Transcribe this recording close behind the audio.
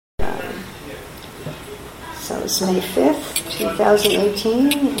So it's May 5th,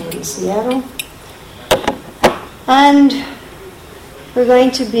 2018 in Seattle. And we're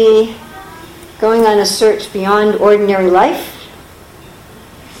going to be going on a search beyond ordinary life.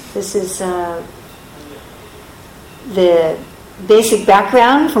 This is the basic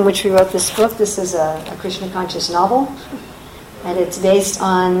background from which we wrote this book. This is a Krishna conscious novel, and it's based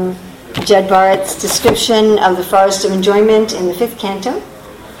on Jad Bharat's description of the Forest of Enjoyment in the 5th canto,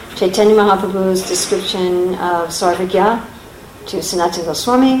 Chaitanya Mahaprabhu's description of Sarvagya to Sanatana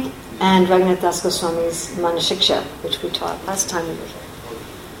Goswami, and Raghunath Das Goswami's Manashiksha, which we taught last time we were here.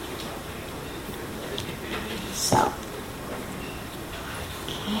 So,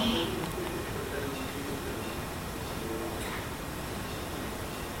 okay.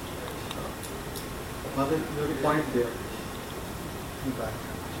 There's a point there.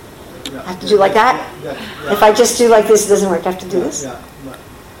 I have to do like that? Yeah. If I just do like this, it doesn't work. I have to do this? Yeah.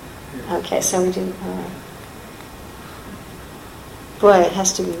 Okay, so we do... boy, it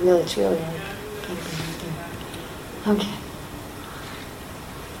has to be really, it's really hard. Okay.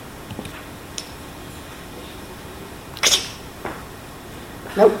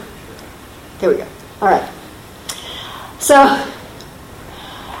 Nope. There we go. All right. So,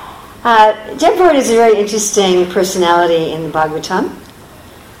 Jad Bharat is a very interesting personality in the Bhagavatam.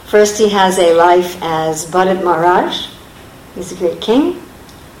 First, he has a life as Bharat Maharaj. He's a great king.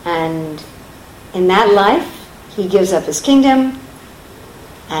 And in that life, he gives up his kingdom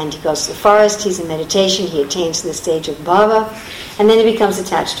and he goes to the forest. He's in meditation. He attains to the stage of bhava. And then he becomes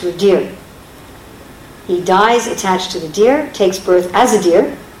attached to a deer. He dies attached to the deer, takes birth as a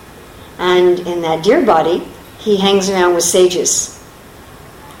deer, and in that deer body, he hangs around with sages.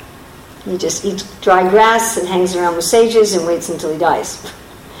 He just eats dry grass and hangs around with sages and waits until he dies.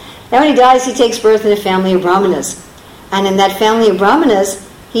 Then when he dies, he takes birth in a family of brahmanas. And in that family of brahmanas,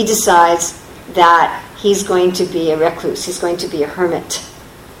 he decides that he's going to be a recluse. He's going to be a hermit.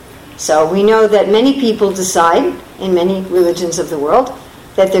 So we know that many people decide, in many religions of the world,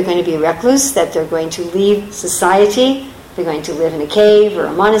 that they're going to be a recluse, that they're going to leave society, they're going to live in a cave or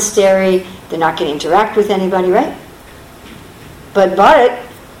a monastery, they're not going to interact with anybody, right? But Bharat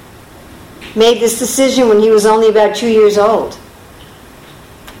made this decision when he was only about 2 years old.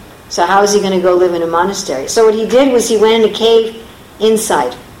 So how is he going to go live in a monastery? So what he did was he went in a cave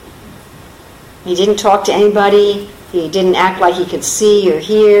inside. He didn't talk to anybody, he didn't act like he could see or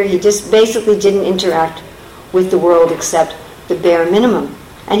hear, he just basically didn't interact with the world except the bare minimum.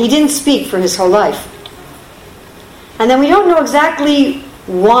 And he didn't speak for his whole life. And then we don't know exactly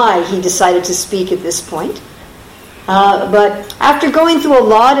why he decided to speak at this point. But after going through a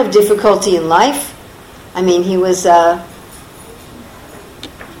lot of difficulty in life, I mean, he was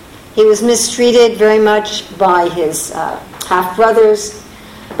mistreated very much by his half-brothers.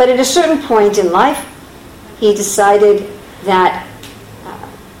 But at a certain point in life, he decided that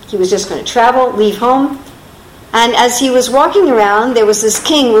he was just going to travel, leave home. And as he was walking around, there was this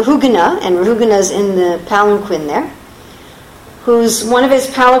king, Rahugana, and Rahugana's in the palanquin there, one of his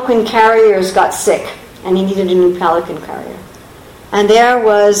palanquin carriers got sick, and he needed a new palanquin carrier. And there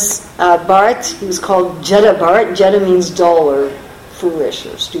was Bharat. He was called Jada Bharat. Jada means dull or foolish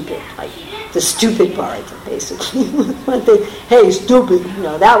or stupid, like the stupid Bharat, basically. Hey, stupid.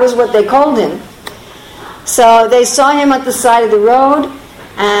 No, that was what they called him. So they saw him at the side of the road,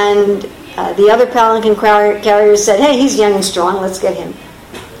 and the other palanquin carriers said, hey, he's young and strong, let's get him.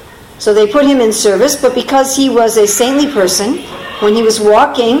 So they put him in service, but because he was a saintly person, when he was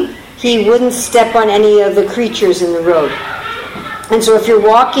walking, he wouldn't step on any of the creatures in the road. And so if you're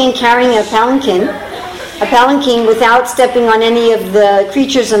walking, carrying a palanquin without stepping on any of the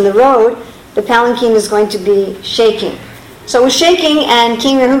creatures on the road, the palanquin is going to be shaking. So it was shaking, and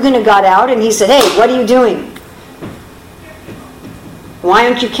King Rahugana got out, and he said, hey, what are you doing? Why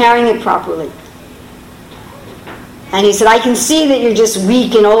aren't you carrying it properly? And he said, I can see that you're just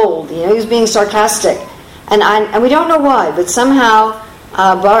weak and old. He was being sarcastic. And we don't know why, but somehow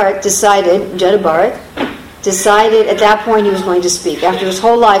Jada Bharat decided at that point he was going to speak. After his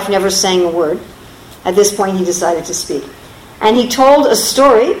whole life never saying a word, at this point he decided to speak. And he told a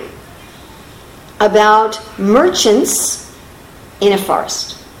story about merchants in a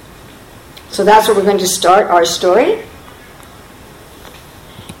forest. So that's where we're going to start our story.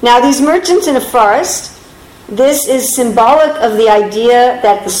 Now, these merchants in a forest, this is symbolic of the idea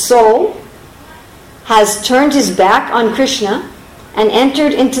that the soul has turned his back on Krishna and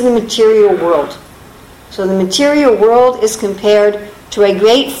entered into the material world. So the material world is compared to a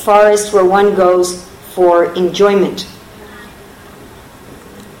great forest where one goes for enjoyment.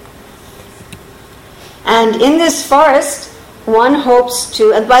 And in this forest, one hopes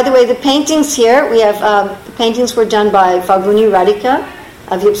to, and by the way, the paintings here, we have, the paintings were done by Falguni Radhika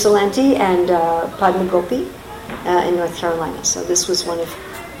of Ypsilanti and Padma Gopi in North Carolina. So this was one of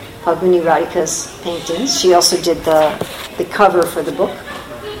Falguni Radhika's paintings. She also did the cover for the book.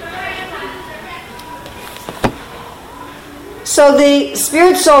 So the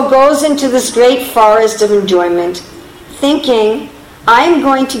spirit soul goes into this great forest of enjoyment, thinking, I'm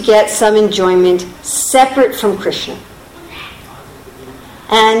going to get some enjoyment separate from Krishna.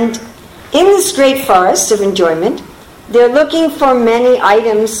 And in this great forest of enjoyment, they're looking for many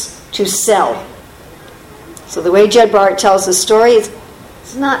items to sell. So the way Jed Bharat tells the story,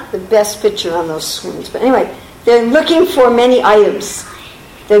 it's not the best picture on those swings. But anyway, they're looking for many items.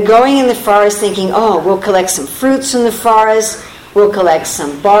 They're going in the forest thinking, oh, we'll collect some fruits from the forest, we'll collect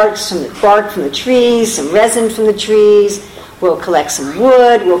some bark from the trees, some resin from the trees, we'll collect some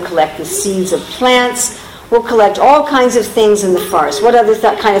wood, we'll collect the seeds of plants, we'll collect all kinds of things in the forest. What other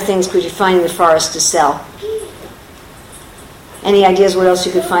kind of things could you find in the forest to sell? Any ideas what else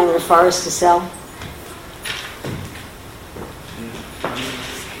you could find in the forest to sell?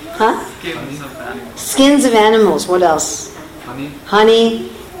 Huh? Skins of animals. What else? Honey.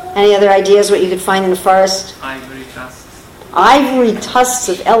 Any other ideas what you could find in the forest? Ivory tusks. Ivory tusks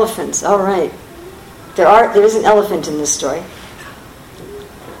of elephants. All right. There is an elephant in this story.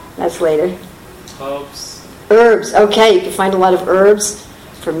 That's later. Herbs. Okay, you can find a lot of herbs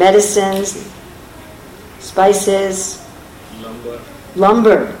for medicines, spices,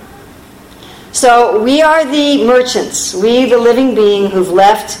 lumber. So we are the merchants. We, the living being who've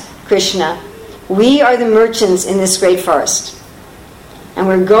left Krishna, we are the merchants in this great forest. And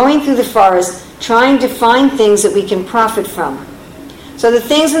we're going through the forest trying to find things that we can profit from. So the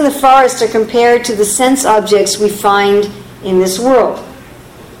things in the forest are compared to the sense objects we find in this world.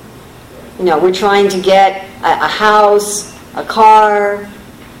 You know, we're trying to get a house, a car,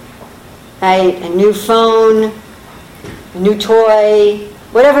 right? A new phone, a new toy,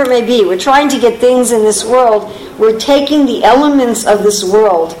 whatever it may be. We're trying to get things in this world. We're taking the elements of this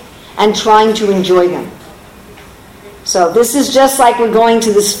world and trying to enjoy them. So this is just like we're going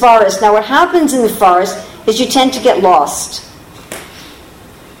to this forest. Now what happens in the forest is you tend to get lost.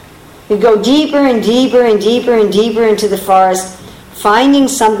 You go deeper and deeper and deeper and deeper into the forest, finding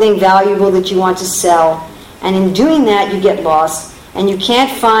something valuable that you want to sell. And in doing that, you get lost. And you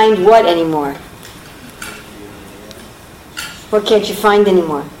can't find what anymore? What can't you find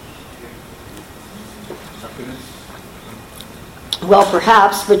anymore? Well,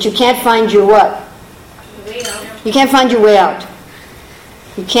 perhaps, but you can't find your what? You can't find your way out.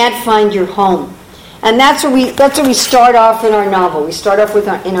 You can't find your home. And that's where we start off in our novel. We start off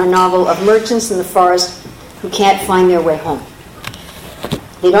in our novel of merchants in the forest who can't find their way home.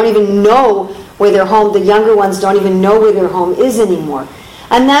 They don't even know where their home, the younger ones don't even know where their home is anymore.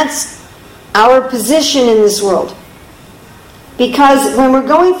 And that's our position in this world. Because when we're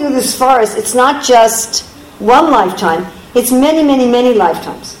going through this forest, it's not just one lifetime, it's many, many, many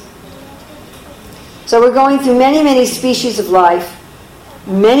lifetimes. So we're going through many, many species of life,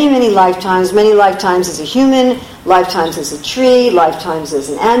 many, many lifetimes as a human, lifetimes as a tree, lifetimes as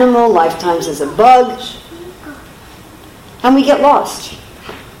an animal, lifetimes as a bug. And we get lost.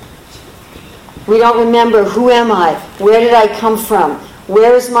 We don't remember, who am I? Where did I come from?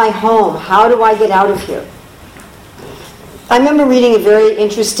 Where is my home? How do I get out of here? I remember reading a very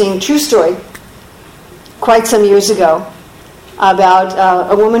interesting true story quite some years ago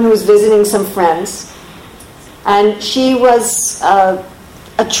about a woman who was visiting some friends. And she was a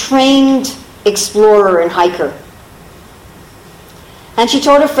trained explorer and hiker. And she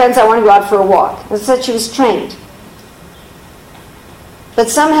told her friends, I want to go out for a walk. And said she was trained. But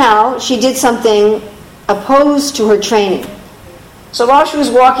somehow she did something opposed to her training. So while she was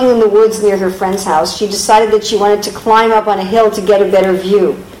walking in the woods near her friend's house, she decided that she wanted to climb up on a hill to get a better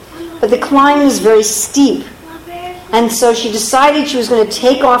view. But the climb was very steep. And so she decided she was going to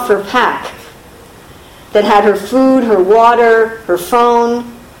take off her pack that had her food, her water, her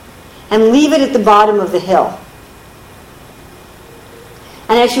phone, and leave it at the bottom of the hill.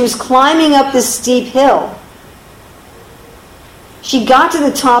 And as she was climbing up this steep hill, she got to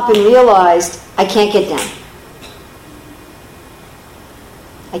the top and realized, I can't get down.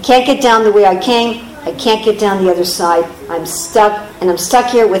 I can't get down the way I came. I can't get down the other side. I'm stuck, and I'm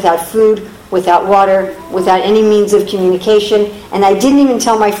stuck here without food, without water, without any means of communication, and I didn't even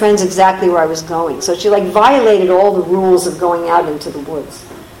tell my friends exactly where I was going. So she violated all the rules of going out into the woods.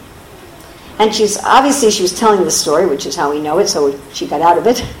 And she was telling the story, which is how we know it, so she got out of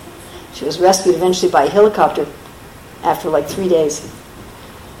it. She was rescued eventually by a helicopter after 3 days.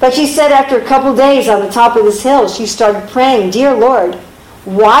 But she said after a couple days on the top of this hill, she started praying, "Dear Lord,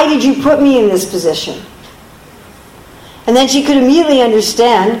 why did you put me in this position?" And then she could immediately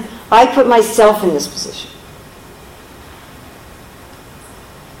understand, I put myself in this position.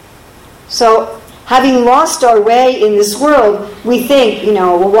 So, having lost our way in this world, we think,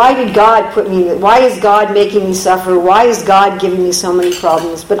 well, why did God put me in it? Why is God making me suffer? Why is God giving me so many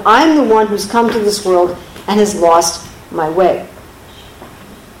problems? But I'm the one who's come to this world and has lost my way.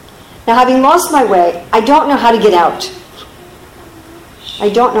 Now, having lost my way, I don't know how to get out. I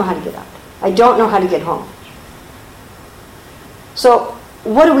don't know how to get out. I don't know how to get home. So,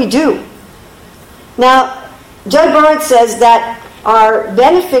 what do we do? Now, Jud Bharat says that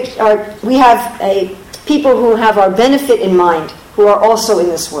we have people who have our benefit in mind, who are also in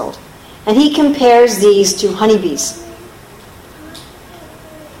this world. And he compares these to honeybees.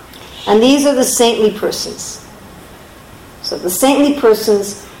 And these are the saintly persons. So the saintly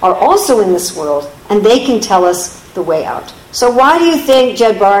persons are also in this world, and they can tell us the way out. So why do you think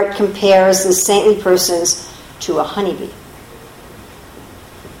Jud Bharat compares the saintly persons to a honeybee?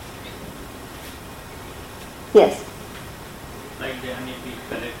 Yes? Like the honeybee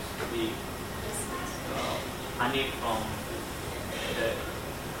collects the honey from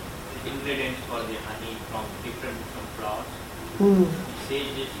the ingredients for the honey from different flowers.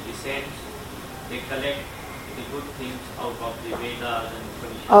 Sages, the saints, they collect the good things out of the Vedas and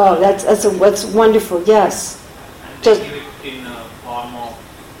Upanishads. Oh, that's wonderful, yes. And they give it in a form of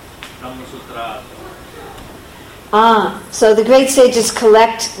Brahma Sutras. So the great sages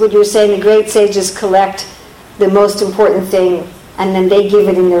collect, what you're saying, the great sages collect the most important thing, and then they give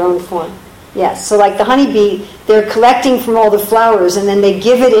it in their own form. Yes, so like the honeybee, they're collecting from all the flowers, and then they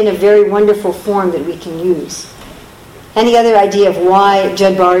give it in a very wonderful form that we can use. Any other idea of why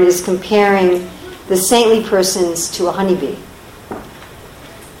Jud Bharat is comparing the saintly persons to a honeybee?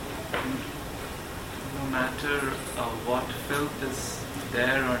 No matter what filth is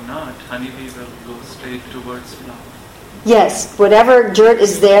there or not, honeybee will go straight towards flower. Yes, whatever dirt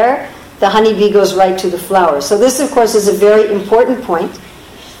is there, the honeybee goes right to the flower. So this, of course, is a very important point,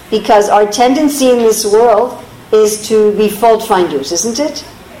 because our tendency in this world is to be fault finders, isn't it?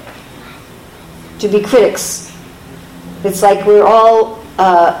 To be critics. It's like we're all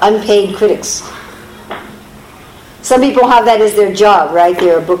unpaid critics. Some people have that as their job, right?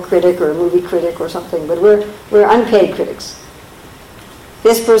 They're a book critic or a movie critic or something, but we're unpaid critics.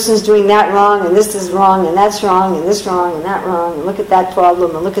 This person's doing that wrong, and this is wrong, and that's wrong, and this wrong, and that wrong, and look at that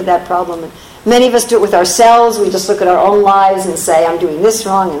problem, and look at that problem. And many of us do it with ourselves. We just look at our own lives and say, I'm doing this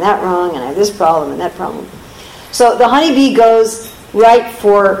wrong, and that wrong, and I have this problem, and that problem. So the honeybee goes right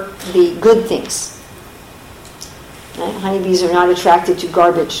for the good things. Right? Honeybees are not attracted to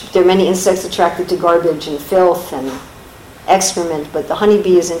garbage. There are many insects attracted to garbage and filth and excrement, but the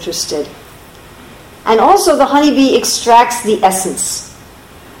honeybee is interested. And also the honeybee extracts the essence.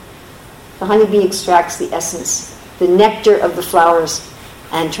 The honeybee extracts the essence, the nectar of the flowers,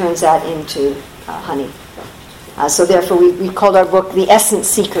 and turns that into honey. So therefore we called our book The Essence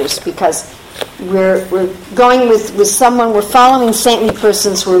Seekers, because we're going with someone, we're following saintly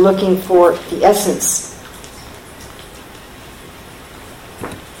persons who are looking for the essence.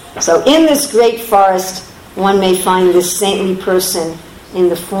 So in this great forest, one may find this saintly person in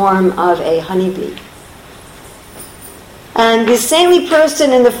the form of a honeybee. And this saintly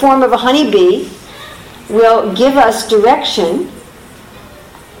person in the form of a honeybee will give us direction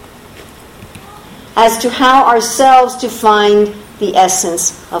as to how ourselves to find the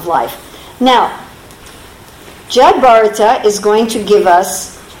essence of life. Now, Jud Bharata is going to give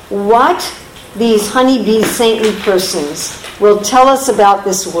us what these honeybee saintly persons will tell us about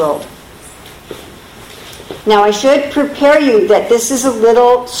this world. Now, I should prepare you that this is a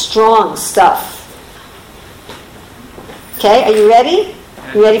little strong stuff. Okay, are you ready?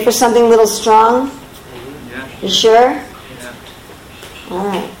 You ready for something a little strong? Yeah. You sure? Yeah. All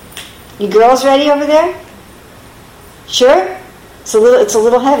right. You girls ready over there? Sure? It's a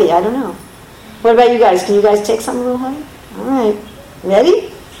little heavy. I don't know. What about you guys? Can you guys take something a little heavy? All right.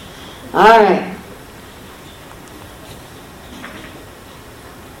 Ready? All right.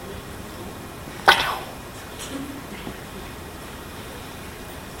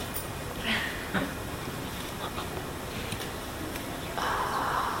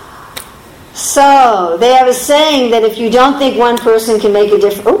 So, they have a saying that if you don't think one person can make a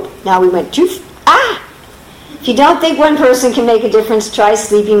difference... Oh, now we went too... If you don't think one person can make a difference, try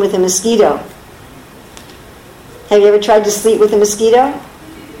sleeping with a mosquito. Have you ever tried to sleep with a mosquito?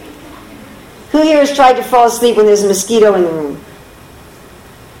 Who here has tried to fall asleep when there's a mosquito in the room?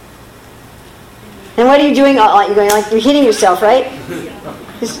 And what are you doing? You're going like you're hitting yourself, right?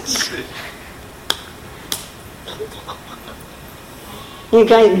 You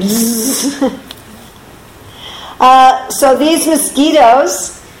guys. So these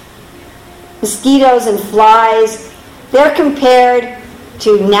mosquitoes and flies, they're compared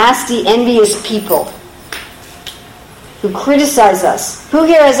to nasty, envious people who criticize us. Who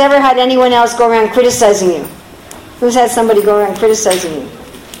here has ever had anyone else go around criticizing you? Who's had somebody go around criticizing you?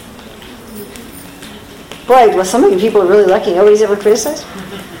 Boy, well, some of you people are really lucky. Nobody's ever criticized?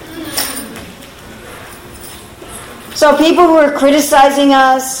 So people who are criticizing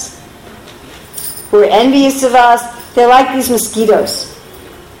us, who are envious of us, they're like these mosquitoes.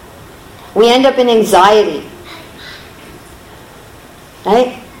 We end up in anxiety.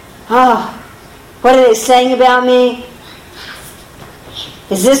 Right? What are they saying about me?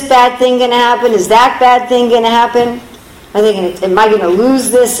 Is this bad thing going to happen? Is that bad thing going to happen? Am I going to lose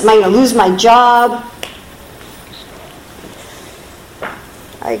this? Am I going to lose my job?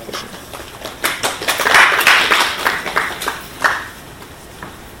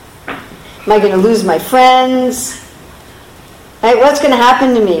 Am I going to lose my friends? Right? What's going to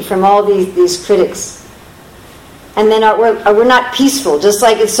happen to me from all these critics? And then we're not peaceful, just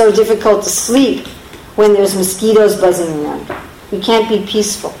like it's so difficult to sleep when there's mosquitoes buzzing around. You can't be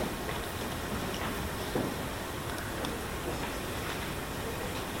peaceful.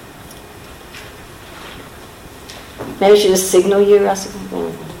 Maybe I should just signal you, Rasa.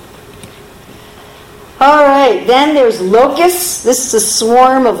 All right, then there's locusts. This is a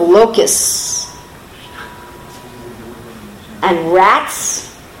swarm of locusts. And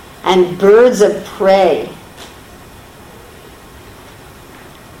rats and birds of prey.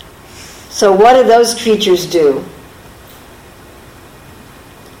 So what do those creatures do?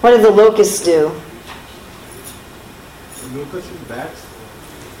 What do the locusts do? Locusts and bats?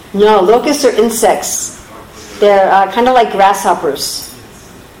 No, locusts are insects. They're kind of like grasshoppers.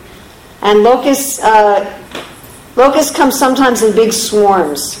 And locusts come sometimes in big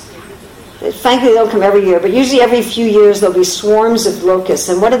swarms. Frankly, they don't come every year, but usually every few years there'll be swarms of locusts.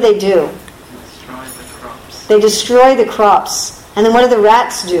 And what do? Destroy the crops. They destroy the crops. And then what do the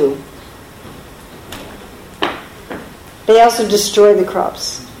rats do? They also destroy the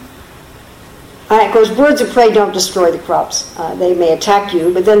crops. Of course, birds of prey don't destroy the crops. They may attack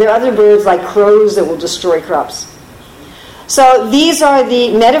you, but then there are other birds like crows that will destroy crops. So these are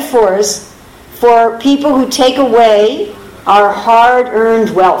the metaphors for people who take away our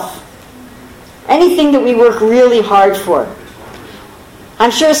hard-earned wealth. Anything that we work really hard for.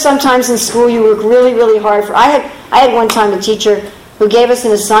 I'm sure sometimes in school you work really, really hard for. I had one time a teacher who gave us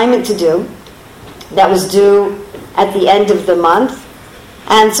an assignment to do that was due at the end of the month.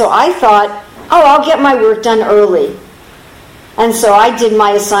 And so I thought, I'll get my work done early. And so I did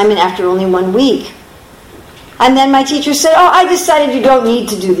my assignment after only 1 week. And then my teacher said, I decided you don't need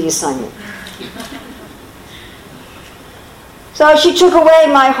to do the assignment. So she took away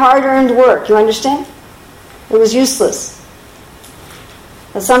my hard-earned work. You understand? It was useless.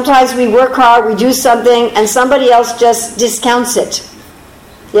 And sometimes we work hard, we do something, and somebody else just discounts it.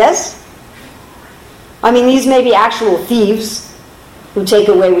 Yes? I mean, these may be actual thieves who take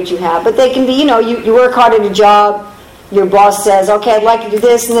away what you have, but they can be, you work hard at a job, your boss says, okay, I'd like you to do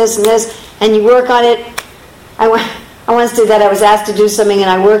this and this and this, and you work on it. I once did that. I was asked to do something, and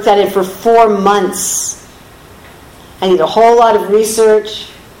I worked at it for 4 months. I did a whole lot of research,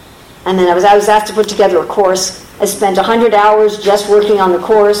 and then I was asked to put together a course. I spent 100 hours just working on the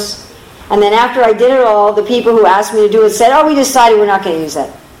course, and then after I did it all, the people who asked me to do it said, we decided we're not going to use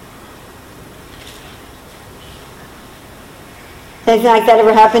that. Anything like that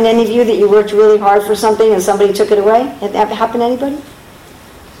ever happened to any of you, that you worked really hard for something and somebody took it away? Has that happened to anybody?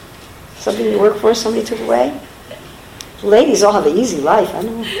 Something you worked for, somebody took away? Ladies all have an easy life, I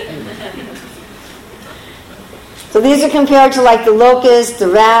don't know. So these are compared to like the locusts, the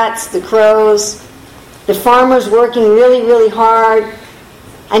rats, the crows, the farmers working really, really hard,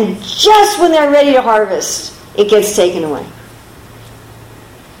 and just when they're ready to harvest, it gets taken away.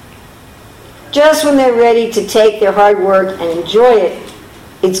 Just when they're ready to take their hard work and enjoy it,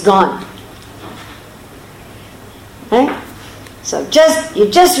 it's gone. Okay? So you're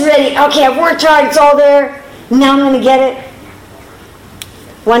just ready. Okay, I've worked hard, it's all there. Now I'm going to get it.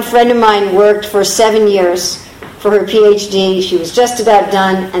 One friend of mine worked for 7 years for her PhD. She was just about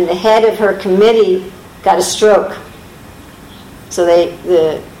done, and the head of her committee got a stroke. So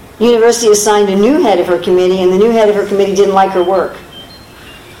the university assigned a new head of her committee, and the new head of her committee didn't like her work.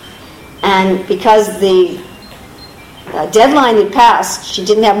 And because the deadline had passed, she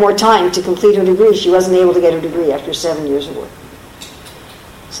didn't have more time to complete her degree. She wasn't able to get her degree after 7 years of work.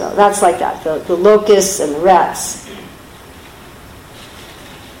 So that's like that, the locusts and the rats.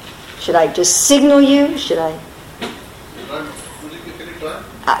 Should I just signal you? Should I?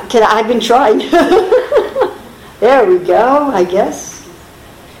 I've been trying. There we go, I guess.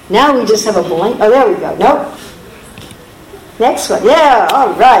 Now we just have a blank. Oh, there we go. Nope. Next one. Yeah,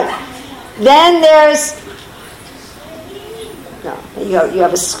 all right. Then there's... No, you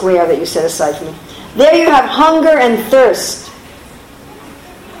have a square that you set aside for me. There you have hunger and thirst.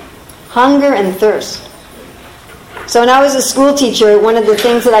 Hunger and thirst. So when I was a school teacher, one of the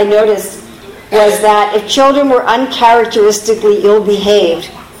things that I noticed was that if children were uncharacteristically ill-behaved,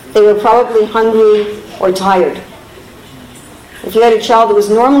 they were probably hungry or tired. If you had a child that was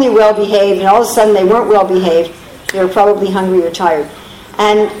normally well-behaved and all of a sudden they weren't well-behaved, they were probably hungry or tired.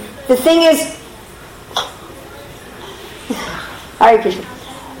 And the thing is, Hare Krishna,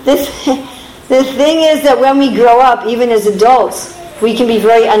 the thing is that when we grow up, even as adults, we can be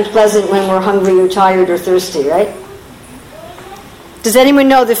very unpleasant when we're hungry or tired or thirsty, right? Does anyone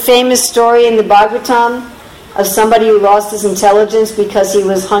know the famous story in the Bhagavatam of somebody who lost his intelligence because he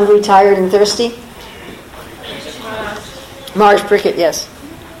was hungry, tired, and thirsty? Maharaj Parikshit, yes.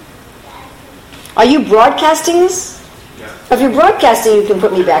 Are you broadcasting this? Yeah. If you're broadcasting, you can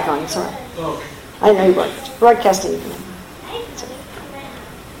put me back on. Sorry. Oh. I didn't know you were broadcasting.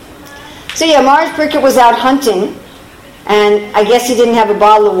 So yeah, Maharaj Parikshit was out hunting, and I guess he didn't have a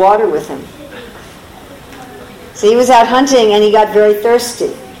bottle of water with him. So he was out hunting, and he got very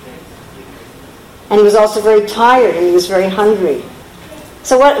thirsty. And he was also very tired, and he was very hungry.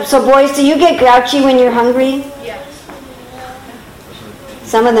 So boys, do you get grouchy when you're hungry? Yes.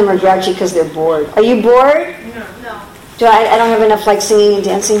 Some of them are grouchy because they're bored. Are you bored? No. I don't have enough singing and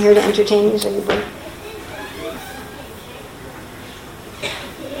dancing here to entertain you, so are you bored?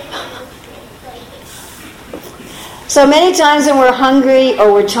 So many times when we're hungry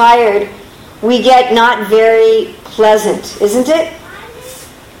or we're tired, we get not very pleasant, isn't it?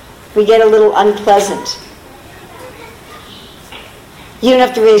 We get a little unpleasant. You don't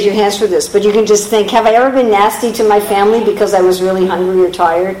have to raise your hands for this, but you can just think, have I ever been nasty to my family because I was really hungry or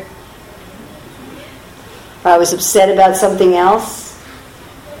tired? Or I was upset about something else?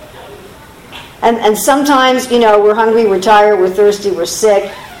 And sometimes, we're hungry, we're tired, we're thirsty, we're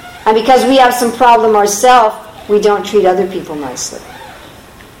sick. And because we have some problem ourselves, we don't treat other people nicely.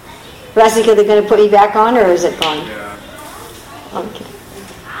 Rasika, they're going to put me back on, or is it gone? Yeah. Okay.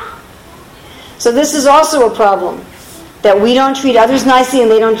 So this is also a problem, that we don't treat others nicely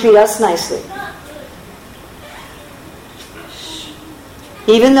and they don't treat us nicely.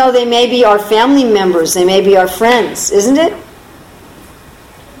 Even though they may be our family members, they may be our friends, isn't it?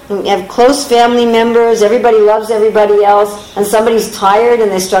 We have close family members, everybody loves everybody else, and somebody's tired and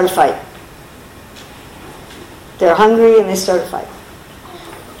they start a fight. They're hungry and they start a fight.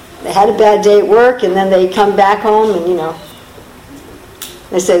 They had a bad day at work and then they come back home and,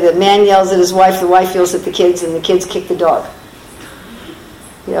 they say the man yells at his wife, the wife yells at the kids, and the kids kick the dog.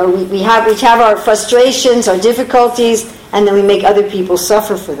 We have our frustrations, our difficulties, and then we make other people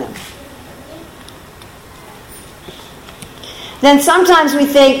suffer for them. Then sometimes we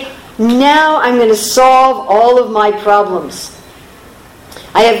think, now I'm going to solve all of my problems.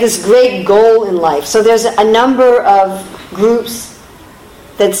 I have this great goal in life. So there's a number of groups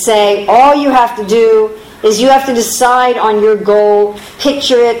that say all you have to do is you have to decide on your goal,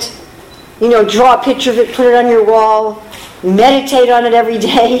 picture it, draw a picture of it, put it on your wall, meditate on it every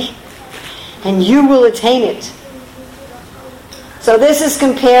day, and you will attain it. So this is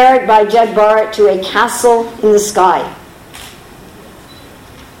compared by Jud Bharat to a castle in the sky.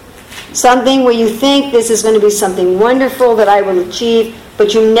 Something where you think this is going to be something wonderful that I will achieve,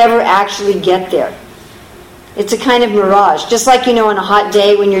 but you never actually get there. It's a kind of mirage. Just like, on a hot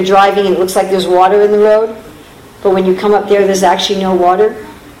day when you're driving and it looks like there's water in the road, but when you come up there, there's actually no water.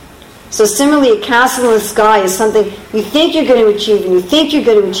 So similarly, a castle in the sky is something you think you're going to achieve, and you think you're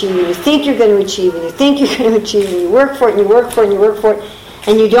going to achieve, and you think you're going to achieve, and you think you're going to achieve, and you work for it, and you work for it, and you work for it,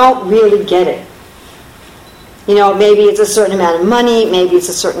 and you don't really get it. Maybe it's a certain amount of money, maybe it's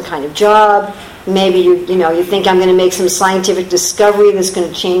a certain kind of job, maybe you think I'm going to make some scientific discovery that's going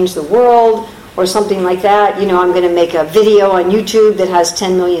to change the world, or something like that. I'm going to make a video on YouTube that has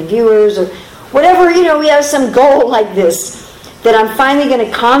 10 million viewers, or whatever, we have some goal like this, that I'm finally going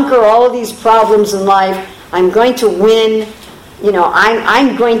to conquer all of these problems in life. I'm going to win.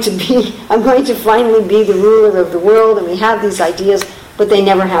 I'm going to finally be the ruler of the world, and we have these ideas, but they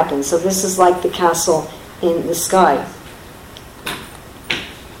never happen. So this is like the castle in the sky.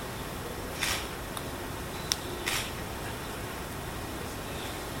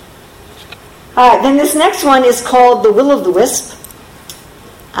 All right, then this next one is called the will-o'-the-wisp,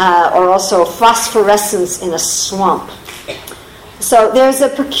 or also phosphorescence in a swamp. So there's a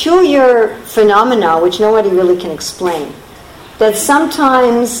peculiar phenomena which nobody really can explain, that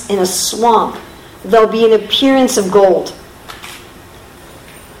sometimes in a swamp there'll be an appearance of gold.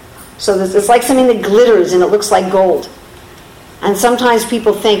 So it's like something that glitters and it looks like gold. And sometimes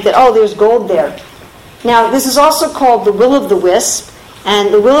people think that, oh, there's gold there. Now, this is also called the will of the wisp,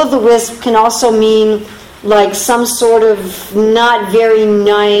 and the will of the wisp can also mean like some sort of not very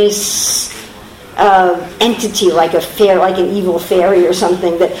nice entity, like a fairy, like an evil fairy or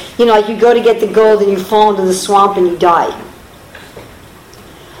something, that, like you go to get the gold and you fall into the swamp and you die.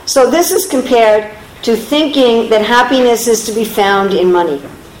 So this is compared to thinking that happiness is to be found in money.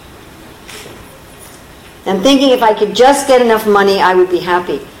 And thinking if I could just get enough money, I would be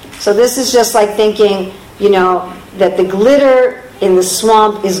happy. So this is just like thinking, that the glitter in the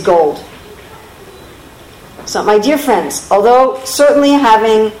swamp is gold. So my dear friends, although certainly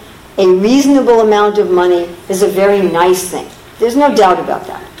having a reasonable amount of money is a very nice thing, there's no doubt about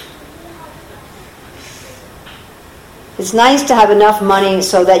that. It's nice to have enough money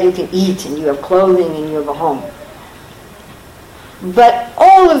so that you can eat and you have clothing and you have a home. But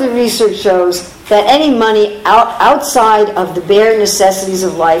all of the research shows that any money outside of the bare necessities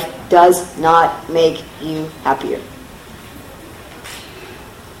of life does not make you happier.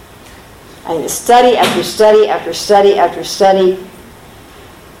 And study after study after study after study,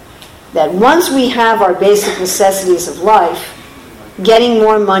 that once we have our basic necessities of life, getting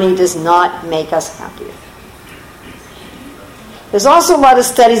more money does not make us happier. There's also a lot of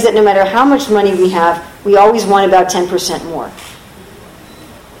studies that no matter how much money we have, we always want about 10% more.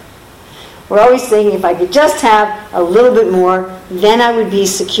 We're always saying, if I could just have a little bit more, then I would be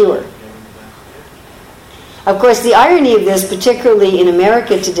secure. Of course, the irony of this, particularly in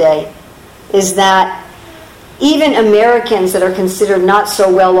America today, is that even Americans that are considered not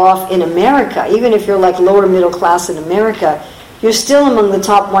so well off in America, even if you're like lower middle class in America, you're still among the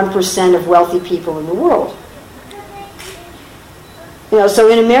top 1% of wealthy people in the world. So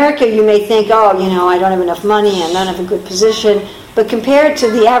in America you may think, I don't have enough money, I don't have a good position. But compared to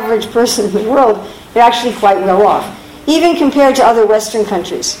the average person in the world, they're actually quite well off. Even compared to other Western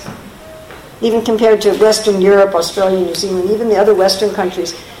countries. Even compared to Western Europe, Australia, New Zealand, even the other Western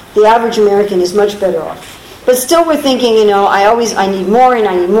countries, the average American is much better off. But still we're thinking, I need more, and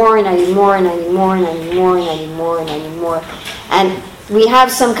I need more, and I need more, and I need more, and I need more, and I need more, and I need more. And we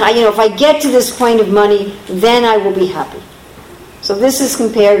have some kind, if I get to this point of money, then I will be happy. So this is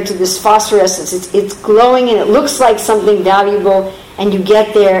compared to this phosphorescence. It's glowing and it looks like something valuable, and you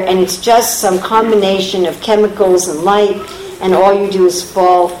get there and it's just some combination of chemicals and light, and all you do is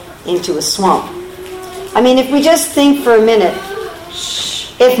fall into a swamp. If we just think for a minute,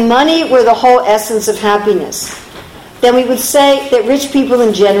 if money were the whole essence of happiness, then we would say that rich people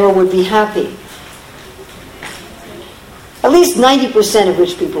in general would be happy. At least 90% of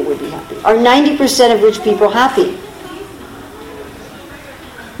rich people would be happy. Are 90% of rich people happy?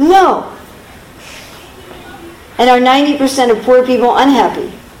 No. And are 90% of poor people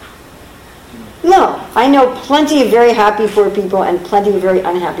unhappy? No. I know plenty of very happy poor people and plenty of very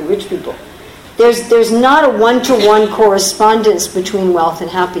unhappy rich people. There's not a one-to-one correspondence between wealth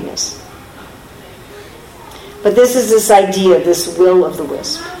and happiness. But this is this idea, this will of the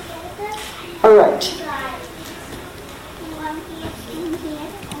wisp. All right.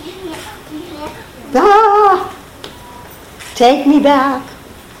 Take me back.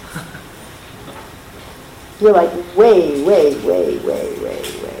 You're like, way.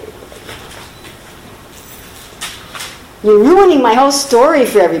 You're ruining my whole story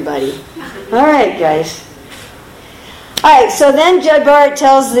for everybody. All right, guys. All right, so then Judd Bart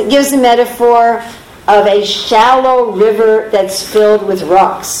gives the metaphor of a shallow river that's filled with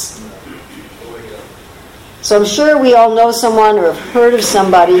rocks. So I'm sure we all know someone or have heard of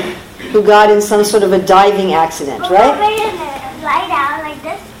somebody who got in some sort of a diving accident, right? Lie down like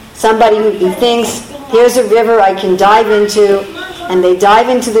this. Somebody who thinks, here's a river I can dive into, and they dive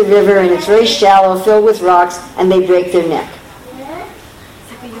into the river and it's very shallow, filled with rocks, and they break their neck.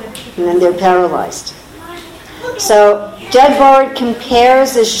 And then they're paralyzed. So Judd Bart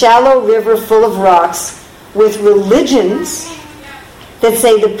compares a shallow river full of rocks with religions that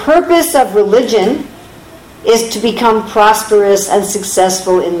say the purpose of religion is to become prosperous and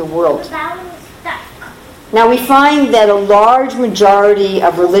successful in the world. Now we find that a large majority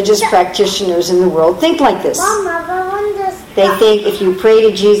of religious practitioners in the world think like this. They think if you pray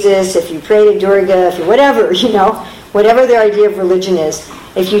to Jesus, if you pray to Durga, if you whatever their idea of religion is,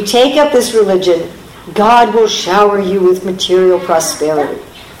 if you take up this religion, God will shower you with material prosperity.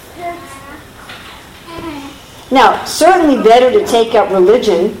 Now, certainly better to take up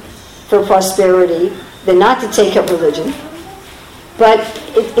religion for prosperity than not to take up religion. But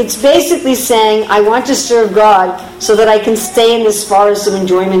it's basically saying, I want to serve God so that I can stay in this forest of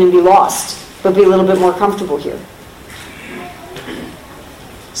enjoyment and be lost, but be a little bit more comfortable here.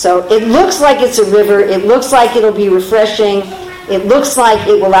 So it looks like it's a river, it looks like it'll be refreshing, it looks like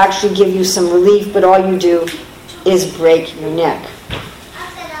it will actually give you some relief, but all you do is break your neck.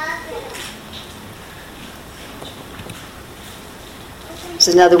 It's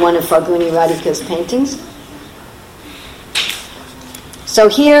another one of Falguni Radhika's paintings. So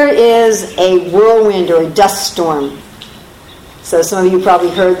here is a whirlwind or a dust storm. So some of you probably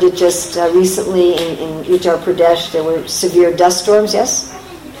heard that just recently in Uttar Pradesh there were severe dust storms, yes?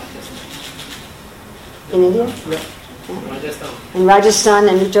 In India? Yeah. Rajasthan. In Rajasthan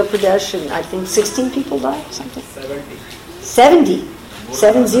and Uttar Pradesh, and I think 16 people died, something. 70. 70.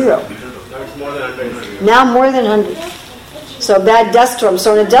 70. Now it's more than 100. Now more than 100. So a bad dust storm.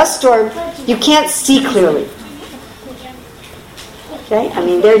 So in a dust storm, you can't see clearly. Okay? I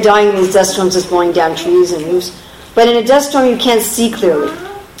mean, they're dying in these dust storms, just blowing down trees and roofs. But in a dust storm, you can't see clearly.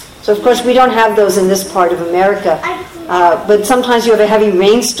 So of course, we don't have those in this part of America. But sometimes you have a heavy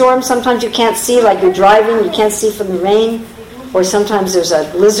rainstorm. Sometimes you can't see, like you're driving, you can't see from the rain. Or sometimes there's a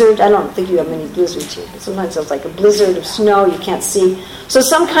blizzard. I don't think you have many blizzards here. But sometimes there's like a blizzard of snow, you can't see. So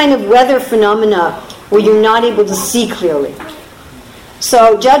some kind of weather phenomena where you're not able to see clearly.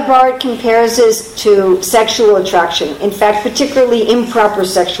 So Judd Bart compares this to sexual attraction. In fact, particularly improper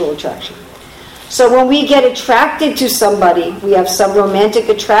sexual attraction. So when we get attracted to somebody, we have some romantic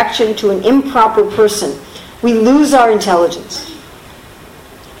attraction to an improper person, we lose our intelligence.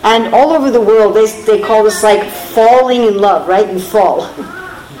 And all over the world, they call this like falling in love, right? You fall.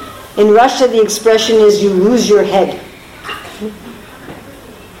 In Russia, the expression is you lose your head.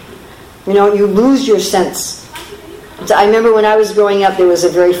 You know, you lose your sense. I remember when I was growing up, there was a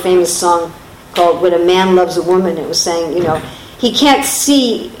very famous song called When a Man Loves a Woman. It was saying, you know, he can't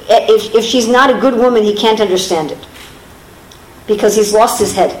see, if she's not a good woman, he can't understand it. Because he's lost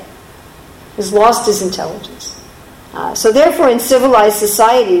his head. He's lost his intelligence. So therefore, in civilized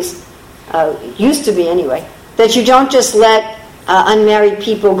societies, used to be anyway, that you don't just let unmarried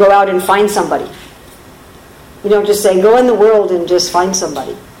people go out and find somebody. You don't just say, go in the world and just find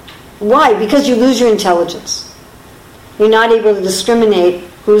somebody. Why? Because you lose your intelligence. You're not able to discriminate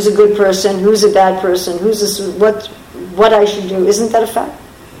who's a good person, who's a bad person, what I should do. Isn't that a fact?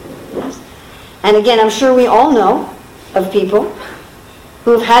 Yes. And again, I'm sure we all know of people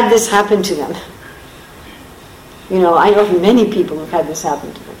who have had this happen to them. You know, I know of many people who have had this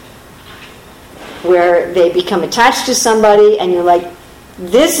happen to them. Where they become attached to somebody and you're like,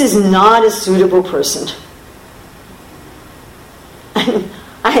 this is not a suitable person.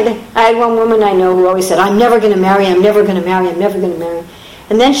 I had one woman I know who always said, I'm never going to marry, I'm never going to marry, I'm never going to marry.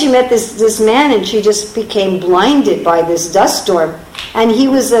 And then she met this man and she just became blinded by this dust storm. And he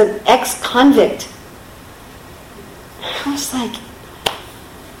was an ex-convict. I was like,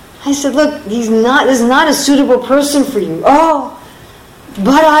 I said, look, this is not a suitable person for you. Oh,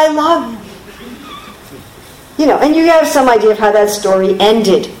 but I love him. You know, and you have some idea of how that story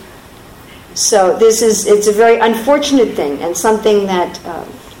ended. So it's a very unfortunate thing and something that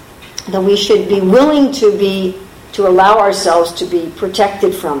we should be willing to allow ourselves to be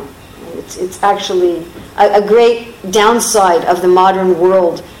protected from. It's actually a great downside of the modern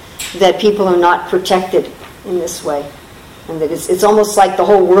world that people are not protected in this way. And that it's almost like the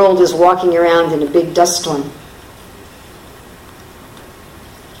whole world is walking around in a big dust storm.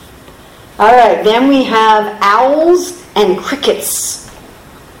 All right, then we have owls and crickets.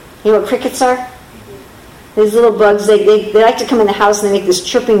 You know what crickets are? These little bugs, they like to come in the house and they make this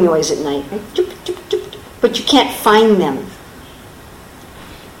chirping noise at night. But you can't find them.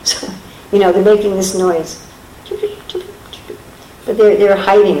 So, you know, they're making this noise. But they're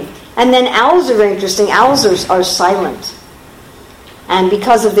hiding. And then owls are very interesting. Owls are silent. And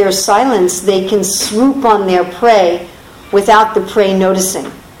because of their silence, they can swoop on their prey without the prey noticing.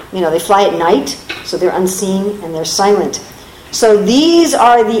 You know, they fly at night, so they're unseen and they're silent. So these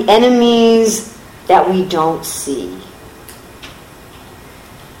are the enemies that we don't see.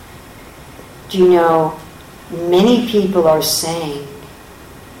 Do you know, many people are saying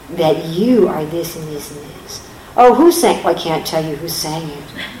that you are this and this and this. Oh, who's saying? Well, I can't tell you who's saying it.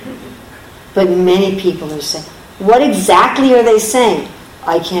 But many people are saying. What exactly are they saying?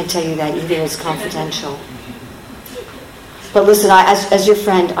 I can't tell you that either. It's confidential. But listen, as your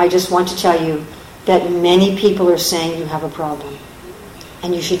friend, I just want to tell you that many people are saying you have a problem.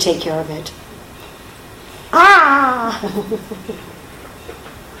 And you should take care of it.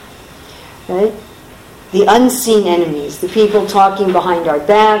 Right? The unseen enemies, the people talking behind our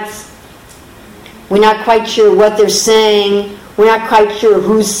backs. We're not quite sure what they're saying. We're not quite sure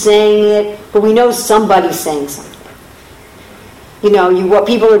who's saying it, but we know somebody's saying something. What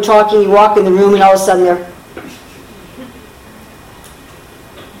people are talking, you walk in the room and all of a sudden they're...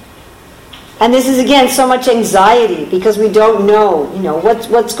 And this is, again, so much anxiety because we don't know,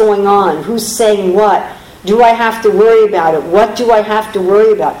 what's going on, who's saying what. Do I have to worry about it? What do I have to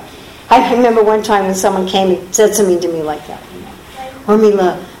worry about? I remember one time when someone came and said something to me like that.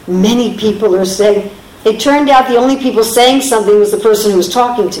 Urmila, many people are saying... It turned out the only people saying something was the person who was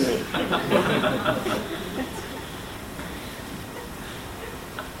talking to me.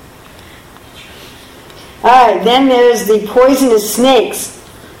 Alright, then there's the poisonous snakes.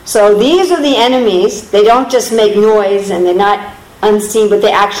 So these are the enemies. They don't just make noise and they're not unseen, but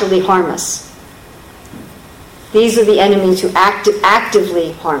they actually harm us. These are the enemies who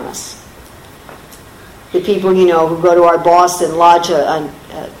actively harm us. The people, who go to our boss and lodge an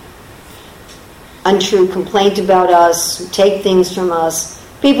untrue complaint about us, who take things from us,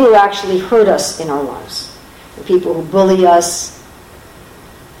 people who actually hurt us in our lives, the people who bully us,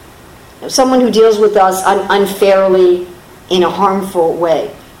 someone who deals with us unfairly in a harmful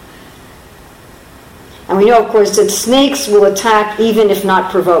way. And we know, of course, that snakes will attack even if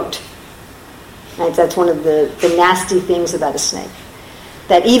not provoked. Right? That's one of the nasty things about a snake.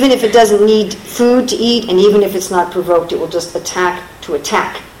 That even if it doesn't need food to eat, and even if it's not provoked, it will just attack to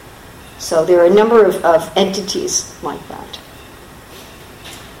attack. So there are a number of entities like that.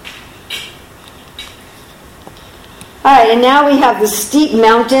 All right, and now we have the steep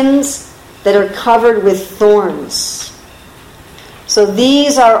mountains that are covered with thorns. So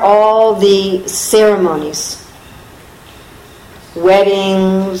these are all the ceremonies.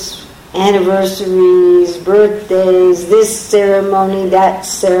 Weddings, anniversaries, birthdays, this ceremony, that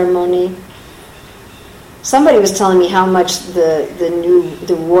ceremony. Somebody was telling me how much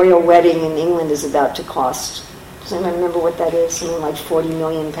the royal wedding in England is about to cost. Does anyone remember what that is? Something like £40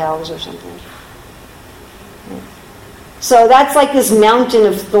 million or something. So that's like this mountain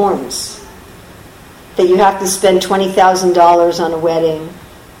of thorns that you have to spend $20,000 on a wedding.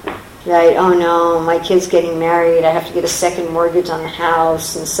 Right? Oh no, my kid's getting married. I have to get a second mortgage on the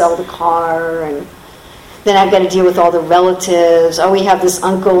house and sell the car, and then I've got to deal with all the relatives. Oh, we have this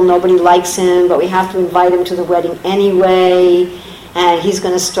uncle, nobody likes him, but we have to invite him to the wedding anyway. And he's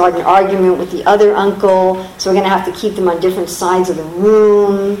going to start an argument with the other uncle, so we're going to have to keep them on different sides of the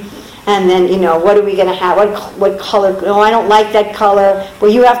room. And then, what are we going to have? What color? Oh, I don't like that color.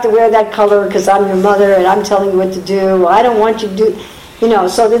 Well, you have to wear that color because I'm your mother and I'm telling you what to do. Well, I don't want you to do...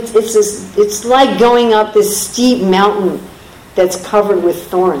 so it's like going up this steep mountain that's covered with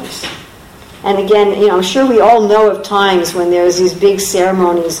thorns. And again, I'm sure we all know of times when there's these big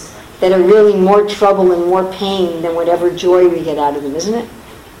ceremonies that are really more trouble and more pain than whatever joy we get out of them, isn't it?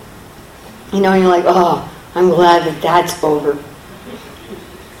 And you're like, oh, I'm glad that that's over.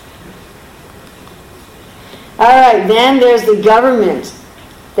 All right, then there's the government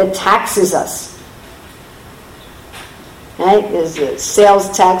that taxes us. Right? There's the sales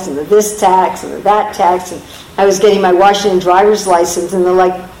tax and the this tax and the that tax. And I was getting my Washington driver's license and they're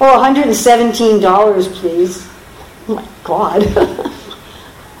like, oh, $117, please. Oh my God.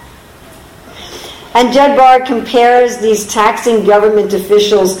 And Judbar compares these taxing government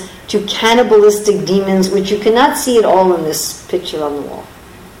officials to cannibalistic demons, which you cannot see at all in this picture on the wall.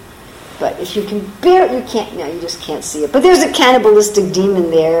 But if you can bear it, you just can't see it. But there's a cannibalistic demon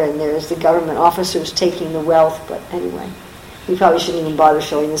there, and there's the government officers taking the wealth. But anyway, we probably shouldn't even bother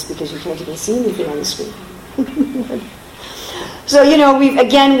showing this because you can't even see anything on the screen. So,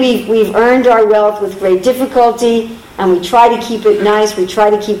 we've earned our wealth with great difficulty, and we try to keep it nice, we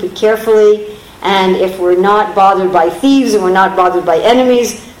try to keep it carefully, and if we're not bothered by thieves and we're not bothered by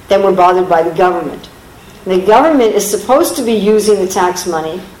enemies, then we're bothered by the government. The government is supposed to be using the tax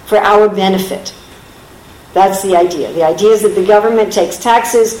money for our benefit. That's the idea. The idea is that the government takes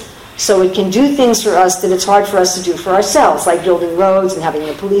taxes so it can do things for us that it's hard for us to do for ourselves, like building roads and having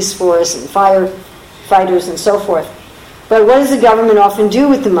a police force and firefighters and so forth. But what does the government often do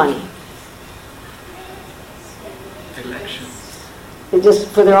with the money? Elections. They just,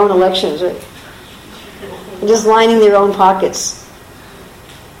 for their own elections, right? They're just lining their own pockets.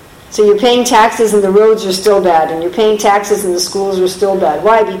 So you're paying taxes and the roads are still bad, and you're paying taxes and the schools are still bad.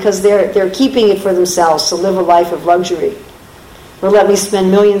 Why? Because they're keeping it for themselves to live a life of luxury. Or let me spend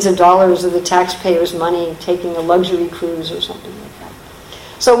millions of dollars of the taxpayers' money taking a luxury cruise or something like that.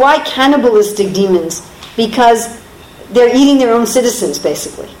 So why cannibalistic demons? Because they're eating their own citizens,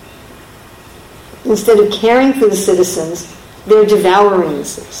 basically. Instead of caring for the citizens, they're devouring the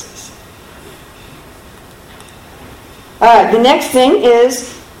citizens. All right, the next thing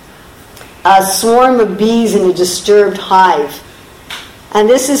is a swarm of bees in a disturbed hive. And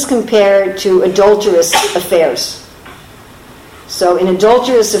this is compared to adulterous affairs. So in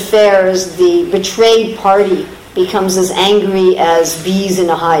adulterous affairs, the betrayed party becomes as angry as bees in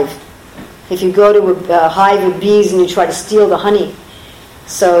a hive. If you go to a hive of bees and you try to steal the honey,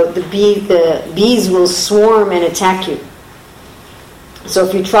 so the bees will swarm and attack you. So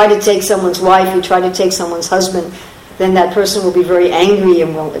if you try to take someone's wife, you try to take someone's husband, then that person will be very angry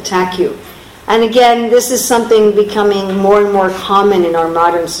and will attack you. And again, this is something becoming more and more common in our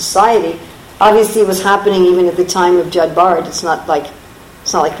modern society. Obviously, it was happening even at the time of Jud Bard. It's not like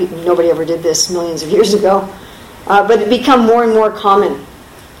nobody ever did this millions of years ago. But it become more and more common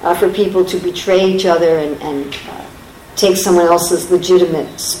for people to betray each other and take someone else's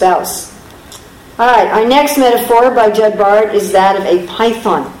legitimate spouse. All right, our next metaphor by Jud Bard is that of a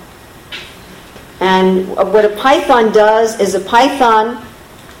python. And what a python does is it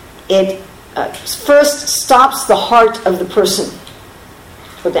first stops the heart of the person,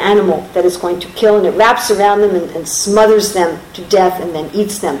 or the animal that it's going to kill, and it wraps around them and smothers them to death and then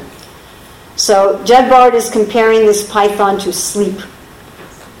eats them. So Jud Bard is comparing this python to sleep.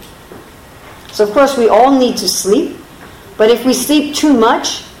 So of course we all need to sleep, but if we sleep too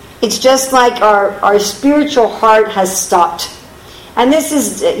much, it's just like our spiritual heart has stopped. And this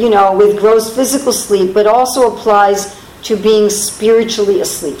is, with gross physical sleep, but also applies to being spiritually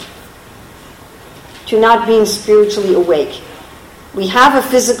asleep, to not being spiritually awake. We have a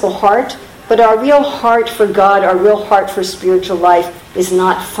physical heart, but our real heart for God, our real heart for spiritual life is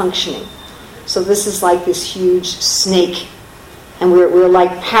not functioning. So this is like this huge snake, and we're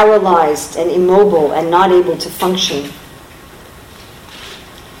like paralyzed and immobile and not able to function.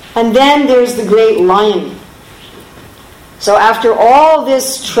 And then there's the great lion. So after all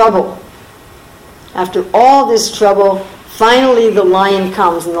this trouble, finally the lion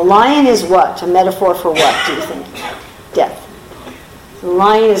comes. And the lion is what? A metaphor for what, do you think? Death. The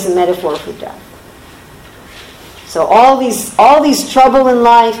lion is a metaphor for death. So all these trouble in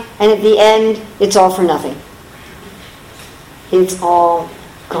life, and at the end, it's all for nothing. It's all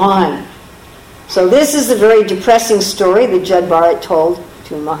gone. So this is a very depressing story that Jud Bard told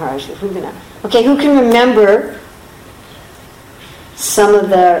to Maharaj Rahugana. Okay, who can remember some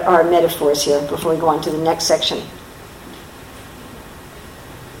of our metaphors here before we go on to the next section?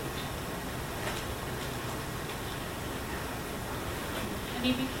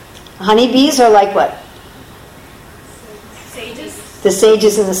 Honeybees are like what? Sages. The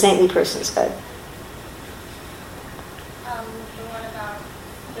sages and the saintly persons. Good. The one about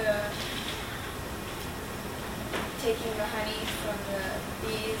taking the honey from the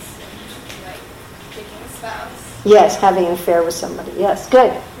bees and like taking a spouse. Yes, having an affair with somebody. Yes,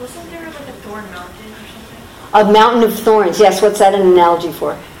 good. Wasn't there like a thorn mountain or something? A mountain of thorns. Yes, what's that an analogy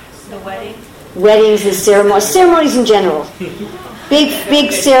for? The wedding? Weddings and ceremonies in general.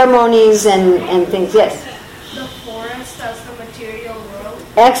 Big ceremonies and things. Yes. The forest as the material world.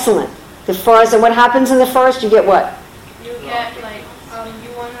 Excellent. The forest. And what happens in the forest? You get what? You get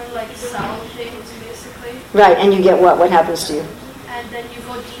you want to sell things basically. Right, and you get what? What happens to you? And then you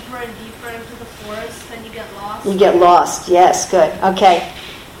go deeper and deeper into the forest, then you get lost. You get lost. Yes, good. Okay.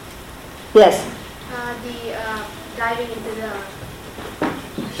 Yes. Diving into the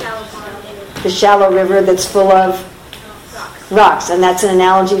shallow pond. The shallow river that's full of rocks. And that's an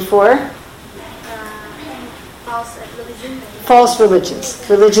analogy for? False religions.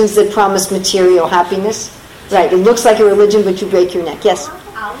 Religions that promise material happiness. Right, it looks like a religion, but you break your neck. Yes?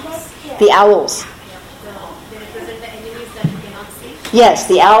 Owls? The owls. They represent the enemies that you cannot see. Yes,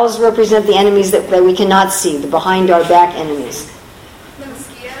 the owls represent the enemies that we cannot see, the behind our back enemies. The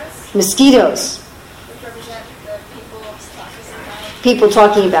mosquitoes? Mosquitoes. Which represent the people talking about. People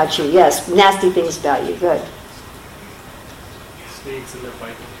talking about you, yes. Nasty things about you. Good. Snakes and the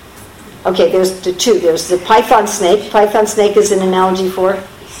python. Okay, there's the two. There's the python snake. Python snake is an analogy for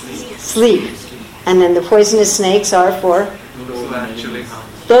sleep. And then the poisonous snakes are for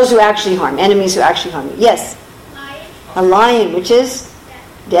those who actually harm, enemies who actually harm you. Yes? A lion, which is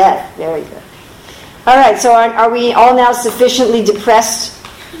death. Very good. All right, so are we all now sufficiently depressed?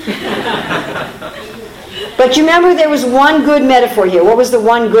 But you remember there was one good metaphor here. What was the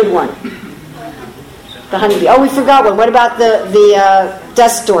one good one? The honeybee. Oh, we forgot one. What about the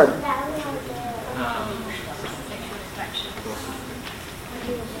dust storm?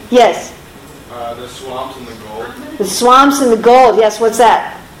 Yes. The swamps and the gold. The swamps and the gold. Yes, what's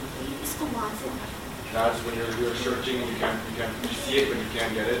that? That's when you're searching and you see it, but you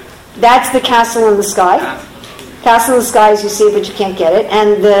can't get it. That's the castle in the sky. Castle in the sky is you see it, but you can't get it.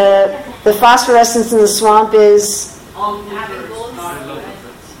 And the phosphorescence in the swamp is Having goals,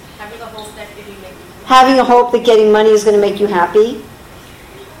 having a whole Having a hope that getting money is going to make you happy.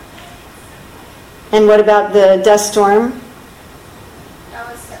 And what about the dust storm?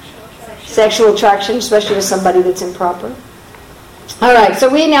 That was sexual attraction. Sexual attraction, especially with somebody that's improper. All right, so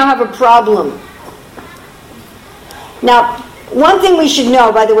we now have a problem. Now, one thing we should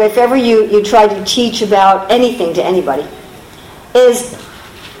know, by the way, if ever you try to teach about anything to anybody, is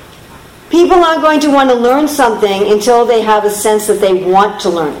people aren't going to want to learn something until they have a sense that they want to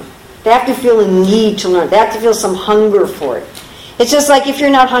learn it. They have to feel a need to learn. They have to feel some hunger for it. It's just like if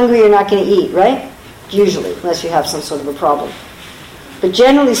you're not hungry, you're not going to eat, right? Usually, unless you have some sort of a problem. But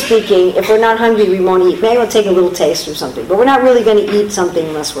generally speaking, if we're not hungry, we won't eat. Maybe we'll take a little taste or something, but we're not really going to eat something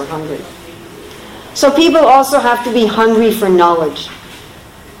unless we're hungry. So people also have to be hungry for knowledge.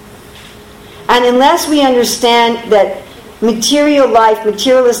 And unless we understand that material life,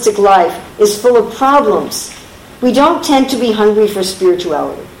 materialistic life, is full of problems, we don't tend to be hungry for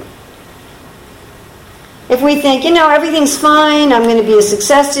spirituality. If we think, everything's fine, I'm going to be a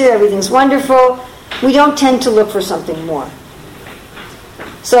success here, everything's wonderful, we don't tend to look for something more.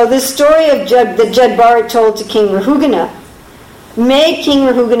 So this story of that Jud Bharat told to King Rahugana made King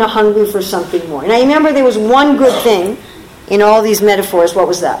Rahugana hungry for something more. Now you remember there was one good thing in all these metaphors. What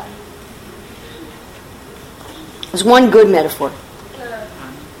was that? There's one good metaphor.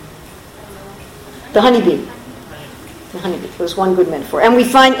 The honeybee. The honeybee. There was one good metaphor. And we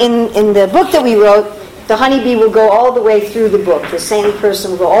find in the book that we wrote, the honeybee will go all the way through the book. The same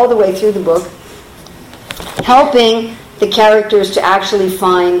person will go all the way through the book, helping the characters to actually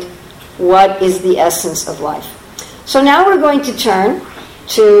find what is the essence of life. So now we're going to turn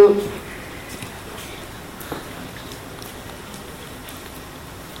to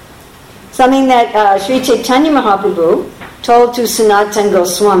something that Sri Chaitanya Mahaprabhu told to Sanatana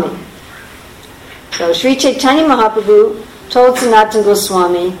Goswami. So Sri Chaitanya Mahaprabhu told Sanatana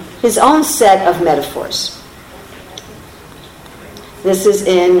Goswami his own set of metaphors. This is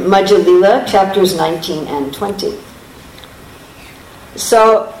in Madhya Lila, chapters 19 and 20.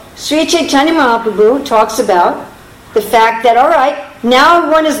 So Sri Chaitanya Mahaprabhu talks about the fact that, all right, now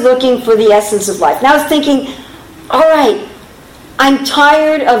one is looking for the essence of life. Now it's thinking, all right, I'm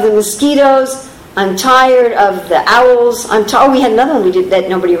tired of the mosquitoes, I'm tired of the owls, we had another one we did that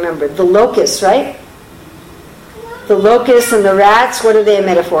nobody remembered, the locusts, right? The locusts and the rats, what are they a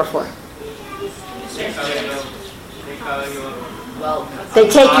metaphor for? They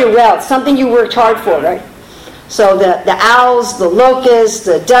take your wealth, something you worked hard for, right? So the owls, the locusts,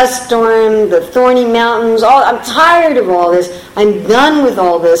 the dust storm, the thorny mountains, I'm tired of all this. I'm done with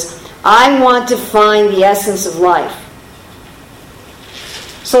all this. I want to find the essence of life.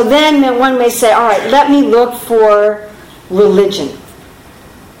 So then one may say, all right, let me look for religion.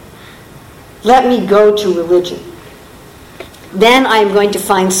 Let me go to religion. Then I am going to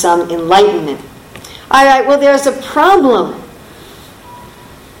find some enlightenment. All right, well, there's a problem.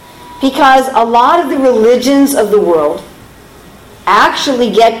 Because a lot of the religions of the world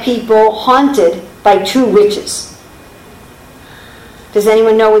actually get people haunted by two witches. Does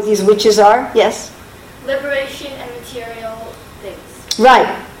anyone know what these witches are? Yes? Liberation and material things.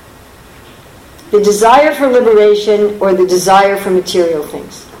 Right. The desire for liberation or the desire for material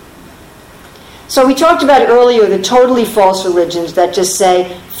things. So we talked about earlier the totally false religions that just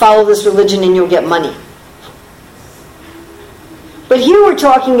say, follow this religion and you'll get money. But here we're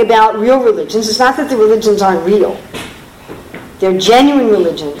talking about real religions. It's not that the religions aren't real. They're genuine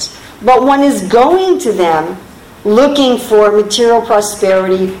religions. But one is going to them looking for material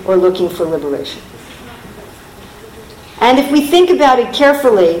prosperity or looking for liberation. And if we think about it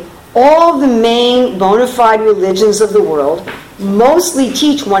carefully, all the main bona fide religions of the world mostly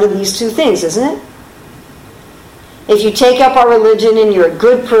teach one of these two things, isn't it? If you take up our religion and you're a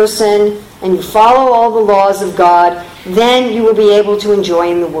good person and you follow all the laws of God, then you will be able to enjoy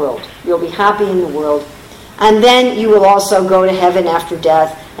in the world. You'll be happy in the world. And then you will also go to heaven after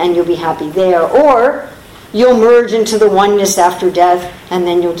death and you'll be happy there. Or you'll merge into the oneness after death and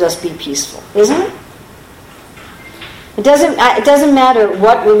then you'll just be peaceful. Isn't it? It doesn't matter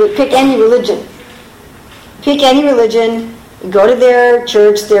what, pick any religion. Pick any religion, go to their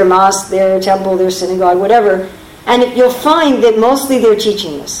church, their mosque, their temple, their synagogue, whatever, and you'll find that mostly they're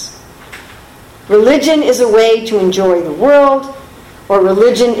teaching this. Religion is a way to enjoy the world, or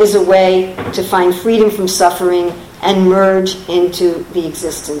religion is a way to find freedom from suffering and merge into the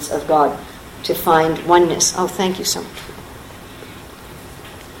existence of God, to find oneness. Oh, thank you so much.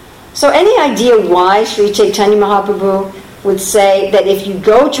 So any idea why Sri Chaitanya Mahaprabhu would say that if you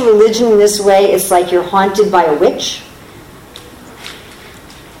go to religion in this way, it's like you're haunted by a witch?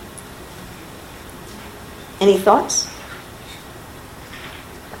 Any thoughts?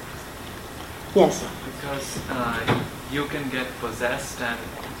 Yes. Because you can get possessed and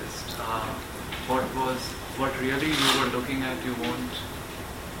just what really you were looking at, you won't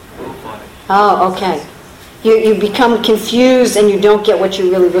go for it. Oh, okay. You become confused and you don't get what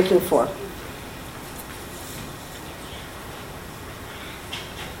you're really looking for.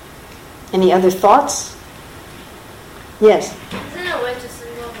 Any other thoughts? Yes. Isn't a witch a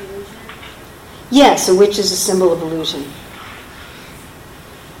symbol of illusion? Yes, a witch is a symbol of illusion.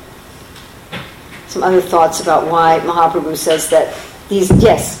 Some other thoughts about why Mahaprabhu says that these...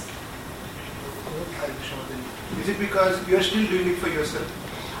 Yes? Is it because you're still doing it for yourself?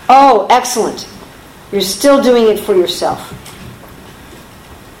 Oh, excellent. You're still doing it for yourself.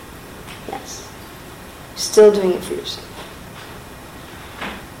 Yes. Still doing it for yourself.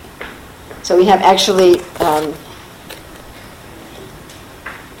 So we have actually a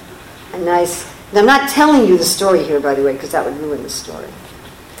nice... I'm not telling you the story here, by the way, because that would ruin the story.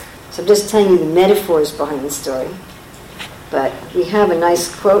 So I'm just telling you the metaphors behind the story. But we have a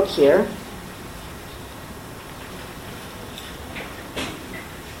nice quote here.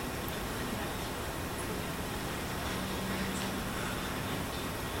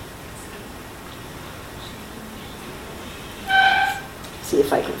 See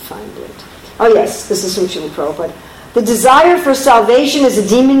if I can find it. Oh yes, this is from Srila Prabhupada. The desire for salvation is a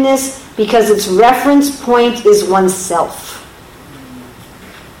demonness because its reference point is oneself.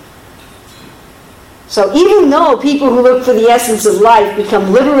 So even though people who look for the essence of life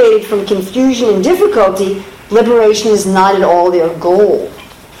become liberated from confusion and difficulty, liberation is not at all their goal.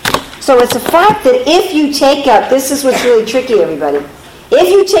 So it's a fact that if you take up, this is what's really tricky, everybody, if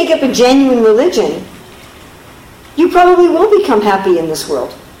you take up a genuine religion, you probably will become happy in this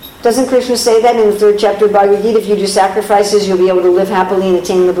world. Doesn't Krishna say that in the 3rd chapter of Bhagavad Gita? If you do sacrifices, you'll be able to live happily and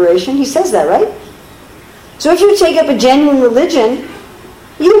attain liberation. He says that, right? So if you take up a genuine religion,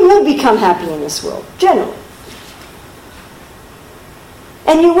 you will become happy in this world, generally.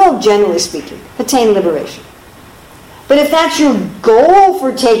 And you will, generally speaking, attain liberation. But if that's your goal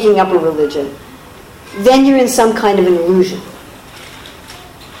for taking up a religion, then you're in some kind of an illusion.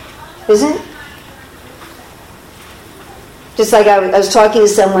 Isn't it? Just like I was talking to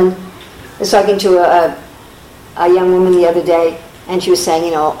someone, I was talking to a young woman the other day, and she was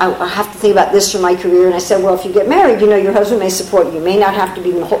saying, I have to think about this for my career. And I said, well, if you get married, your husband may support you. You may not have to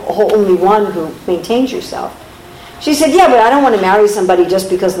be the only one who maintains yourself. She said, yeah, but I don't want to marry somebody just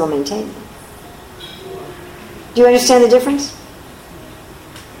because they'll maintain me. Do you understand the difference?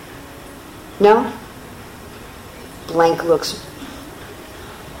 No? Blank looks.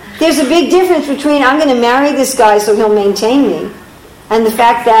 There's a big difference between I'm going to marry this guy so he'll maintain me, and the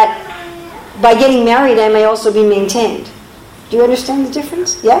fact that by getting married I may also be maintained. Do you understand the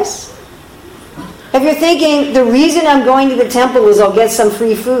difference? Yes? If you're thinking, the reason I'm going to the temple is I'll get some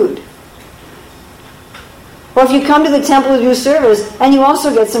free food. Or if you come to the temple to do service and you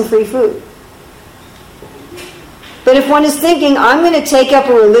also get some free food. But if one is thinking, I'm going to take up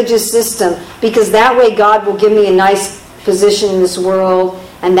a religious system because that way God will give me a nice position in this world,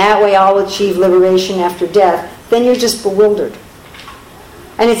 and that way I'll achieve liberation after death, then you're just bewildered.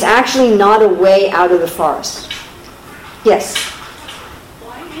 And it's actually not a way out of the forest. Yes?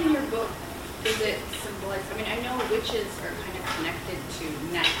 Why in your book does it symbolize, I know witches are kind of connected to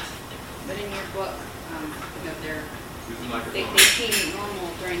night, but in your book, they seem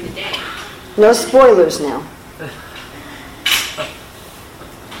normal during the day. No spoilers now.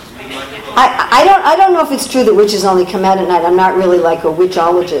 I don't know if it's true that witches only come out at night. I'm not really like a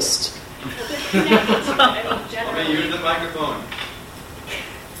witchologist. Use the microphone.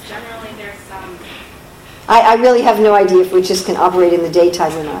 Generally, there's some. I really have no idea if witches can operate in the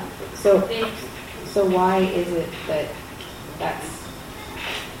daytime or not. So why is it that's?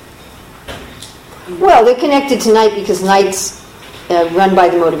 Well, they're connected to night because night's run by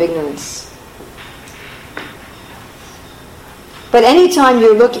the mode of ignorance. But anytime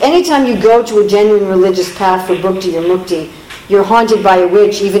you go to a genuine religious path for bhakti or mukti, you're haunted by a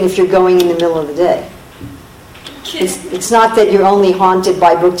witch even if you're going in the middle of the day. It's not that you're only haunted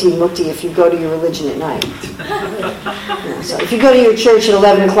by bhakti and mukti if you go to your religion at night. So if you go to your church at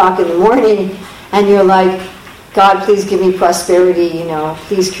 11 o'clock in the morning and you're like, God, please give me prosperity,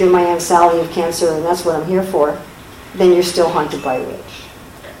 please cure my Aunt Sally of cancer, and that's what I'm here for, then you're still haunted by a witch.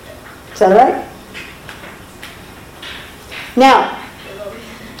 Is that right? Now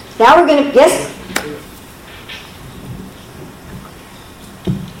we're going to... Yes?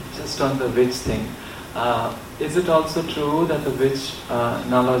 Just on the witch thing, is it also true that the witch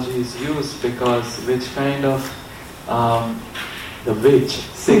analogy is used because the witch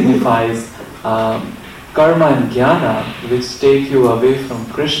signifies karma and jnana, which take you away from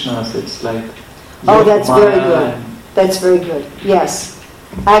Krishna. So it's like Oh, that's very Maya good. and- That's very good. Yes.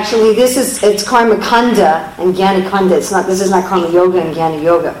 Actually, it's karma kanda and jnana kanda. This is not karma yoga and jnana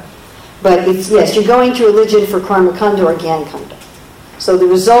yoga. But it's, yes, you're going to religion for karma kanda or jnana kanda. So the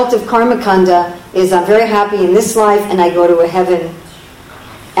result of karma kanda is I'm very happy in this life and I go to a heaven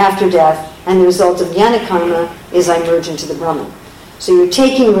after death. And the result of jnana karma is I merge into the Brahman. So you're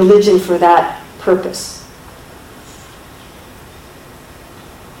taking religion for that purpose.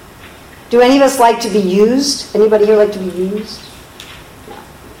 Do any of us like to be used? Anybody here like to be used? No.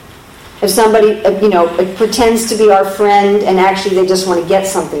 If somebody, pretends to be our friend and actually they just want to get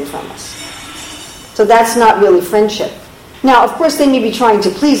something from us. So that's not really friendship. Now, of course, they may be trying to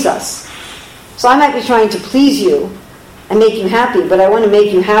please us. So I might be trying to please you and make you happy, but I want to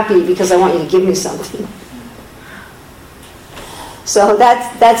make you happy because I want you to give me something. So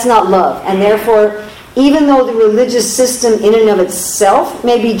that's not love. And therefore, even though the religious system in and of itself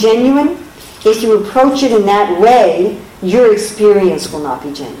may be genuine, if you approach it in that way, your experience will not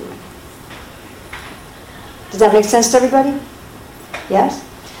be genuine. Does that make sense to everybody? Yes?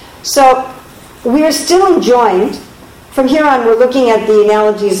 So, we're still enjoined. From here on, we're looking at the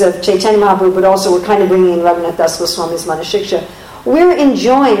analogies of Chaitanya Mahaprabhu, but also we're kind of bringing in Raghunath Das Goswami's Manashiksha. We're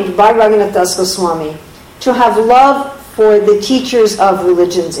enjoined by Raghunath Das Goswami to have love for the teachers of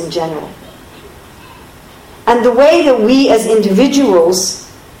religions in general. And the way that we as individuals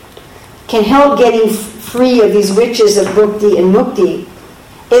can help getting free of these riches of bhukti and mukti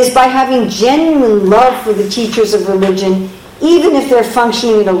is by having genuine love for the teachers of religion, even if they're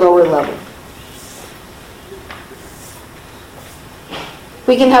functioning at a lower level.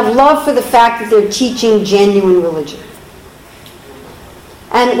 We can have love for the fact that they're teaching genuine religion.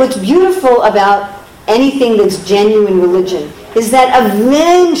 And what's beautiful about anything that's genuine religion is that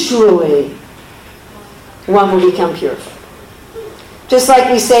eventually one will become purified. Just like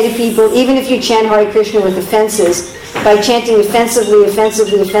we say to people, even if you chant Hare Krishna with offenses, by chanting offensively,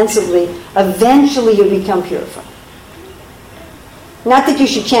 eventually you'll become purified. Not that you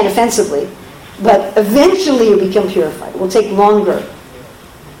should chant offensively, but eventually you'll become purified. It will take longer.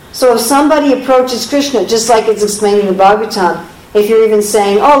 So if somebody approaches Krishna, just like it's explained in the Bhagavatam, if you're even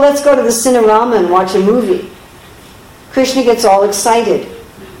saying, oh, let's go to the Cinerama and watch a movie, Krishna gets all excited.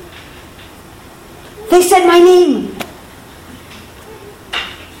 They said my name.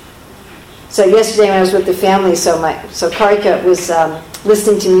 So yesterday when I was with the family, so Karika was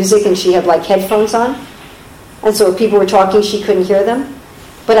listening to music and she had like headphones on. And so if people were talking, she couldn't hear them.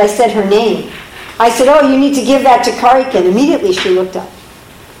 But I said her name. I said, oh, you need to give that to Karika. And immediately she looked up.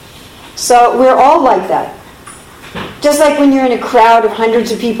 So we're all like that. Just like when you're in a crowd of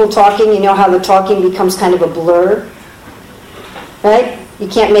hundreds of people talking, you know how the talking becomes kind of a blur? Right? You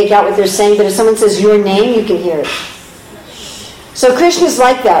can't make out what they're saying, but if someone says your name, you can hear it. So Krishna's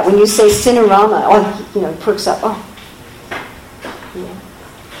like that. When you say Cinerama, he perks up.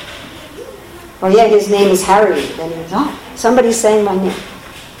 His name is Harry. Then he goes, somebody's saying my name.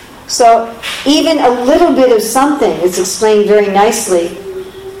 So even a little bit of something, it's explained very nicely,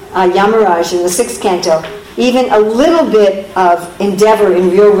 Yamaraj in the 6th canto, even a little bit of endeavor in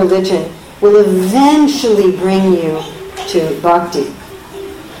real religion will eventually bring you to bhakti.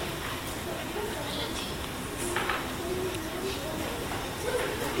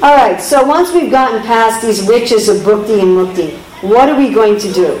 All right, so once we've gotten past these riches of bhukti and mukti, what are we going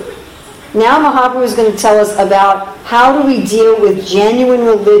to do? Now Mahaprabhu is going to tell us about how do we deal with genuine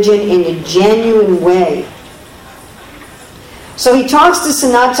religion in a genuine way. So he talks to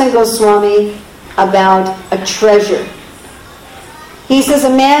Sanatana Goswami about a treasure. He says a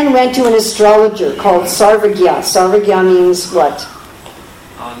man went to an astrologer called Sarvagya. Sarvagya means what?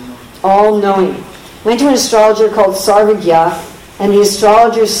 All-knowing. Went to an astrologer called Sarvagya, and the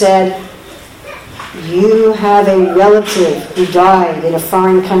astrologer said, you have a relative who died in a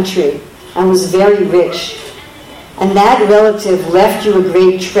foreign country and was very rich. And that relative left you a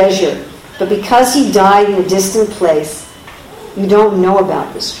great treasure. But because he died in a distant place, you don't know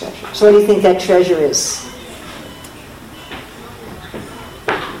about this treasure. So what do you think that treasure is?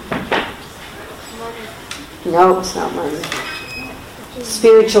 No, it's not money.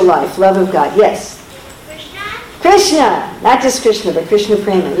 Spiritual life, love of God. Yes. Krishna. Not just Krishna, but Krishna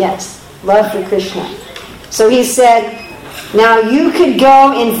Prema. Yes. Love for Krishna. So he said, now you could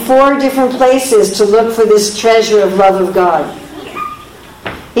go in 4 different places to look for this treasure of love of God.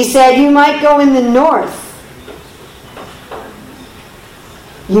 He said, you might go in the north.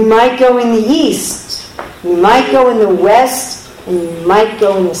 You might go in the east. You might go in the west. And you might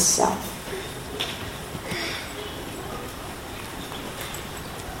go in the south.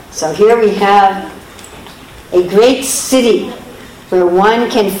 So here we have a great city where one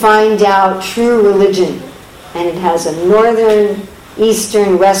can find out true religion. And it has a northern,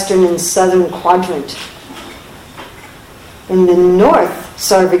 eastern, western, and southern quadrant. In the north,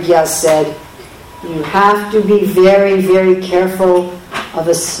 Sarvagya said, you have to be very, very careful of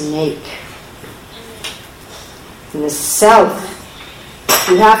a snake. In the south,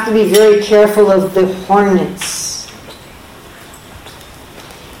 you have to be very careful of the hornets.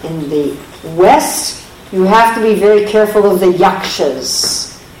 In the west, you have to be very careful of the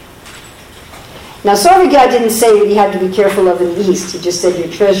yakshas. Now, Sarvagya didn't say what you had to be careful of in the east. He just said your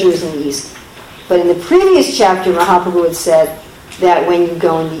treasure is in the east. But in the previous chapter, Mahaprabhu had said that when you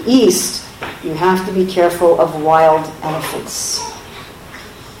go in the east, you have to be careful of wild elephants.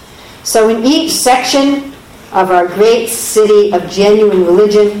 So in each section of our great city of genuine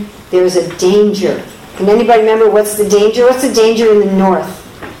religion, there's a danger. Can anybody remember what's the danger? What's the danger in the north?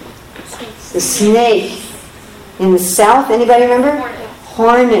 The snake. In the south, anybody remember?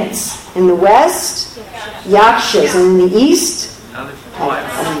 Hornets. In the west, yakshas. And in the east, a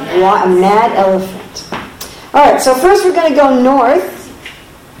mad elephant. All right, so first we're going to go north.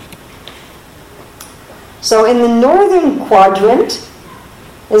 So in the northern quadrant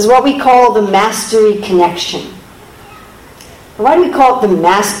is what we call the mastery connection. Why do we call it the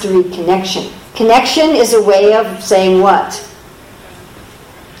mastery connection? Connection is a way of saying what?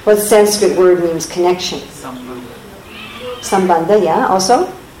 What Sanskrit word means connection? Sambandha, yeah.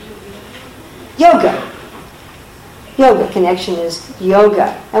 Also? Yoga. Yoga. Connection is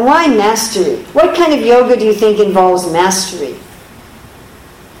yoga. And why mastery? What kind of yoga do you think involves mastery?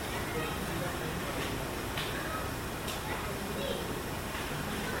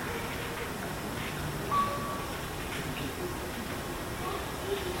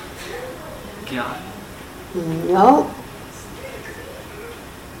 No.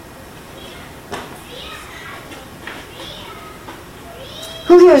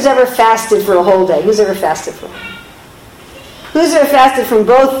 Who here has ever fasted for a whole day? Who's ever fasted for a whole day? Who's ever fasted from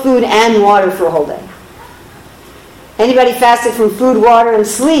both food and water for a whole day? Anybody fasted from food, water, and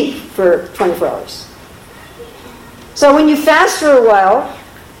sleep for 24 hours? So when you fast for a while,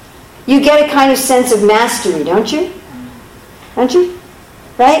 you get a kind of sense of mastery, don't you? Don't you?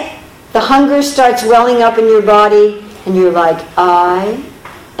 Right? The hunger starts welling up in your body, and you're like, I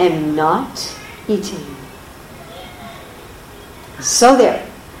am not eating. So there.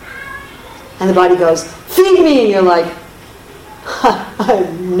 And the body goes, feed me, and you're like,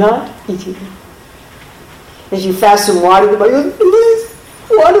 I'm not eating. As you fast from water, the body goes, please,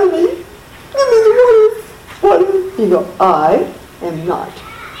 water me. Give me the water. Water me. You go, I am not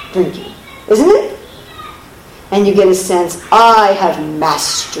drinking. Isn't it? And you get a sense, I have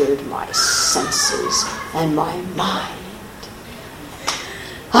mastered my senses and my mind.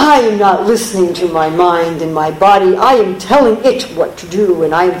 I am not listening to my mind and my body. I am telling it what to do,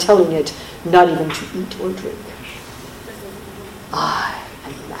 and I am telling it not even to eat or drink. I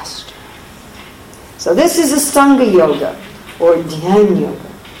am master. So this is Astanga Yoga, or Dhyan Yoga.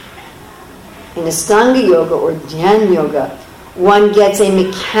 In Astanga Yoga, or Dhyan Yoga, one gets a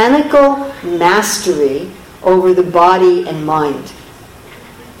mechanical mastery over the body and mind.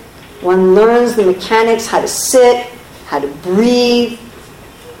 One learns the mechanics, how to sit, how to breathe,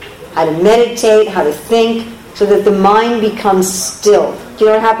 how to meditate, how to think, so that the mind becomes still. Do you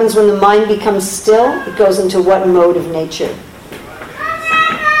know what happens when the mind becomes still? It goes into what mode of nature?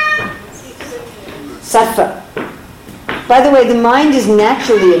 Sattva. By the way, the mind is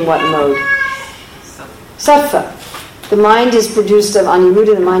naturally in what mode? Sattva. The mind is produced of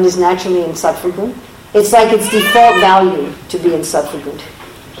Aniruddha, the mind is naturally in Sattva Gun. It's like its default value to be in Sattva Gun.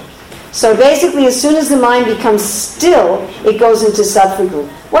 So basically, as soon as the mind becomes still, it goes into Sattva Gun.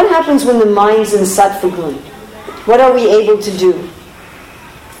 What happens when the mind's in Sattva Gun? What are we able to do?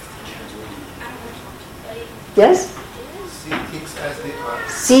 Yes? See things as they are.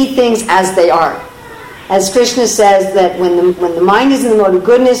 See things as they are. As Krishna says, that when the mind is in the mode of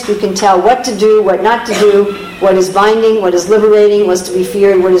goodness, you can tell what to do, what not to do, what is binding, what is liberating, what's to be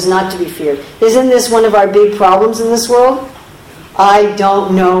feared, what is not to be feared. Isn't this one of our big problems in this world? I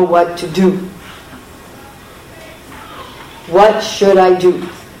don't know what to do. What should I do?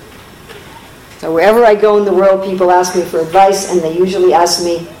 So wherever I go in the world, people ask me for advice, and they usually ask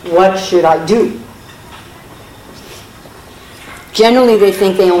me, what should I do? Generally, they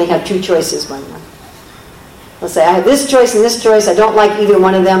think they only have two choices by now. They'll say, I have this choice and this choice. I don't like either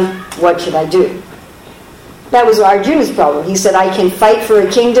one of them. What should I do? That was Arjuna's problem. He said, I can fight for a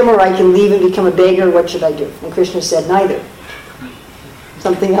kingdom, or I can leave and become a beggar. What should I do? And Krishna said, neither.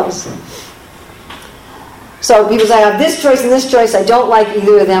 Something else. So people say, I have this choice and this choice. I don't like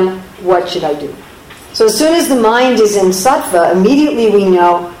either of them. What should I do? So as soon as the mind is in sattva, immediately we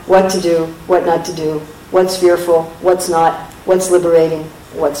know what to do, what not to do, what's fearful, what's not, what's liberating,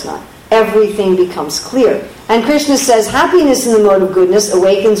 what's not. Everything becomes clear. And Krishna says happiness in the mode of goodness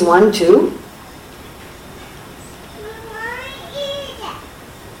awakens one to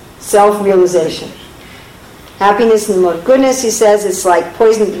self-realization. Happiness in the mode of goodness, he says, it's like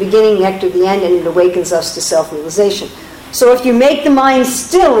poison at the beginning, nectar at the end, and it awakens us to self-realization. So if you make the mind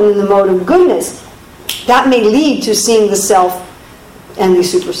still and in the mode of goodness, that may lead to seeing the self and the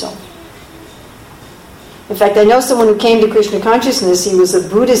super self. In fact, I know someone who came to Krishna consciousness. He was a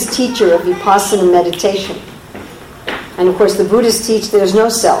Buddhist teacher of Vipassana meditation. And of course the Buddhists teach there's no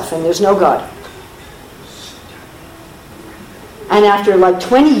self and there's no God. And after like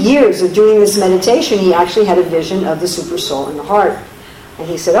 20 years of doing this meditation, he actually had a vision of the super soul in the heart. And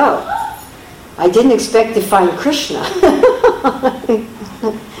he said, oh, I didn't expect to find Krishna.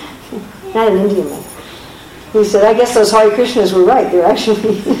 Not an Indian man. He said, I guess those Hare Krishnas were right. They're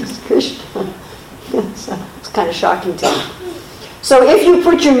actually Krishna. So it's kind of shocking to me. So if you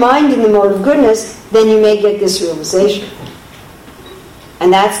put your mind in the mode of goodness, then you may get this realization.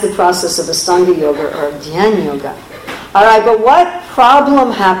 And that's the process of Astanga Yoga or Dhyana Yoga. All right, but what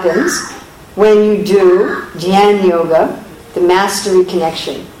problem happens when you do Dhyana Yoga, the mastery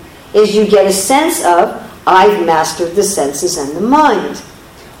connection, is you get a sense of, I've mastered the senses and the mind.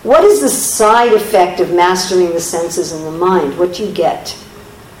 What is the side effect of mastering the senses and the mind? What do you get?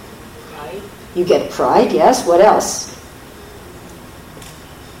 Pride. You get pride, yes. What else?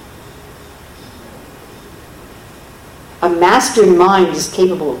 A mastered mind is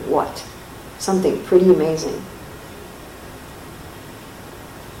capable of what? Something pretty amazing.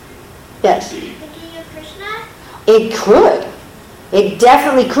 Yes? Thinking of Krishna? It could. It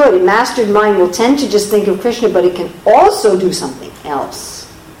definitely could. A mastered mind will tend to just think of Krishna, but it can also do something else.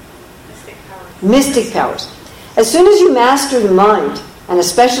 Mystic powers. As soon as you master the mind, and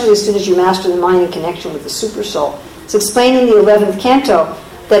especially as soon as you master the mind in connection with the super soul, it's explained in the 11th canto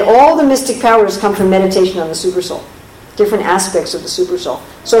that all the mystic powers come from meditation on the super soul, different aspects of the super soul.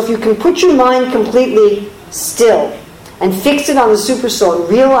 So if you can put your mind completely still and fix it on the super soul and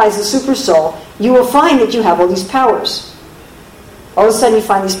realize the super soul, you will find that you have all these powers. All of a sudden you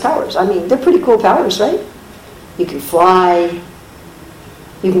find these powers. I mean, they're pretty cool powers, right? You can fly.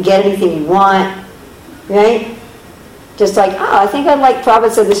 You can get anything you want, right? Just like, I think I'd like Prabhupada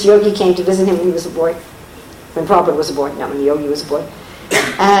said this yogi came to visit him when he was a boy. When Prabhupada was a boy, not when the yogi was a boy.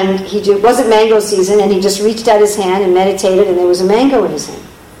 And it wasn't mango season, and he just reached out his hand and meditated, and there was a mango in his hand.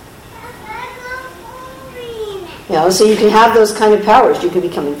 You know, so you can have those kind of powers. You can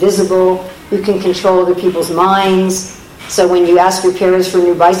become invisible. You can control other people's minds. So when you ask your parents for a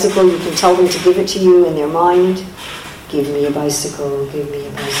new bicycle, you can tell them to give it to you in their mind. Give me a bicycle, give me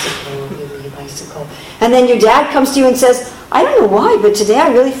a bicycle, give me a bicycle. And then your dad comes to you and says, I don't know why, but today I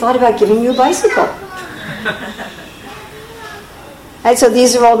really thought about giving you a bicycle. Right, so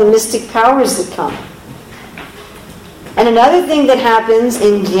these are all the mystic powers that come. And another thing that happens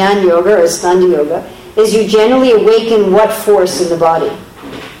in Dhyana Yoga or Astanga Yoga is you generally awaken what force in the body?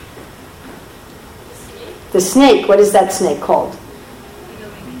 The snake. What is that snake called?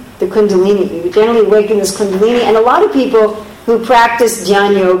 The Kundalini. You generally awaken this Kundalini. And a lot of people who practice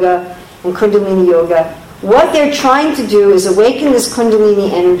Dhyana Yoga and Kundalini Yoga, what they're trying to do is awaken this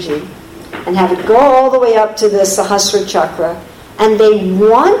Kundalini energy and have it go all the way up to the Sahasrara Chakra. And they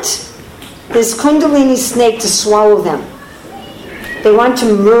want this Kundalini snake to swallow them. They want to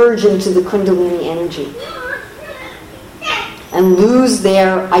merge into the Kundalini energy and lose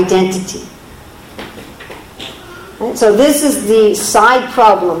their identity. Right? So this is the side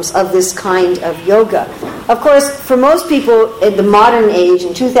problems of this kind of yoga. Of course, for most people in the modern age,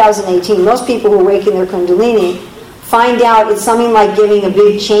 in 2018, most people who awaken their Kundalini find out it's something like giving a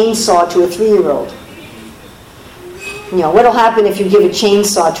big chainsaw to a 3-year-old. You know, what'll happen if you give a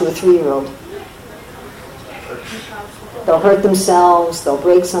chainsaw to a 3-year-old? They'll hurt themselves, they'll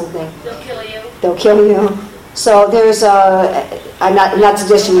break something. They'll kill you. So there's I'm not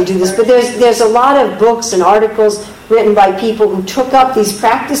suggesting you do this, but there's a lot of books and articles written by people who took up these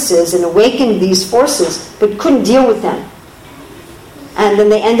practices and awakened these forces, but couldn't deal with them. And then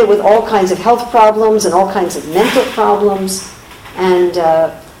they ended with all kinds of health problems and all kinds of mental problems. And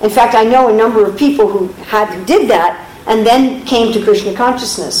in fact, I know a number of people who did that and then came to Krishna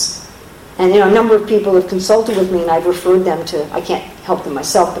consciousness. And a number of people have consulted with me, and I've referred them to, I can't help them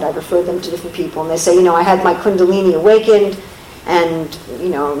myself, but I've referred them to different people. And they say, I had my Kundalini awakened, and,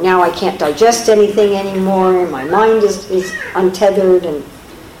 now I can't digest anything anymore, and my mind is untethered, and,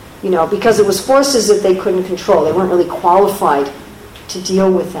 because it was forces that they couldn't control. They weren't really qualified to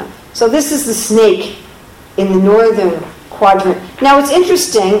deal with them. So this is the snake in the northern quadrant. Now it's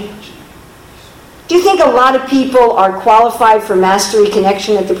interesting. Do you think a lot of people are qualified for mastery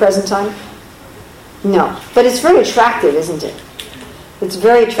connection at the present time? No. But it's very attractive, isn't it? It's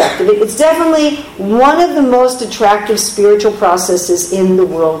very attractive. It's definitely one of the most attractive spiritual processes in the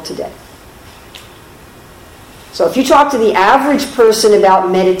world today. So if you talk to the average person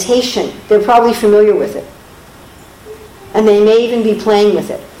about meditation, they're probably familiar with it. And they may even be playing with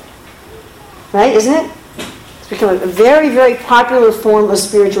it. Right, isn't it? It's become a very, very popular form of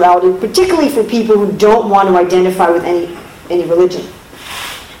spirituality, particularly for people who don't want to identify with any religion.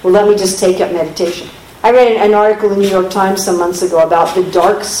 Well, let me just take up meditation. I read an article in the New York Times some months ago about the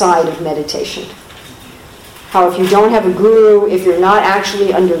dark side of meditation. How if you don't have a guru, if you're not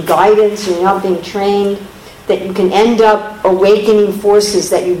actually under guidance, you're not being trained, that you can end up awakening forces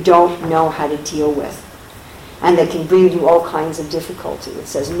that you don't know how to deal with. And that can bring you all kinds of difficulty. It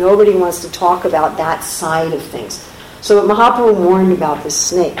says nobody wants to talk about that side of things. So Mahaprabhu warned about this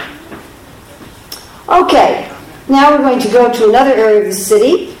snake. Okay, now we're going to go to another area of the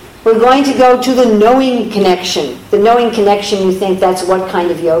city. We're going to go to the knowing connection. The knowing connection, you think that's what kind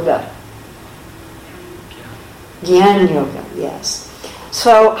of yoga? Gyan yoga, yes.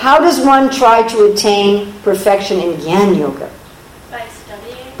 So how does one try to attain perfection in Gyan yoga? By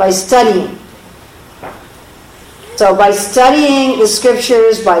studying. By studying. So by studying the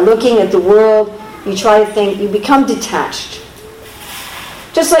scriptures, by looking at the world, you try to think, you become detached.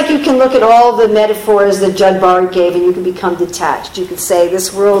 Just like you can look at all the metaphors that Judd Bard gave and you can become detached. You could say,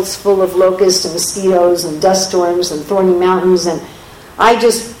 this world's full of locusts and mosquitoes and dust storms and thorny mountains, and I'm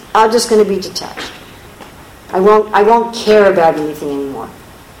just going to be detached. I won't care about anything anymore.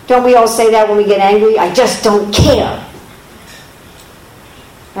 Don't we all say that when we get angry? I just don't care.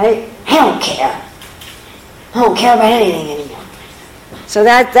 Right? I don't care. I don't care about anything anymore. So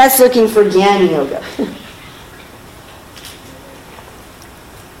that's looking for Gyan yoga.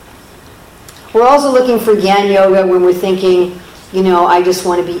 We're also looking for Gyan yoga when we're thinking, I just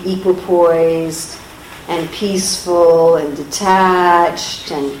want to be equipoised and peaceful and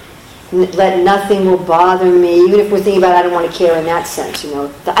detached and let nothing will bother me. Even if we're thinking about I don't want to care in that sense,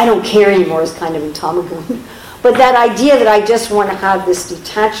 the I don't care anymore is kind of in Tamagun. But that idea that I just want to have this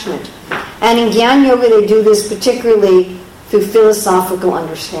detachment. And in Gyan yoga they do this particularly through philosophical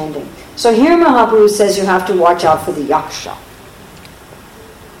understanding. So here Mahaprabhu says you have to watch out for the yaksha.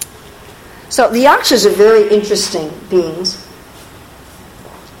 So the yakshas are very interesting beings.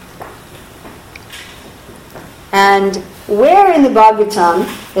 And where in the Bhagavatam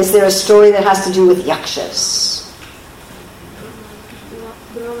is there a story that has to do with yakshas?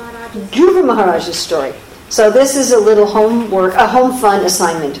 Dhruva Maharaj's story. So this is a little homework, a home fun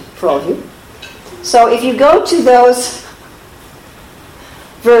assignment for all of you. So if you go to those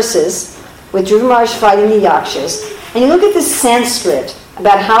verses with Dhruva Maharaj fighting the yakshas, and you look at the Sanskrit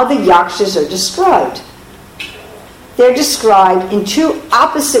about how the yakshas are described. They're described in two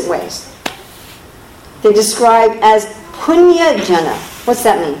opposite ways. They're described as punya jana. What's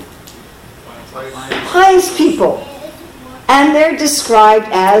that mean? Pious people. And they're described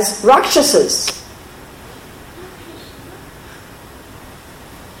as rakshasas.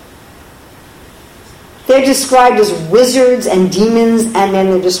 They're described as wizards and demons, and then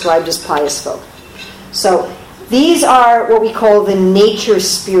they're described as pious folk. So these are what we call the nature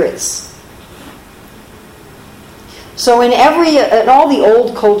spirits. So in all the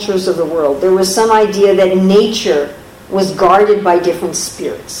old cultures of the world, there was some idea that nature was guarded by different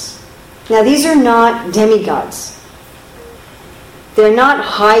spirits. Now these are not demigods. They're not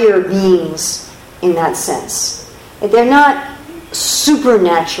higher beings in that sense. They're not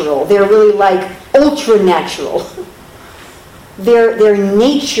supernatural. They're really like ultra-natural. They're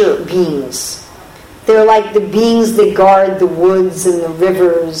nature beings. They're like the beings that guard the woods and the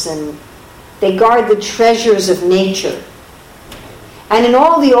rivers, and they guard the treasures of nature. And in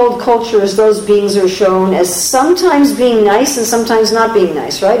all the old cultures, those beings are shown as sometimes being nice and sometimes not being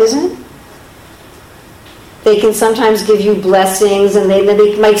nice, right? Isn't it? They can sometimes give you blessings, and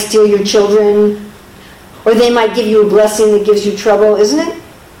they might steal your children, or they might give you a blessing that gives you trouble, isn't it?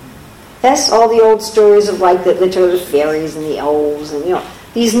 Yes, all the old stories of like the fairies and the elves and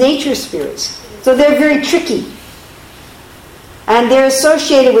these nature spirits. So they're very tricky. And they're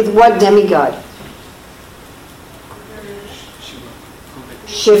associated with what demigod?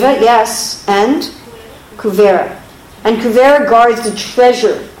 Shiva, yes, and Kuvera. And Kuvera guards the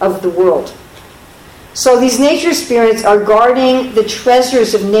treasure of the world. So these nature spirits are guarding the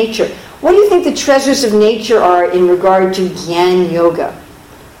treasures of nature. What do you think the treasures of nature are in regard to Gyan Yoga?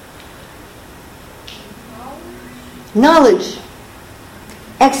 Knowledge.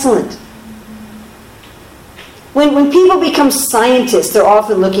 Excellent. When people become scientists, they're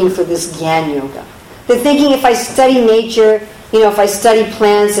often looking for this Gyan Yoga. They're thinking, if I study nature, if I study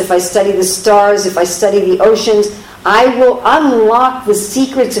plants, if I study the stars, if I study the oceans, I will unlock the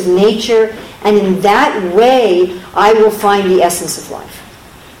secrets of nature, and in that way, I will find the essence of life.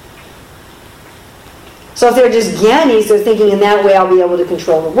 So if they're just Gyanis, they're thinking in that way I'll be able to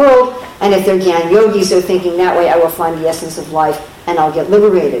control the world, and if they're Gyan Yogis, they're thinking that way I will find the essence of life and I'll get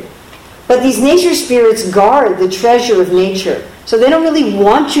liberated. But these nature spirits guard the treasure of nature, so they don't really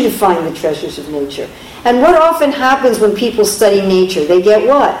want you to find the treasures of nature. And what often happens when people study nature? They get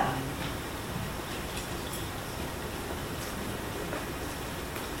what?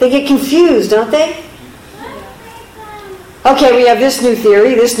 They get confused, don't they? Okay, we have this new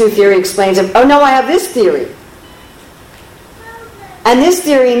theory. This new theory explains it. Oh no, I have this theory. And this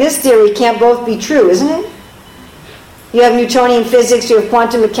theory can't both be true, isn't it? You have Newtonian physics, you have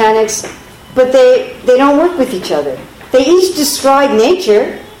quantum mechanics, but they don't work with each other. They each describe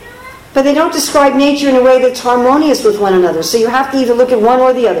nature, but they don't describe nature in a way that's harmonious with one another. So you have to either look at one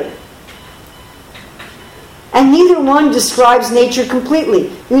or the other. And neither one describes nature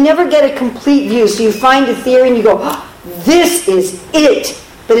completely. You never get a complete view. So you find a theory and you go, oh, this is it.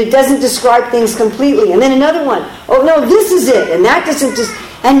 But it doesn't describe things completely. And then another one, oh no, this is it. And that doesn't just...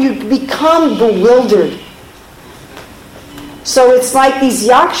 And you become bewildered. So it's like these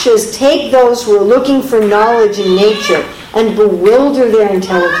yakshas take those who are looking for knowledge in nature and bewilder their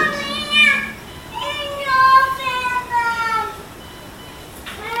intelligence.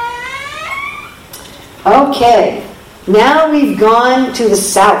 Okay, now we've gone to the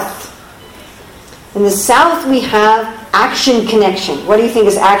south. In the south we have action connection. What do you think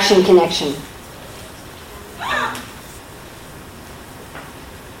is action connection?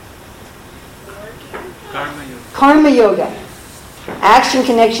 Karma yoga. Karma yoga. Action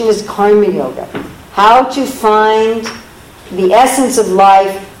connection is karma yoga. How to find the essence of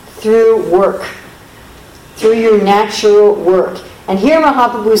life through work, through your natural work. And here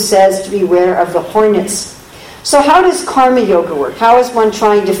Mahaprabhu says to beware of the hornets. So how does karma yoga work? How is one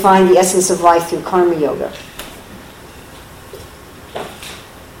trying to find the essence of life through karma yoga?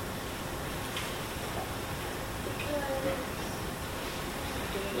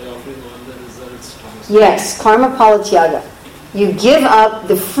 Yes, karma palatyaga. You give up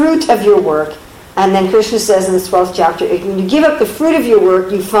the fruit of your work, and then Krishna says in the 12th chapter, when you give up the fruit of your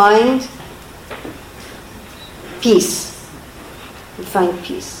work, you find peace. You find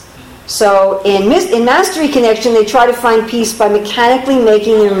peace. So in Mastery Connection, they try to find peace by mechanically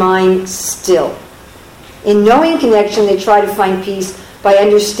making their mind still. In Knowing Connection, they try to find peace by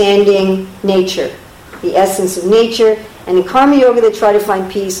understanding nature, the essence of nature. And in Karma Yoga, they try to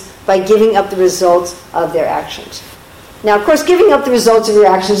find peace by giving up the results of their actions. Now, of course, giving up the results of your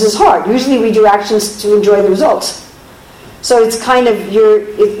actions is hard. Usually we do actions to enjoy the results. So it's kind of,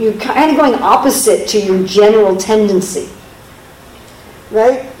 you're kind of going opposite to your general tendency.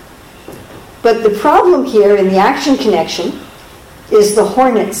 Right? But the problem here in the action connection is the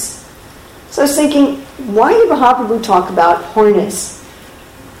hornets. So I was thinking, why did Mahaprabhu talk about hornets?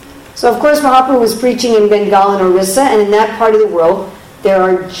 So of course Mahaprabhu was preaching in Bengal and Orissa, and in that part of the world there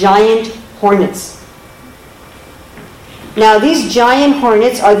are giant hornets. Now these giant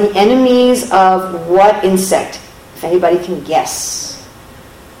hornets are the enemies of what insect? If anybody can guess.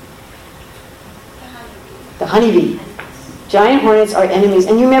 The honeybee. Giant hornets are enemies.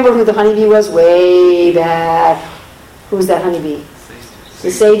 And you remember who the honeybee was way back. Who was that honeybee?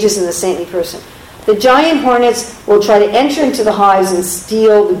 The sages and the saintly person. The giant hornets will try to enter into the hives and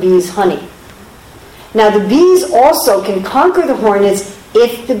steal the bees' honey. Now the bees also can conquer the hornets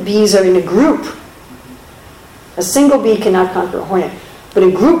if the bees are in a group. A single bee cannot conquer a hornet, but a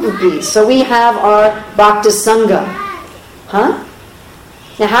group of bees. So we have our Bhakta Sangha. Huh?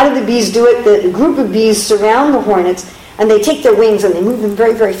 Now how do the bees do it? The group of bees surround the hornets, and they take their wings and they move them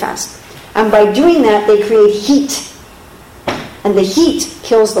very, very fast. And by doing that, they create heat. And the heat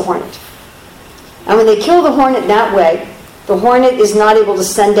kills the hornet. And when they kill the hornet that way, the hornet is not able to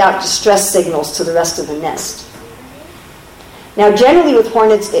send out distress signals to the rest of the nest. Now generally with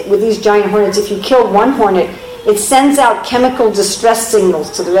hornets, with these giant hornets, if you kill one hornet, it sends out chemical distress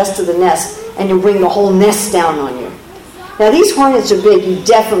signals to the rest of the nest, and you bring the whole nest down on you. Now these hornets are big, you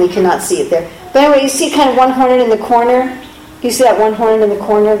definitely cannot see it there. But anyway, you see kind of one hornet in the corner? You see that one hornet in the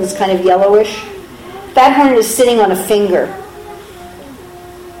corner that's kind of yellowish? That hornet is sitting on a finger.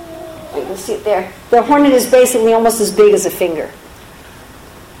 You can see it there. The hornet is basically almost as big as a finger.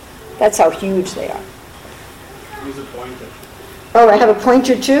 That's how huge they are. Use a pointer. Oh, I have a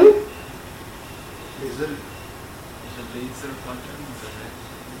pointer too? Is it? The laser button,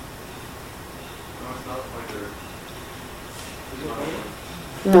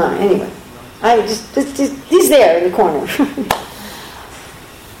 No, anyway. He's there in the corner.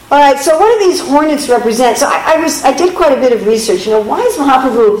 All right, so what do these hornets represent? So I did quite a bit of research. Why is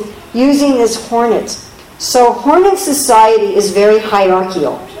Mahaprabhu using this hornet? So hornet society is very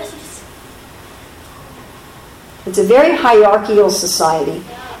hierarchical. It's a very hierarchical society,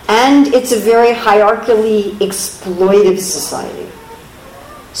 and it's a very hierarchically exploitive society.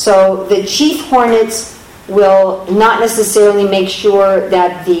 So the chief hornets will not necessarily make sure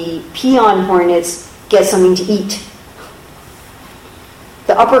that the peon hornets get something to eat.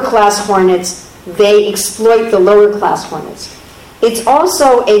 The upper class hornets, they exploit the lower class hornets. It's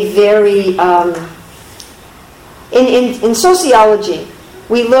also a very, in sociology,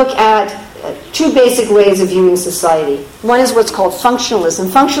 we look at two basic ways of viewing society. One is what's called functionalism.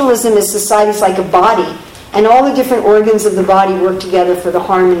 Functionalism is society's like a body, and all the different organs of the body work together for the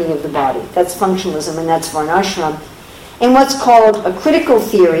harmony of the body. That's functionalism, and that's varnashram. In what's called a critical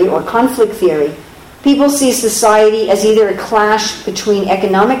theory or conflict theory, people see society as either a clash between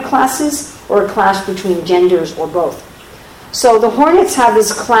economic classes or a clash between genders or both. So the hornets have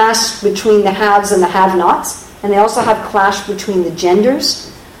this clash between the haves and the have-nots, and they also have clash between the genders.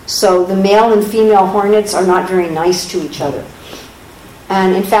 So the male and female hornets are not very nice to each other.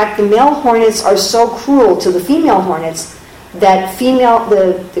 And in fact, the male hornets are so cruel to the female hornets that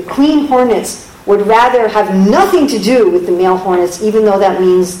the queen hornets would rather have nothing to do with the male hornets, even though that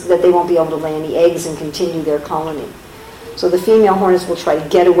means that they won't be able to lay any eggs and continue their colony. So the female hornets will try to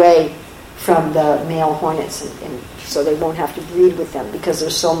get away from the male hornets, and so they won't have to breed with them because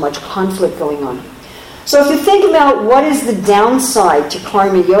there's so much conflict going on. So if you think about what is the downside to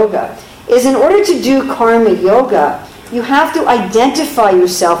karma yoga, is in order to do karma yoga, you have to identify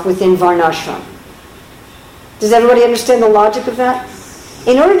yourself within varnashram. Does everybody understand the logic of that?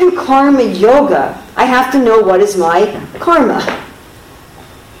 In order to do karma yoga, I have to know what is my karma.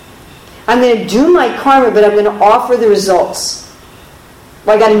 I'm going to do my karma, but I'm going to offer the results.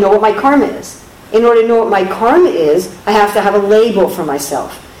 Well, I got to know what my karma is. In order to know what my karma is, I have to have a label for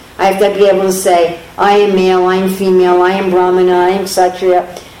myself. I have to be able to say, I am male, I am female, I am brahmana, I am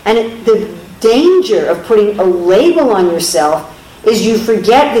kshatriya. And the danger of putting a label on yourself is you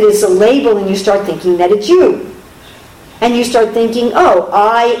forget that it's a label and you start thinking that it's you. And you start thinking, oh,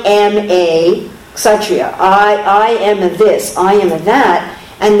 I am a kshatriya, I am a this, I am a that.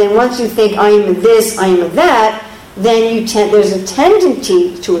 And then once you think I am a this, I am a that, then there's a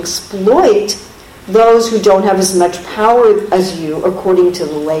tendency to exploit those who don't have as much power as you according to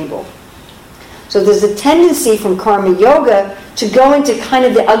the label. So there's a tendency from karma yoga to go into kind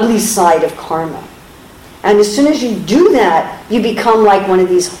of the ugly side of karma. And as soon as you do that, you become like one of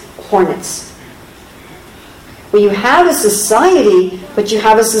these hornets. Where you have a society, but you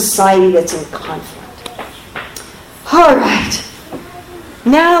have a society that's in conflict. All right.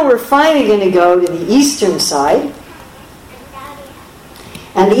 Now we're finally going to go to the eastern side.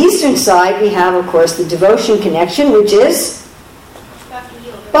 And the eastern side, we have, of course, the devotion connection, which is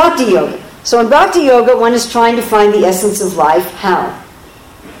Bhakti Yoga. So in Bhakti Yoga, one is trying to find the essence of life. How?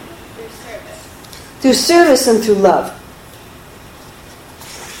 Through service. Through service and through love.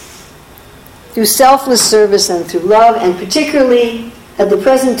 Through selfless service and through love, and particularly at the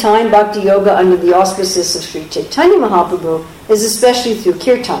present time, Bhakti Yoga under the auspices of Sri Chaitanya Mahaprabhu is especially through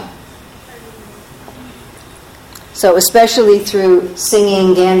kirtan. So especially through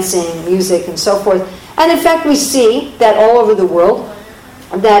singing, dancing, music, and so forth. And in fact, we see that all over the world,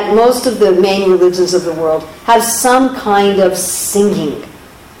 that most of the main religions of the world have some kind of singing,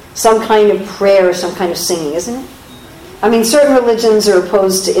 some kind of prayer, some kind of singing, isn't it? I mean, certain religions are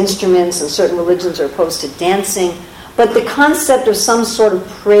opposed to instruments and certain religions are opposed to dancing, but the concept of some sort of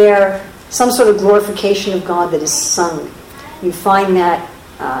prayer, some sort of glorification of God that is sung, you find that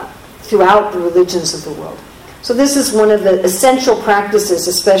throughout the religions of the world. So this is one of the essential practices,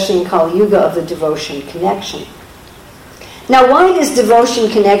 especially in Kali Yuga, of the devotion connection. Now, why does devotion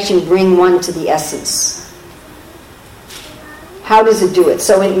connection bring one to the essence? How does it do it?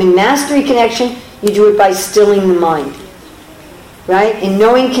 So in mastery connection, you do it by stilling the mind. Right? In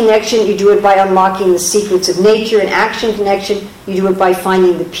knowing connection, you do it by unlocking the secrets of nature. In action connection, you do it by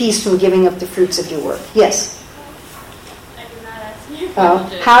finding the peace from giving up the fruits of your work. Yes? I did not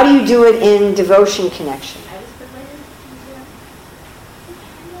ask you. How do you do it in devotion connection?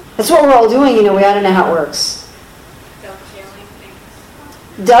 That's what we're all doing, we ought to know how it works. Dovetailing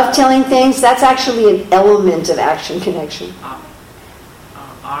things. Dovetailing things, that's actually an element of action connection.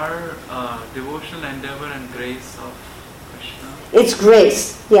 Our devotional endeavor and grace of Krishna. It's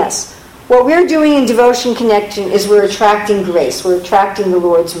grace, yes. What we're doing in devotion connection is we're attracting grace. We're attracting the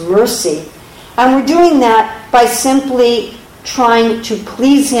Lord's mercy. And we're doing that by simply trying to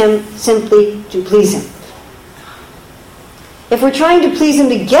please him, simply to please him. If we're trying to please him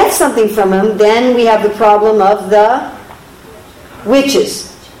to get something from him, then we have the problem of the witches.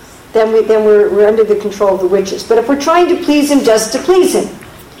 Then we're under the control of the witches. But if we're trying to please him just to please him,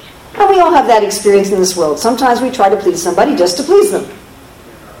 and we all have that experience in this world. Sometimes we try to please somebody just to please them.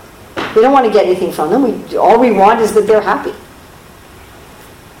 We don't want to get anything from them. All we want is that they're happy.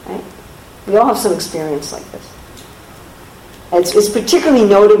 Right? We all have some experience like this. It's particularly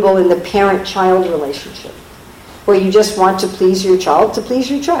notable in the parent-child relationship, where you just want to please your child to please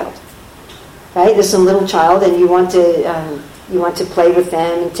your child. Right? There's some little child, and you want to play with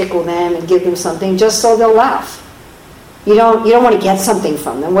them and tickle them and give them something just so they'll laugh. You don't want to get something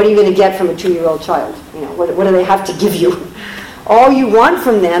from them. What are you going to get from a 2-year-old child? What do they have to give you? All you want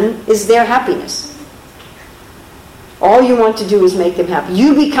from them is their happiness. All you want to do is make them happy.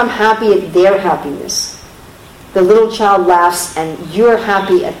 You become happy at their happiness. The little child laughs and you're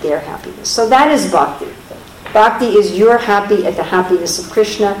happy at their happiness. So that is bhakti. Bhakti is you're happy at the happiness of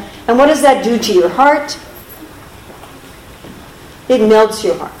Krishna. And what does that do to your heart? It melts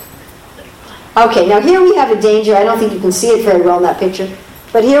your heart. Okay, now here we have a danger. I don't think you can see it very well in that picture.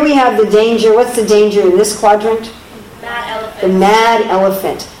 But here we have the danger. What's the danger in this quadrant? Mad elephant. The mad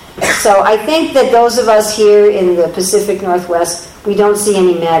elephant. So I think that those of us here in the Pacific Northwest, we don't see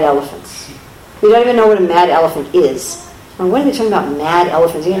any mad elephants. We don't even know what a mad elephant is. Well, what are they talking about, mad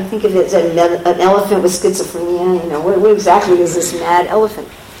elephants? You think of it as an elephant with schizophrenia. What exactly is this mad elephant?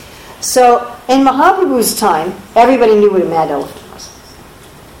 So in Mahaprabhu's time, everybody knew what a mad elephant was.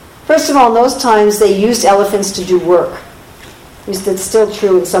 First of all, in those times, they used elephants to do work. That's still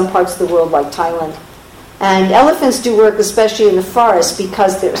true in some parts of the world, like Thailand. And elephants do work, especially in the forest,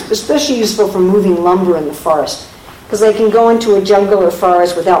 because they're especially useful for moving lumber in the forest. Because they can go into a jungle or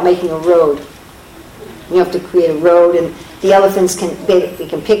forest without making a road. You have to create a road, and the elephants can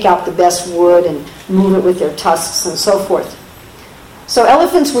pick out the best wood and move it with their tusks and so forth. So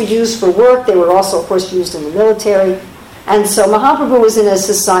elephants were used for work. They were also, of course, used in the military. And so Mahaprabhu was in a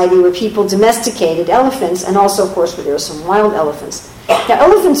society where people domesticated elephants, and also, of course, where there were some wild elephants. Now,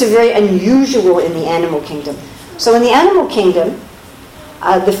 elephants are very unusual in the animal kingdom. So in the animal kingdom,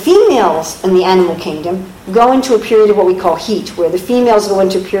 the females in the animal kingdom go into a period of what we call heat, where the females go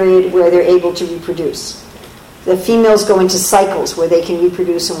into a period where they're able to reproduce. The females go into cycles where they can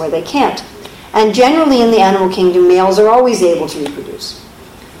reproduce and where they can't. And generally in the animal kingdom, males are always able to reproduce.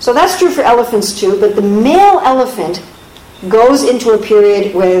 So that's true for elephants too, but the male elephant goes into a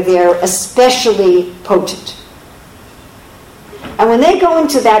period where they're especially potent. And when they go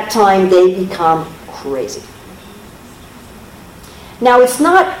into that time, they become crazy. Now, it's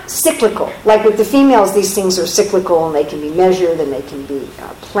not cyclical. Like with the females, these things are cyclical, and they can be measured, and they can be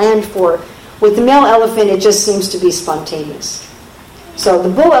planned for. With the male elephant, it just seems to be spontaneous. So the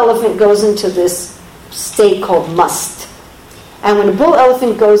bull elephant goes into this state called must. And when a bull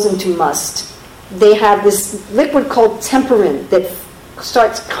elephant goes into must, they have this liquid called temperin that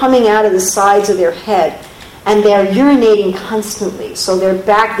starts coming out of the sides of their head, and they're urinating constantly. So their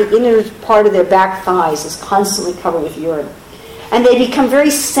back, the inner part of their back thighs is constantly covered with urine. And they become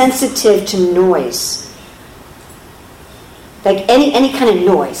very sensitive to noise. Like any kind of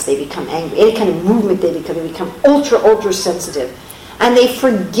noise, they become angry. Any kind of movement, they become ultra sensitive. And they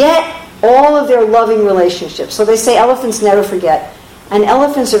forget all of their loving relationships. So they say elephants never forget. And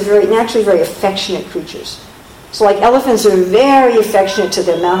elephants are naturally very affectionate creatures. So like elephants are very affectionate to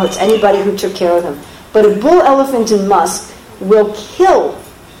their mahouts, anybody who took care of them. But a bull elephant in must will kill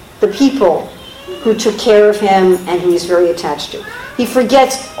the people who took care of him and who he's very attached to. He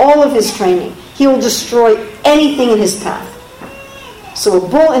forgets all of his training. He will destroy anything in his path. So a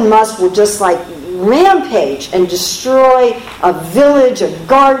bull in must will just like rampage and destroy a village, a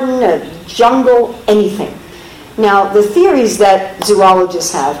garden, a jungle, anything. Now, the theories that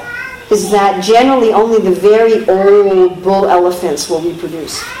zoologists have is that generally only the very old bull elephants will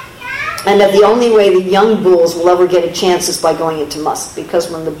reproduce. And that the only way the young bulls will ever get a chance is by going into must. Because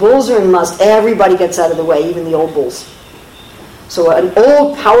when the bulls are in must, everybody gets out of the way, even the old bulls. So an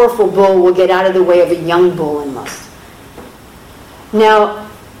old, powerful bull will get out of the way of a young bull in must. Now,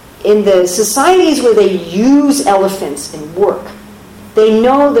 in the societies where they use elephants in work, they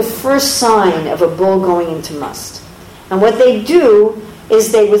know the first sign of a bull going into must. And what they do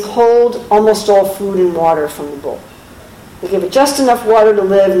is they withhold almost all food and water from the bull. They give it just enough water to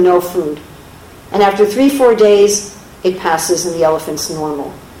live, no food. And after 3-4 days, it passes and the elephant's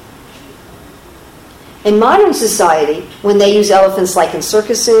normal. In modern society, when they use elephants like in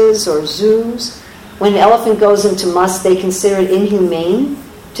circuses or zoos, when an elephant goes into must, they consider it inhumane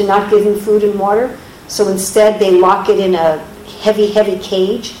to not give him food and water. So instead they lock it in a heavy, heavy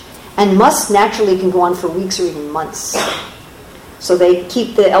cage. And must naturally can go on for weeks or even months. So they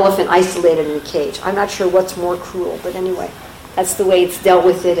keep the elephant isolated in a cage. I'm not sure what's more cruel, but anyway, that's the way it's dealt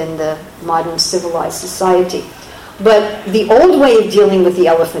with it in the modern civilized society. But the old way of dealing with the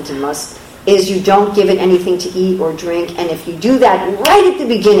elephant in must is you don't give it anything to eat or drink, and if you do that right at the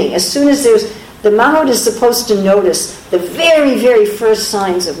beginning, as soon as the mahout is supposed to notice the very, very first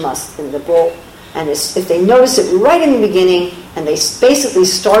signs of must in the bull, and if they notice it right in the beginning, and they basically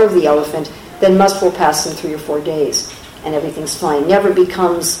starve the elephant, then must will pass in 3 or 4 days, and everything's fine. Never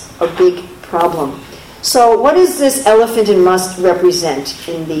becomes a big problem. So what does this elephant in must represent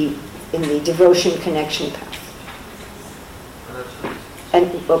in the devotion connection path?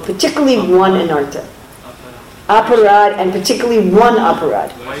 And particularly one anartha. Aparad, and particularly one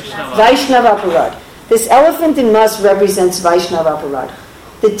aparad. Vaishnav aparad. This elephant in must represents Vaishnav aparad.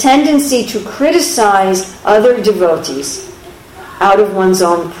 The tendency to criticize other devotees out of one's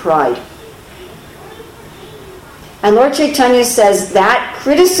own pride. And Lord Chaitanya says that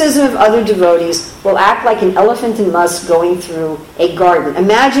criticism of other devotees will act like an elephant in must going through a garden.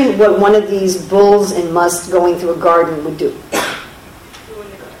 Imagine what one of these bulls in must going through a garden would do.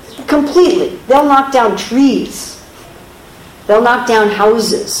 Completely. They'll knock down trees. They'll knock down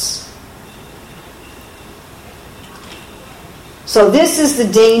houses. So this is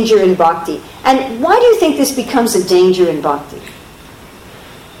the danger in bhakti. And why do you think this becomes a danger in bhakti?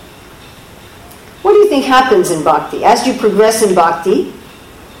 What do you think happens in bhakti? As you progress in bhakti,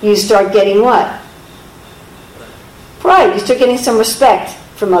 you start getting what? Pride. You start getting some respect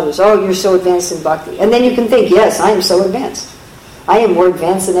from others. Oh, you're so advanced in bhakti. And then you can think, yes, I am so advanced. I am more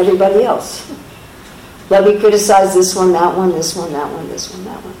advanced than everybody else. Let me criticize this one, that one, this one, that one, this one,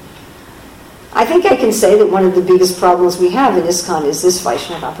 that one. I think I can say that one of the biggest problems we have in ISKCON is this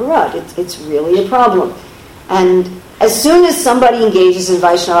Vaishnava aparad. It's really a problem. And as soon as somebody engages in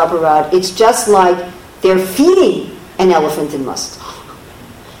Vaishnava aparad, it's just like they're feeding an elephant in must.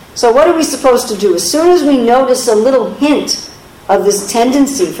 So what are we supposed to do? As soon as we notice a little hint of this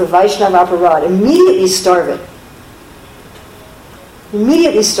tendency for Vaishnava aparad, immediately starve it.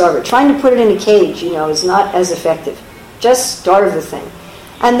 Immediately starve it. Trying to put it in a cage, is not as effective. Just starve the thing.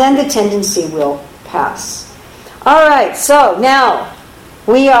 And then the tendency will pass. All right, so now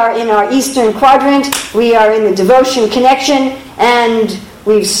we are in our eastern quadrant. We are in the devotion connection, and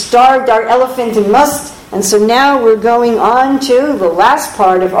we've starved our elephant in must. And so now we're going on to the last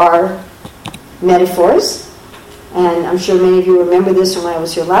part of our metaphors. And I'm sure many of you remember this from when I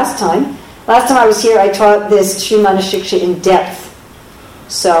was here last time. Last time I was here, I taught this Srimana Shiksha in depth.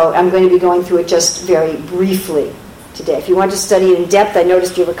 So I'm going to be going through it just very briefly today. If you want to study it in depth, I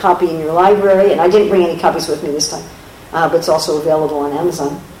noticed you have a copy in your library, and I didn't bring any copies with me this time, but it's also available on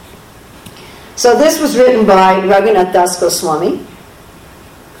Amazon. So this was written by Raghunath Das Goswami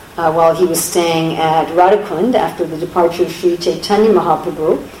while he was staying at Radhakund after the departure of Sri Chaitanya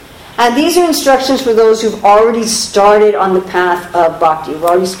Mahaprabhu. And these are instructions for those who've already started on the path of bhakti, who've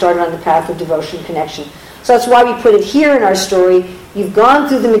already started on the path of devotion connection. So that's why we put it here in our story. You've gone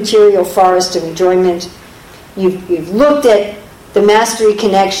through the material forest of enjoyment. You've looked at the mastery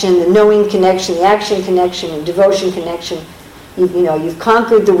connection, the knowing connection, the action connection, and devotion connection. You've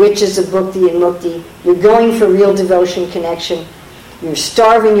conquered the witches of bhakti and mukti. You're going for real devotion connection. You're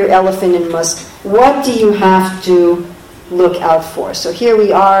starving your elephant in must. What do you have to look out for? So here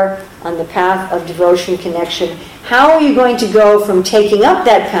we are on the path of devotion connection. How are you going to go from taking up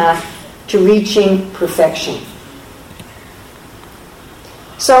that path to reaching perfection?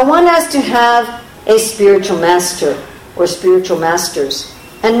 So one has to have a spiritual master or spiritual masters,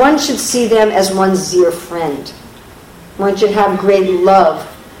 and one should see them as one's dear friend. One should have great love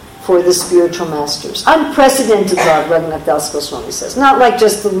for the spiritual masters. Unprecedented love, Raghunath Das Goswami says. Not like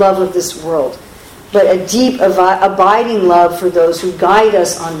just the love of this world, but a deep, abiding love for those who guide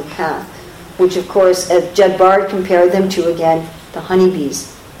us on the path, which of course, as Jad Bharat compared them to, again, the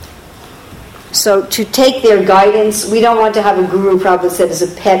honeybees. So to take their guidance, we don't want to have a guru, Prabhupada said, as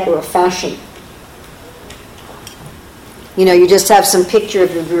a pet or a fashion. You just have some picture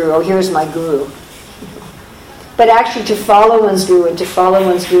of your guru. Oh, here's my guru. But actually to follow one's guru and to follow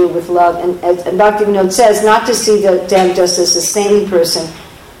one's guru with love. And Bhakti Vinod says, not to see them just as a saintly person,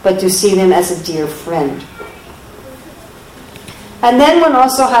 but to see them as a dear friend. And then one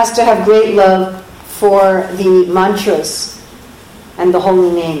also has to have great love for the mantras and the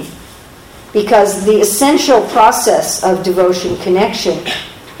holy name. Because the essential process of devotion connection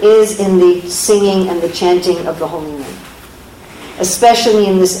is in the singing and the chanting of the holy name, especially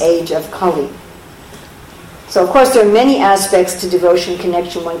in this age of Kali. So, of course, there are many aspects to devotion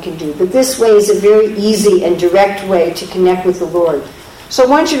connection one can do, but this way is a very easy and direct way to connect with the Lord. So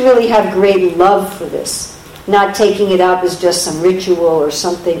one should really have great love for this, not taking it up as just some ritual or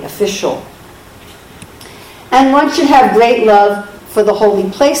something official. And one should have great love for the holy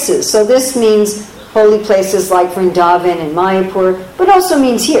places. So this means holy places like Vrindavan and Mayapur, but also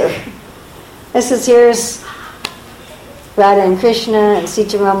means here. This is here's Radha and Krishna, and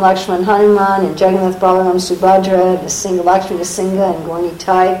Sitaram, Lakshman, Hanuman, and Jagannath, Balaram, Subhadra, Nrsimha, Lakshmi, Nrsimha, and Gauri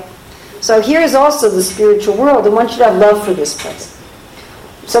Tai. So here is also the spiritual world, and one should have love for this place.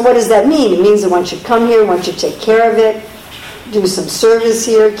 So what does that mean? It means that one should come here, one should take care of it, do some service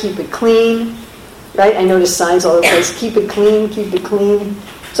here, keep it clean. Right? I notice signs all over the place, keep it clean, keep it clean.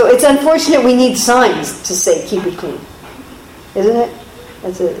 So it's unfortunate we need signs to say keep it clean. Isn't it?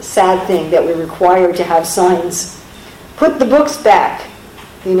 That's a sad thing that we're required to have signs. Put the books back,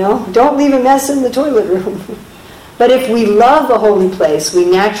 don't leave a mess in the toilet room. But if we love the holy place, we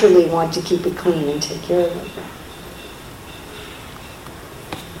naturally want to keep it clean and take care of it.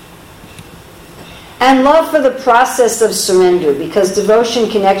 And love for the process of surrender, because devotion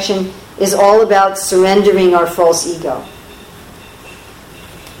connection is all about surrendering our false ego.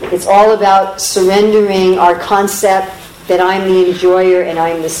 It's all about surrendering our concept that I'm the enjoyer and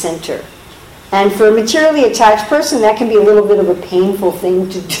I'm the center. And for a materially attached person, that can be a little bit of a painful thing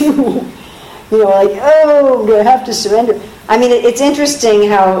to do. Like, oh, I'm going to have to surrender. I mean, it's interesting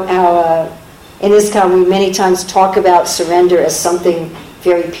how in ISKCON we many times talk about surrender as something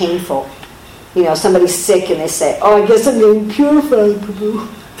very painful. Somebody's sick and they say, oh, I guess I'm getting purified, Prabhu.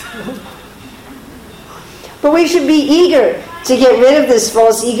 But we should be eager to get rid of this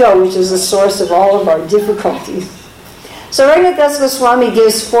false ego, which is the source of all of our difficulties. So Raghunath Das Goswami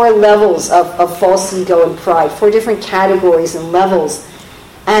gives 4 levels of false ego and pride, 4 different categories and levels.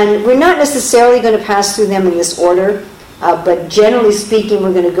 And we're not necessarily going to pass through them in this order, but generally speaking,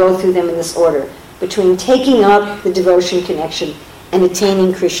 we're going to go through them in this order, between taking up the devotion connection and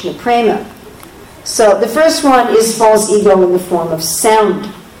attaining Krishna Prema. So the first one is false ego in the form of sound.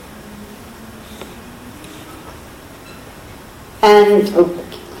 And, I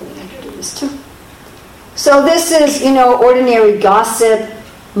have to do this too. So this is, ordinary gossip,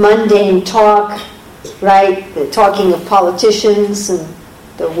 mundane talk, right? The talking of politicians and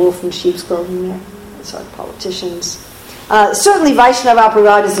the wolf in sheep's clothing there. These are politicians. Certainly Vaishnava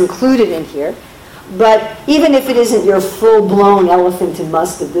Aparad is included in here, but even if it isn't your full-blown elephant in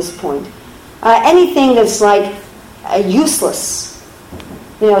musk at this point, anything that's like useless,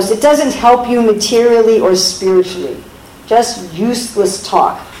 it doesn't help you materially or spiritually. Just useless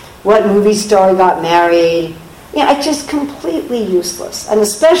talk. What movie star got married? It's just completely useless. And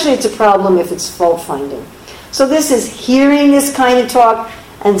especially it's a problem if it's fault-finding. So this is hearing this kind of talk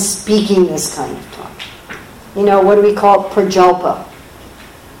and speaking this kind of talk. What do we call it? Prajalpa.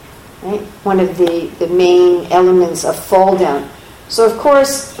 Right? One of the main elements of fall down. So of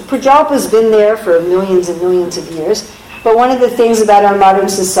course, Prajalpa's been there for millions and millions of years. But one of the things about our modern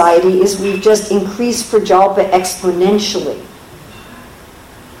society is we've just increased Prajalpa exponentially.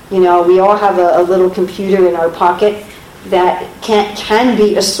 We all have a little computer in our pocket that can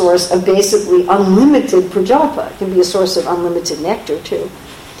be a source of basically unlimited Prajalpa. It can be a source of unlimited nectar too.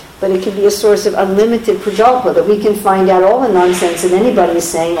 But it can be a source of unlimited Prajalpa that we can find out all the nonsense that anybody is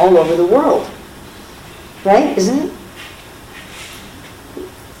saying all over the world. Right? Isn't it?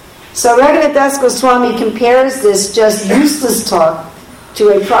 So Raghunath Das Goswami compares this just useless talk to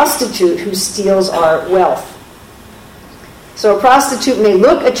a prostitute who steals our wealth. So a prostitute may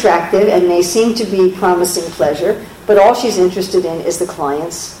look attractive and may seem to be promising pleasure, but all she's interested in is the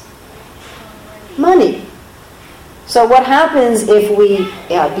client's money. So what happens if we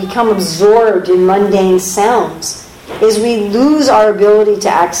become absorbed in mundane sounds is we lose our ability to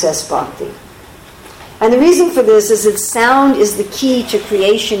access bhakti. And the reason for this is that sound is the key to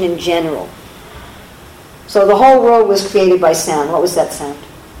creation in general. So the whole world was created by sound. What was that sound?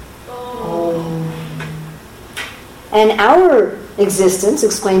 And our existence,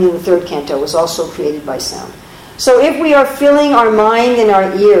 explained in the 3rd canto, was also created by sound. So if we are filling our mind and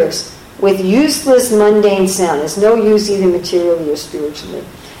our ears with useless, mundane sound, it's no use either materially or spiritually,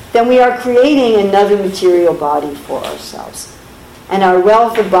 then we are creating another material body for ourselves. And our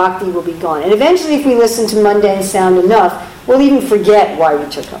wealth of bhakti will be gone. And eventually, if we listen to mundane sound enough, we'll even forget why we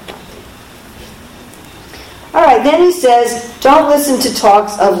took up bhakti. All right, then he says, don't listen to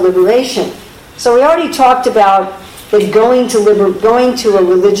talks of liberation. So we already talked about that going to a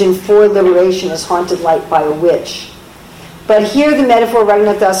religion for liberation is haunted like by a witch. But here the metaphor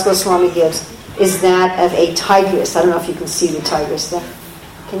Raghunath Das Goswami gives is that of a tigress. I don't know if you can see the tigress there.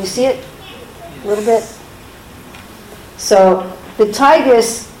 Can you see it? A little bit? So the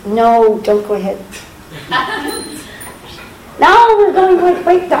tigress, no, don't go ahead. No, we're going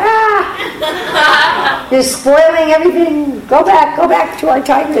wait. You're spoiling everything. Go back to our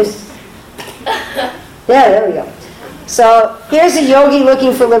tigress. Yeah, there we go. So here's a yogi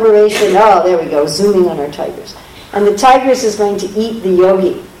looking for liberation. Oh, there we go, zooming on our tigress. And the tigress is going to eat the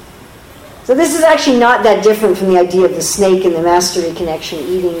yogi. So this is actually not that different from the idea of the snake and the mastery connection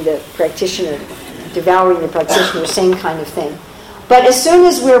eating the practitioner, devouring the practitioner, same kind of thing. But as soon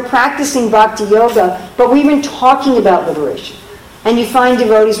as we're practicing bhakti yoga, but we've been talking about liberation. And you find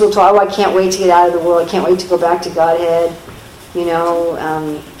devotees will talk, oh, I can't wait to get out of the world, I can't wait to go back to Godhead.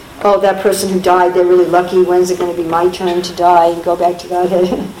 Oh, that person who died, they're really lucky, when's it going to be my turn to die and go back to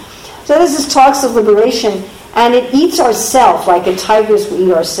Godhead? So this is talks of liberation, and it eats our self like a tigress will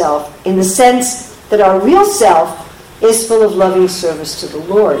eat our self, in the sense that our real self is full of loving service to the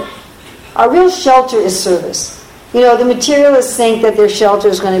Lord. Our real shelter is service. The materialists think that their shelter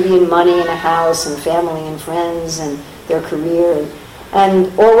is going to be in money and a house and family and friends and their career.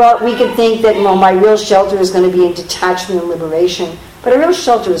 Or we could think that, my real shelter is going to be in detachment and liberation. But our real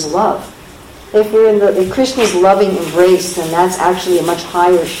shelter is love. If we're in Krishna's loving embrace, then that's actually a much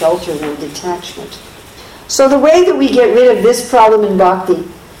higher shelter than detachment. So the way that we get rid of this problem in bhakti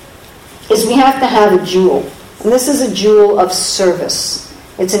is we have to have a jewel. And this is a jewel of service.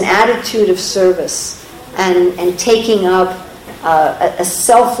 It's an attitude of service and taking up a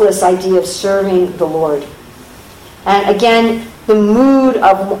selfless idea of serving the Lord. And again, the mood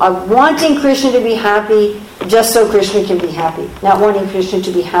of wanting Krishna to be happy just so Krishna can be happy. Not wanting Krishna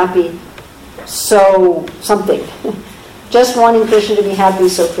to be happy so something. Just wanting Krishna to be happy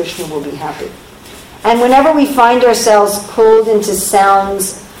so Krishna will be happy. And whenever we find ourselves pulled into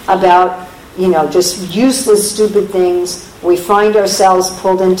sounds about, just useless, stupid things, we find ourselves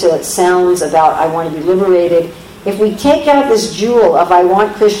pulled into sounds about, I want to be liberated. If we take out this jewel of, I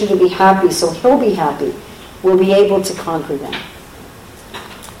want Krishna to be happy so he'll be happy, we'll be able to conquer them.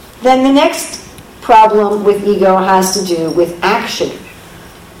 Then the next problem with ego has to do with action.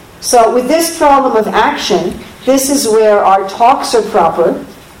 So with this problem of action, this is where our talks are proper,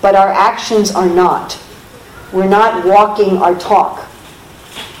 but our actions are not. We're not walking our talk.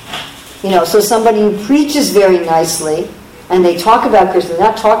 So somebody who preaches very nicely, and they talk about Krishna, they're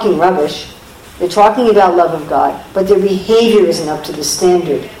not talking rubbish, they're talking about love of God, but their behavior isn't up to the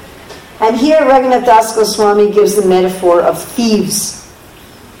standard. And here Raghunath Das Goswami gives the metaphor of thieves.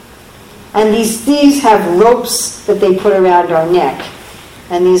 And these thieves have ropes that they put around our neck.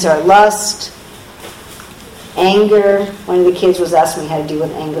 And these are lust, anger. One of the kids was asking me how to deal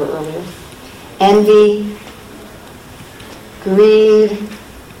with anger earlier. Envy, greed,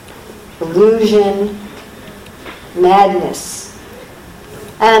 illusion, madness.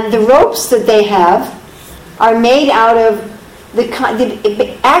 And the ropes that they have are made out of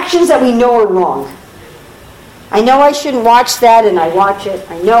the actions that we know are wrong. I know I shouldn't watch that, and I watch it.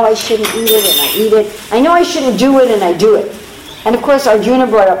 I know I shouldn't eat it, and I eat it. I know I shouldn't do it, and I do it. And of course, Arjuna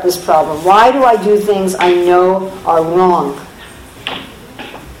brought up this problem. Why do I do things I know are wrong?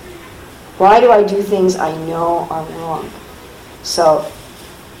 Why do I do things I know are wrong? So,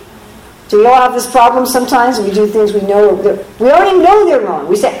 do we all have this problem sometimes? We do things we know, we already know they're wrong.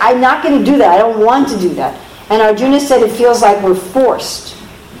 We say, I'm not going to do that. I don't want to do that. And Arjuna said it feels like we're forced.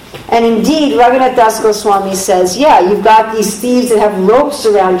 And indeed, Raghunath Das Goswami says, you've got these thieves that have ropes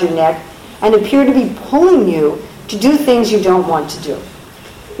around your neck and appear to be pulling you to do things you don't want to do,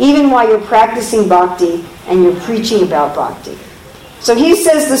 even while you're practicing bhakti and you're preaching about bhakti. So he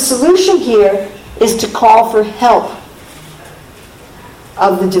says the solution here is to call for help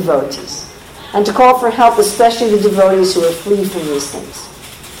of the devotees, and to call for help especially the devotees who are free from these things.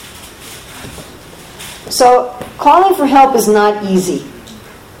 So calling for help is not easy.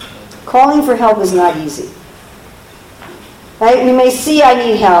 Calling for help is not easy. Right? We may see I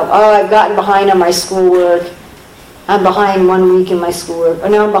need help. Oh, I've gotten behind on my schoolwork. I'm behind 1 week in my schoolwork. Or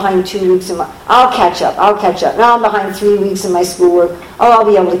now I'm behind 2 weeks I'll catch up. Now I'm behind 3 weeks in my schoolwork. Oh, I'll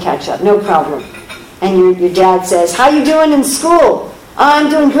be able to catch up. No problem. And your dad says, how you doing in school? Oh, I'm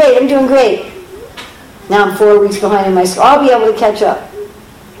doing great. Now I'm 4 weeks behind in my school. I'll be able to catch up.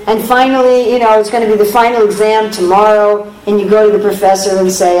 And finally, it's going to be the final exam tomorrow, and you go to the professor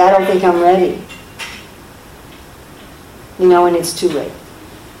and say, I don't think I'm ready. And it's too late.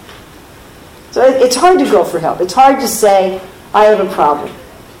 So it's hard to go for help. It's hard to say, I have a problem.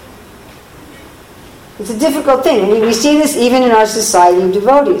 It's a difficult thing. We see this even in our society of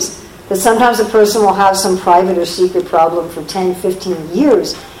devotees, that sometimes a person will have some private or secret problem for 10, 15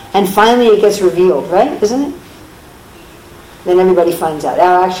 years, and finally it gets revealed, right? Isn't it? Then everybody finds out,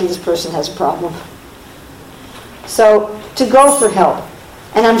 actually this person has a problem. So to go for help.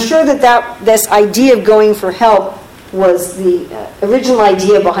 And I'm sure that this idea of going for help was the original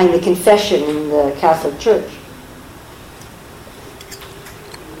idea behind the confession in the Catholic Church.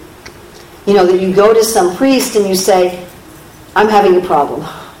 You know, that you go to some priest and you say, I'm having a problem.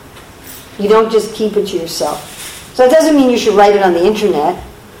 You don't just keep it to yourself. So it doesn't mean you should write it on the internet.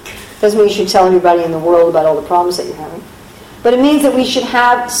 It doesn't mean you should tell everybody in the world about all the problems that you're having. But it means that we should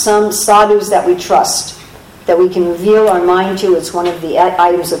have some sadhus that we trust, that we can reveal our mind to. It's one of the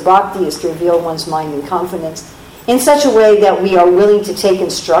items of bhakti, is to reveal one's mind in confidence, in such a way that we are willing to take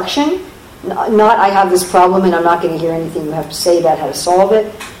instruction. Not, I have this problem and I'm not going to hear anything you have to say about how to solve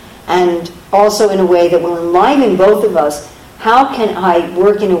it. And also in a way that will enliven both of us. How can I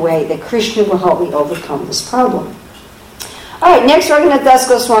work in a way that Krishna will help me overcome this problem? All right, next Raghunath Das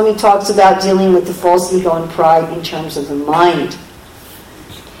Goswami talks about dealing with the false ego and pride in terms of the mind.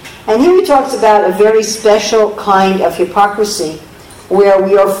 And here he talks about a very special kind of hypocrisy where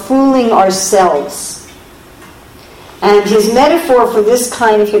we are fooling ourselves. And his metaphor for this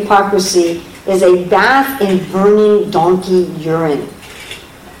kind of hypocrisy is a bath in burning donkey urine,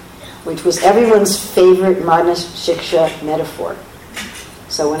 which was everyone's favorite Mana Shiksha metaphor.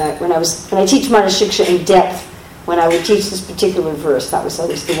 So when I teach Mana Shiksha in depth, when I would teach this particular verse, that was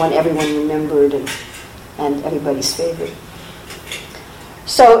always the one everyone remembered and everybody's favorite.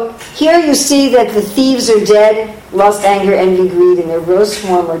 So here you see that the thieves are dead, lust, anger, envy, greed, in their gross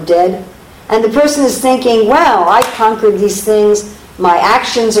form are dead. And the person is thinking, wow, I conquered these things, my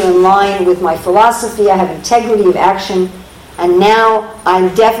actions are in line with my philosophy, I have integrity of action, and now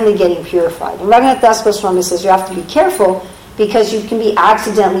I'm definitely getting purified. And Raghunath Das Goswami says you have to be careful because you can be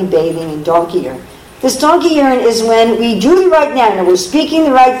accidentally bathing in donkey urine. This donkey urine is when we do the right now. We're speaking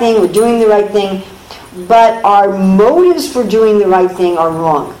the right thing, we're doing the right thing, but our motives for doing the right thing are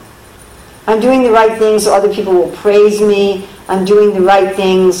wrong. I'm doing the right thing so other people will praise me. I'm doing the right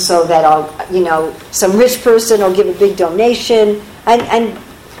thing so that some rich person will give a big donation. And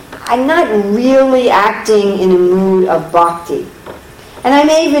I'm not really acting in a mood of bhakti. And I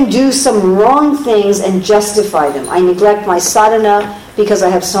may even do some wrong things and justify them. I neglect my sadhana because I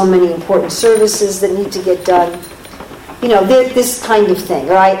have so many important services that need to get done. This kind of thing.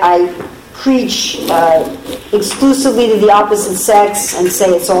 Or I preach exclusively to the opposite sex and say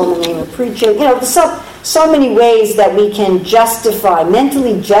it's all in the name of preaching. So many ways that we can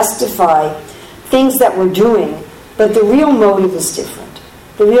mentally justify things that we're doing, but the real motive is different.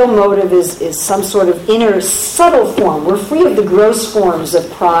 The real motive is some sort of inner subtle form. We're free of the gross forms of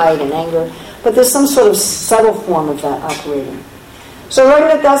pride and anger, but there's some sort of subtle form of that operating. So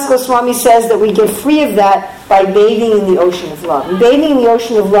Raghunath Das Goswami says that we get free of that by bathing in the ocean of love. And bathing in the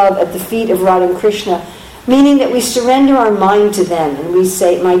ocean of love at the feet of Radha and Krishna, meaning that we surrender our mind to them and we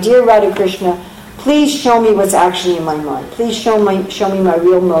say, my dear Radha Krishna, please show me what's actually in my mind. Please show me my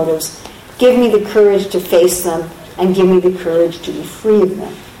real motives. Give me the courage to face them and give me the courage to be free of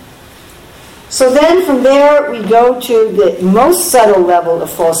them. So then from there we go to the most subtle level of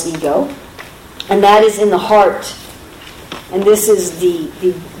false ego, and that is in the heart. And this is the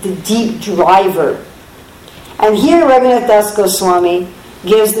deep driver. And here Raghunath Das Goswami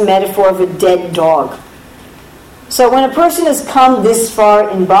gives the metaphor of a dead dog. So when a person has come this far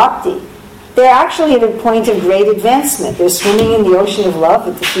in bhakti, they're actually at a point of great advancement. They're swimming in the ocean of love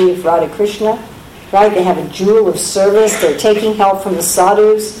at the feet of Radha Krishna. Right? They have a jewel of service. They're taking help from the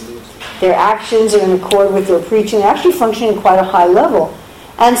sadhus. Their actions are in accord with their preaching. They're actually functioning at quite a high level.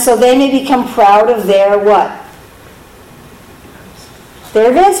 And so they may become proud of their what? Their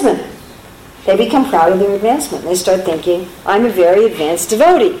advancement. They become proud of their advancement. They start thinking, I'm a very advanced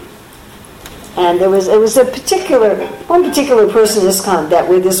devotee. And it was one particular person in ISKCON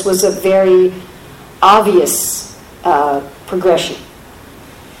where this was a very obvious progression.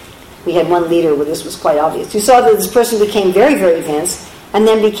 We had one leader where this was quite obvious. You saw that this person became very, very advanced and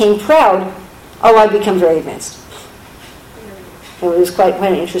then became proud, I've become very advanced. It was quite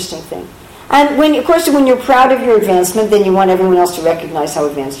an interesting thing. And when you're proud of your advancement, then you want everyone else to recognize how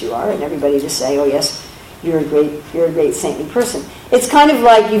advanced you are and everybody to say, oh yes, you're a great saintly person. It's kind of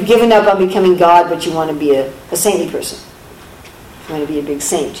like you've given up on becoming God, but you want to be a saintly person. You want to be a big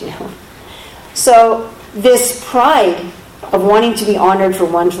saint, So this pride of wanting to be honored for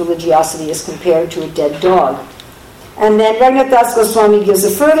one's religiosity is compared to a dead dog. And then Raghunath Das Goswami gives a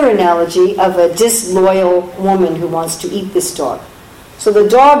further analogy of a disloyal woman who wants to eat this dog. So the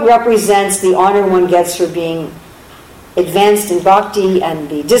dog represents the honor one gets for being advanced in bhakti, and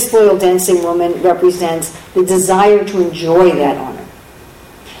the disloyal dancing woman represents the desire to enjoy that honor.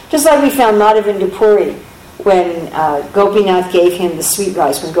 Just like we found Madhavendra Puri when Gopinath gave him the sweet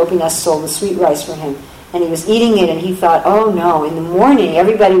rice, when Gopinath sold the sweet rice for him. and he was eating it, and he thought, oh no, in the morning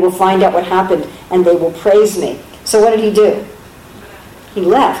everybody will find out what happened and they will praise me. So what did he do? He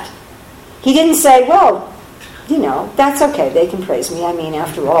left. He didn't say, well, that's okay, they can praise me. I mean,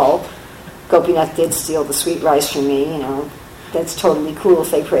 after all, Gopinath did steal the sweet rice from me, that's totally cool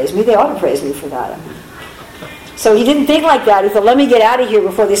if they praise me. They ought to praise me for that. So he didn't think like that. He thought, let me get out of here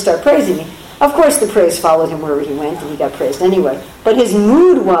before they start praising me. Of course, the praise followed him wherever he went, and he got praised anyway. But his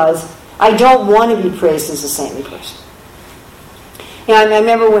mood was, I don't want to be praised as a saintly person. I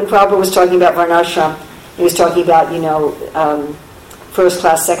remember when Prabhupada was talking about Varnashram, he was talking about, first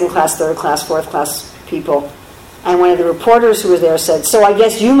class, second class, third class, fourth class people. And one of the reporters who was there said, so I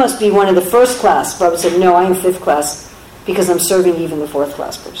guess you must be one of the first class. Prabhupada said, no, I am fifth class because I'm serving even the fourth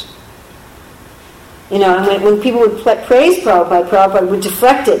class person. And when people would praise Prabhupada would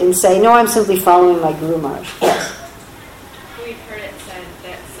deflect it and say, no, I'm simply following my Guru Maharaj. Yes? We've heard it said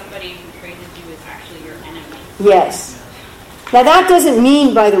that somebody who praises you is actually your enemy. Yes. Now that doesn't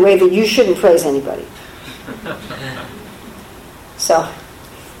mean, by the way, that you shouldn't praise anybody. So,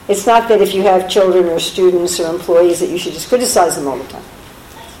 it's not that if you have children or students or employees that you should just criticize them all the time.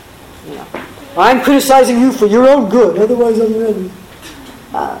 I'm criticizing you for your own good, otherwise I'm your enemy.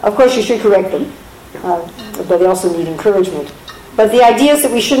 Of course you should correct them, but they also need encouragement. But the idea is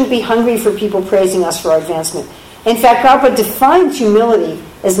that we shouldn't be hungry for people praising us for our advancement. In fact, Prabhupada defines humility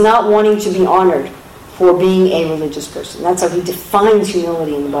as not wanting to be honored for being a religious person. That's how he defines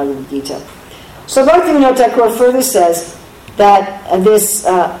humility in the Bhagavad Gita. So Bhaktivinoda Thakur further says that this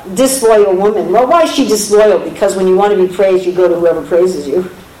disloyal woman, well, why is she disloyal? Because when you want to be praised, you go to whoever praises you,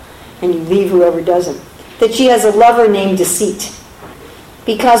 and you leave whoever doesn't. That she has a lover named Deceit.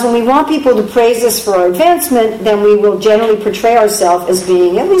 Because when we want people to praise us for our advancement, then we will generally portray ourselves as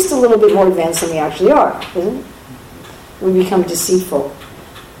being at least a little bit more advanced than we actually are, isn't it? We become deceitful.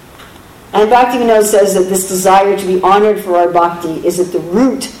 And Bhaktivinoda says that this desire to be honored for our bhakti is at the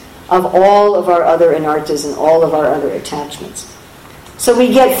root of all of our other anarthas and all of our other attachments. So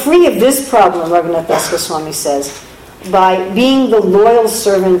we get free of this problem, Raghunath Das Goswami says, by being the loyal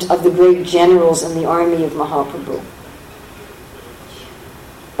servant of the great generals in the army of Mahaprabhu.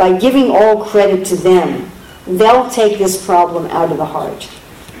 By giving all credit to them, they'll take this problem out of the heart,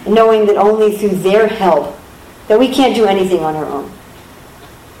 knowing that only through their help, that we can't do anything on our own.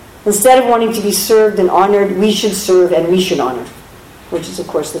 Instead of wanting to be served and honored, we should serve and we should honor, which is, of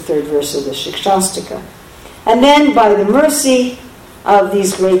course, the third verse of the Shikshastika. And then, by the mercy of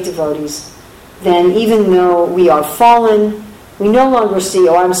these great devotees, then even though we are fallen, we no longer see,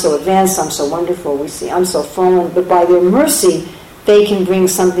 oh, I'm so advanced, I'm so wonderful, we see, I'm so fallen, but by their mercy, they can bring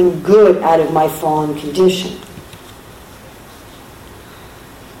something good out of my fallen condition.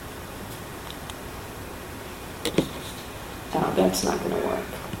 No, that's not going to work.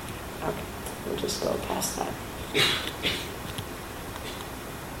 Okay, we'll just go past that.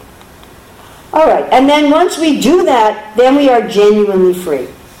 All right, and then once we do that, then we are genuinely free.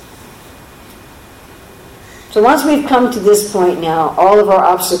 So once we've come to this point now, all of our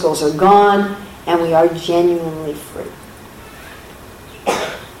obstacles are gone, and we are genuinely free.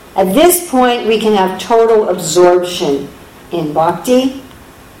 At this point, we can have total absorption in bhakti,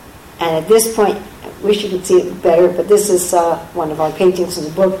 and at this point, I wish you could see it better, but this is one of our paintings in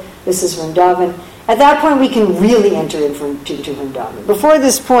the book. This is Vrindavan. At that point, we can really enter into Vrindavan. Before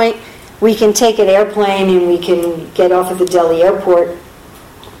this point, we can take an airplane and we can get off at the Delhi airport,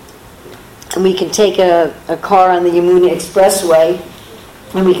 and we can take a car on the Yamuna Expressway,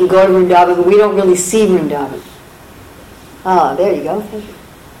 and we can go to Vrindavan, but we don't really see Vrindavan. Ah, there you go. Thank you.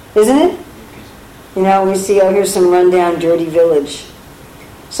 Isn't it? We see, oh, here's some rundown, dirty village.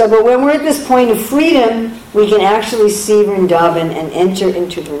 So, but when we're at this point of freedom, we can actually see Vrindavan and enter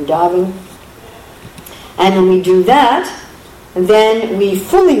into Vrindavan. And when we do that, then we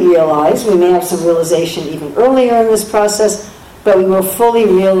fully realize, we may have some realization even earlier in this process, but we will fully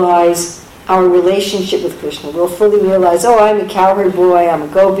realize our relationship with Krishna. We'll fully realize, oh, I'm a cowherd boy, I'm a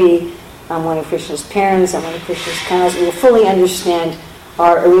gopi, I'm one of Krishna's parents, I'm one of Krishna's cows. We will fully understand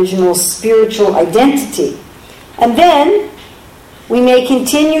our original spiritual identity. And then we may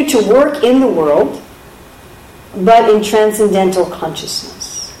continue to work in the world, but in transcendental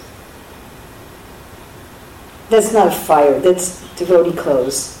consciousness. That's not a fire, that's devotee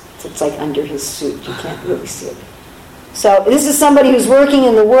clothes. It's like under his suit, you can't really see it. So this is somebody who's working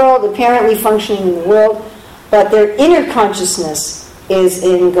in the world, apparently functioning in the world, but their inner consciousness is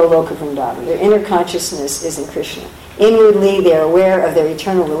in Goloka Vrindavan. Their inner consciousness is in Krishna. Inwardly, they're aware of their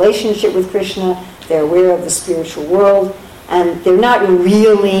eternal relationship with Krishna, they're aware of the spiritual world, and they're not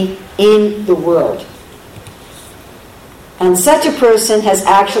really in the world. And such a person has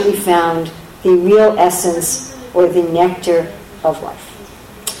actually found the real essence or the nectar of life.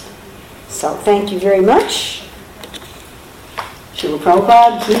 So thank you very much. Srila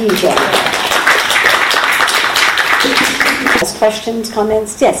Prabhupada ki jai. Questions,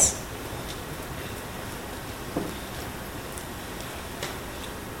 comments? Yes.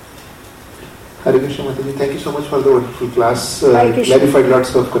 Hare Krishna Mataji, thank you so much for the wonderful class. Hare Krishna. Clarified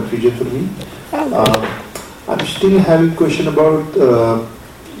lots of confusion for me. I'm still having a question about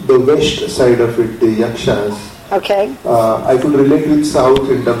the west side of it, the yakshas. Okay. I could relate with south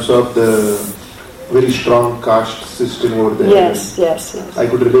in terms of the very strong caste system over there. Yes. I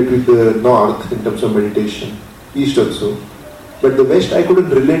could relate with the north in terms of meditation, east also. But the west, I couldn't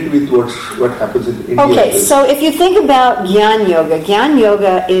relate with what happens in India. Okay, so if you think about Gyan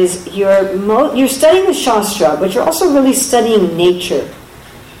Yoga is you're studying the Shastra, but you're also really studying nature.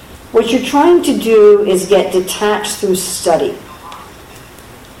 What you're trying to do is get detached through study.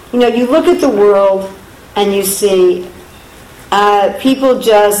 You know, you look at the world and you see people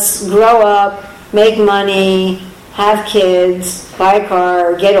just grow up, make money, have kids, buy a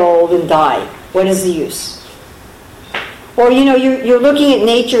car, get old, and die. What is the use? Or, you know, you're looking at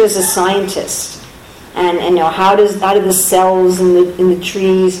nature as a scientist. And you know, how do the cells in the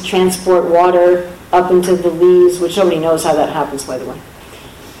trees transport water up into the leaves, which nobody knows how that happens, by the way.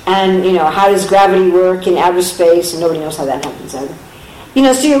 And, you know, how does gravity work in outer space, and nobody knows how that happens either. You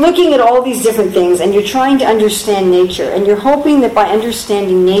know, so you're looking at all these different things, and you're trying to understand nature, and you're hoping that by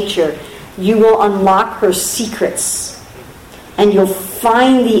understanding nature, you will unlock her secrets, and you'll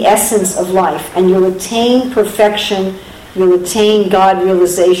find the essence of life, and you'll attain perfection, you'll attain God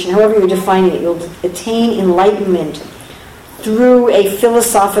realization, however you're defining it, you'll attain enlightenment through a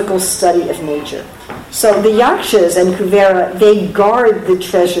philosophical study of nature. So the yakshas and Kuvera, they guard the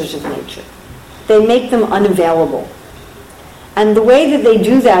treasures of nature. They make them unavailable. And the way that they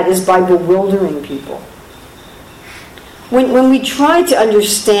do that is by bewildering people. When we try to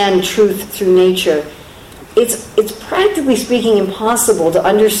understand truth through nature, it's practically speaking impossible to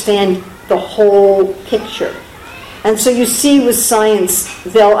understand the whole picture. And so you see with science,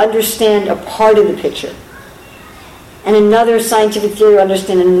 they'll understand a part of the picture. And another scientific theory will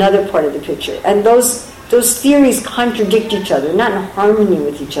understand another part of the picture. And those theories contradict each other, not in harmony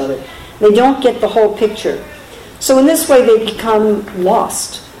with each other. They don't get the whole picture. So in this way, they become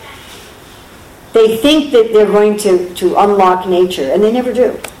lost. They think that they're going to unlock nature, and they never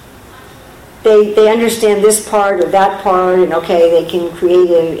do. They understand this part or that part, and okay, they can create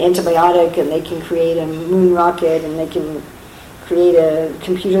an antibiotic, and they can create a moon rocket, and they can create a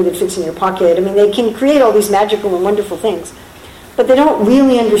computer that fits in your pocket. I mean, they can create all these magical and wonderful things. But they don't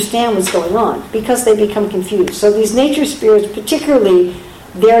really understand what's going on because they become confused. So these nature spirits, particularly,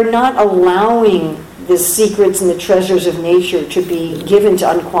 they're not allowing the secrets and the treasures of nature to be given to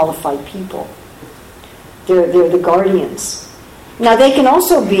unqualified people. They're the guardians. Now, they can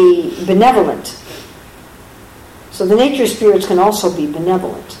also be benevolent. So the nature spirits can also be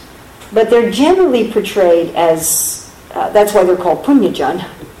benevolent. But they're generally portrayed as, that's why they're called Punyajan.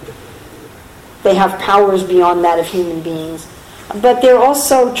 They have powers beyond that of human beings. But they're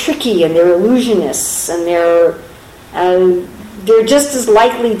also tricky, and they're illusionists, and they're just as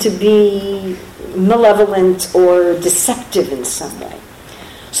likely to be malevolent or deceptive in some way.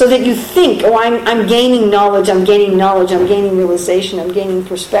 So that you think, oh, I'm gaining knowledge, I'm gaining realization, I'm gaining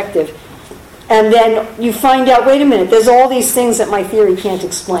perspective. And then you find out, wait a minute, there's all these things that my theory can't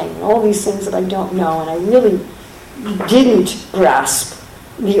explain, all these things that I don't know, and I really didn't grasp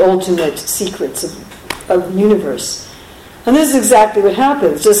the ultimate secrets of the universe. And this is exactly what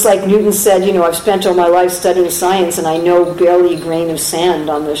happens. Just like Newton said, you know, I've spent all my life studying science, and I know barely a grain of sand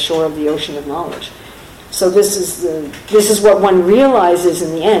on the shore of the ocean of knowledge. So this is what one realizes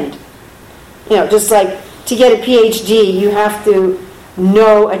in the end. You know, just like to get a PhD, you have to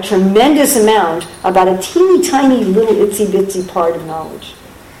know a tremendous amount about a teeny tiny little itsy bitsy part of knowledge.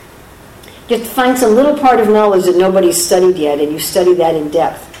 You have to find some little part of knowledge that nobody's studied yet, and you study that in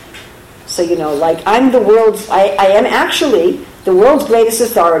depth. So, you know, like I am actually the world's greatest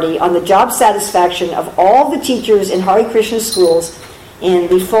authority on the job satisfaction of all the teachers in Hare Krishna schools in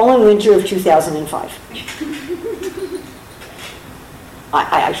the fall and winter of 2005.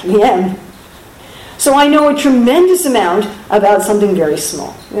 I actually am. So I know a tremendous amount about something very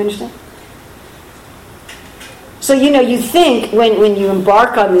small. You understand? So, you know, you think when you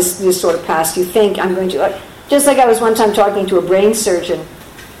embark on this sort of path, you think I'm going to... Just like I was one time talking to a brain surgeon,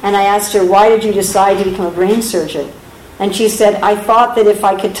 and I asked her, why did you decide to become a brain surgeon? And she said, I thought that if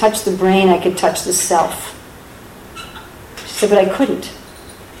I could touch the brain, I could touch the self. She said, but I couldn't.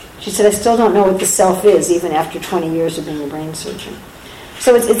 She said, I still don't know what the self is, even after 20 years of being a brain surgeon.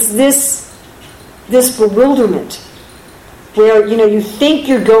 So it's this this bewilderment where, you think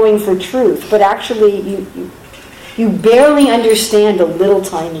you're going for truth, but actually you barely understand a little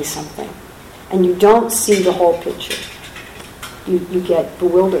tiny something, and you don't see the whole picture. You get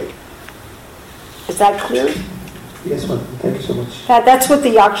bewildered. Is that clear? Yes, ma'am. Thank you so much. That's what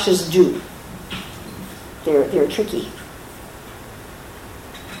the yakshas do. They're tricky.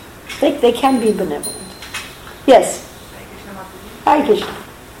 They can be benevolent. Yes? Hare Krishna.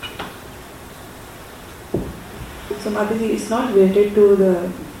 So Mataji, it's not related to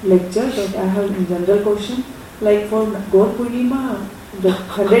the lecture, but I have a general question. Like for Gaur Purnima, the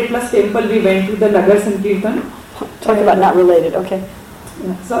 100 plus temple we went to the Nagar Sankirtan. Talk about not related, okay.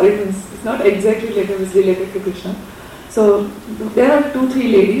 Yeah, sorry, it's not exactly related, it's related to Krishna. So there are 2-3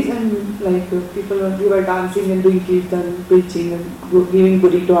 ladies and we were dancing and doing kirtan, preaching and giving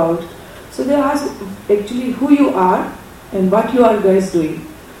burrito out. So they asked actually who you are and what you are guys doing.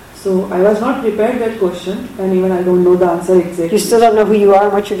 So I was not prepared that question, and even I don't know the answer exactly. You still don't know who you are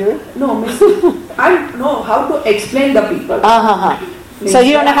and what you're doing? No, I know how to explain the people. So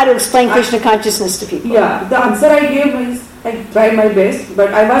you don't know how to explain Krishna consciousness to people? Yeah, the answer I gave is I tried my best,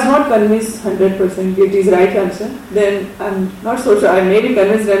 but I was not convinced 100% it is right answer. Then I'm not so sure. I may be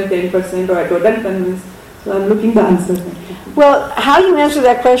convinced then 10% or I wasn't convinced. So I'm looking the answer. Well, how you answer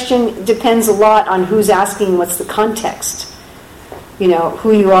that question depends a lot on who's asking, what's the context.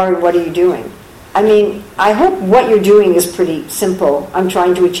 Who you are and what are you doing. I mean, I hope what you're doing is pretty simple. I'm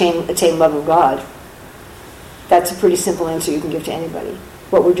trying to attain love of God. That's a pretty simple answer you can give to anybody.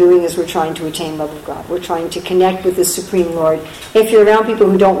 What we're doing is we're trying to attain love of God. We're trying to connect with the Supreme Lord. If you're around people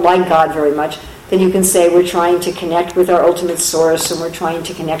who don't like God very much, then you can say we're trying to connect with our ultimate source and we're trying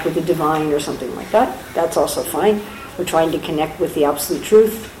to connect with the divine or something like that. That's also fine. We're trying to connect with the absolute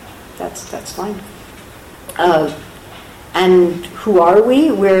truth. That's fine. And who are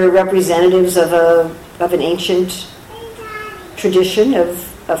we? We're representatives of an ancient tradition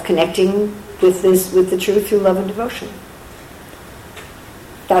of connecting with the truth through love and devotion.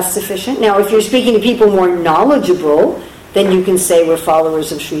 That's sufficient. Now, if you're speaking to people more knowledgeable, then you can say we're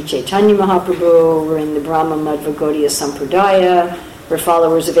followers of Sri Chaitanya Mahaprabhu, we're in the Brahma Madhva Gaudiya Sampradaya, we're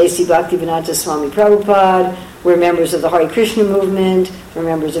followers of A.C. Bhaktivedanta Swami Prabhupada, we're members of the Hare Krishna movement, we're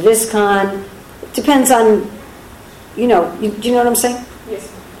members of ISKCON. It depends on, do you know what I'm saying? Yes.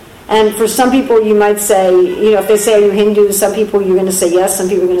 And for some people you might say, if they say, are you Hindu? Some people you're going to say yes, some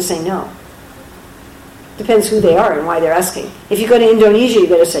people are going to say no. Depends who they are and why they're asking. If you go to Indonesia, you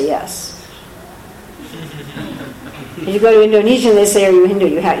better say yes. If you go to Indonesia and they say, are you Hindu?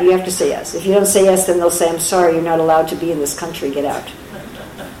 You have to say yes. If you don't say yes, then they'll say, I'm sorry, you're not allowed to be in this country, get out.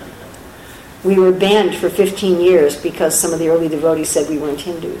 We were banned for 15 years because some of the early devotees said we weren't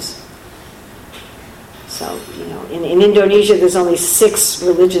Hindus. So, in Indonesia, there's only 6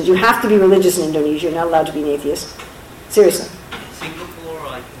 religions. You have to be religious in Indonesia. You're not allowed to be an atheist. Seriously.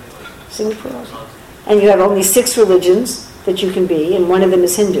 Singapore also. And you have only 6 religions that you can be, and one of them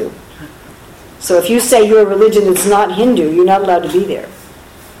is Hindu. So if you say you're a religion that's not Hindu, you're not allowed to be there.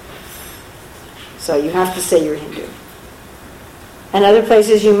 So you have to say you're Hindu. And other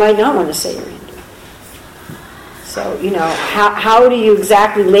places you might not want to say you're Hindu. So, how do you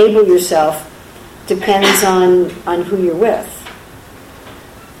exactly label yourself depends on who you're with.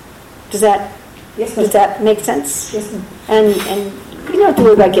 Does that make sense? Yes, ma'am. And you don't have to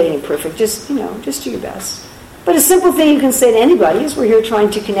worry about getting it perfect. Just do your best. But a simple thing you can say to anybody is we're here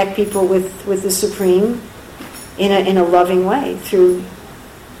trying to connect people with the Supreme in a loving way through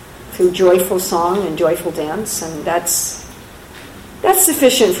joyful song and joyful dance, and that's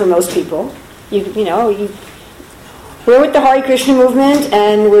sufficient for most people. We're with the Hare Krishna movement,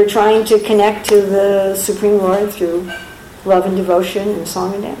 and we're trying to connect to the Supreme Lord through love and devotion and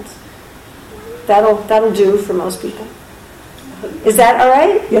song and dance. That'll do for most people. Is that all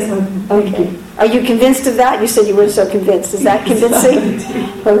right? Yes, ma'am. Okay. Are you convinced of that? You said you weren't so convinced. Is that convincing?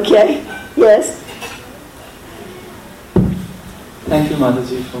 Okay. Yes. Thank you,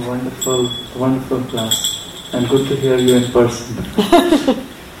 Mataji, for wonderful class, and good to hear you in person.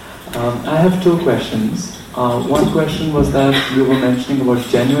 I have 2 questions. One question was that you were mentioning about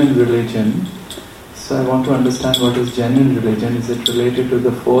genuine religion. So I want to understand what is genuine religion. Is it related to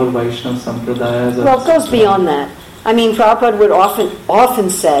the 4 Vaishnava Sampradayas? Well, it goes beyond that. I mean, Prabhupada would often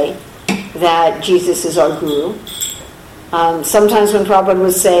say that Jesus is our guru. Sometimes when Prabhupada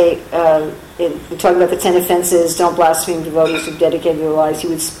would say, talk about the 10 offenses, don't blaspheme devotees who've dedicated their lives, he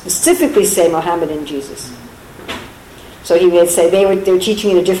would specifically say Muhammad and Jesus. So he would say they're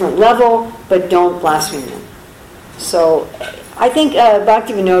teaching at a different level, but don't blaspheme them. So I think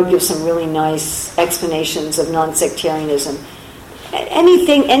Bhaktivinoda gives some really nice explanations of non-sectarianism.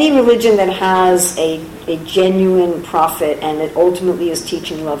 any religion that has a genuine prophet and that ultimately is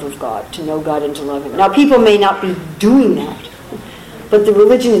teaching love of God, to know God and to love Him. Now, people may not be doing that, but the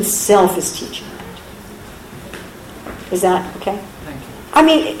religion itself is teaching that. Is that okay? Thank you. I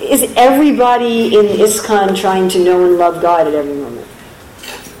mean, is everybody in ISKCON trying to know and love God at every moment?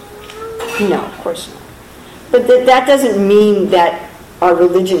 No, of course not. But that doesn't mean that our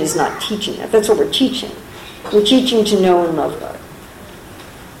religion is not teaching that. That's what we're teaching. We're teaching to know and love God.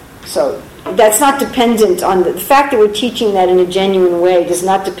 So that's not dependent on the fact that we're teaching that in a genuine way does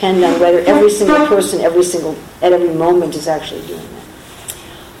not depend on whether every single person at every moment is actually doing that.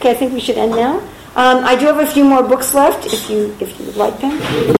 Okay, I think we should end now. I do have a few more books left if you would like them.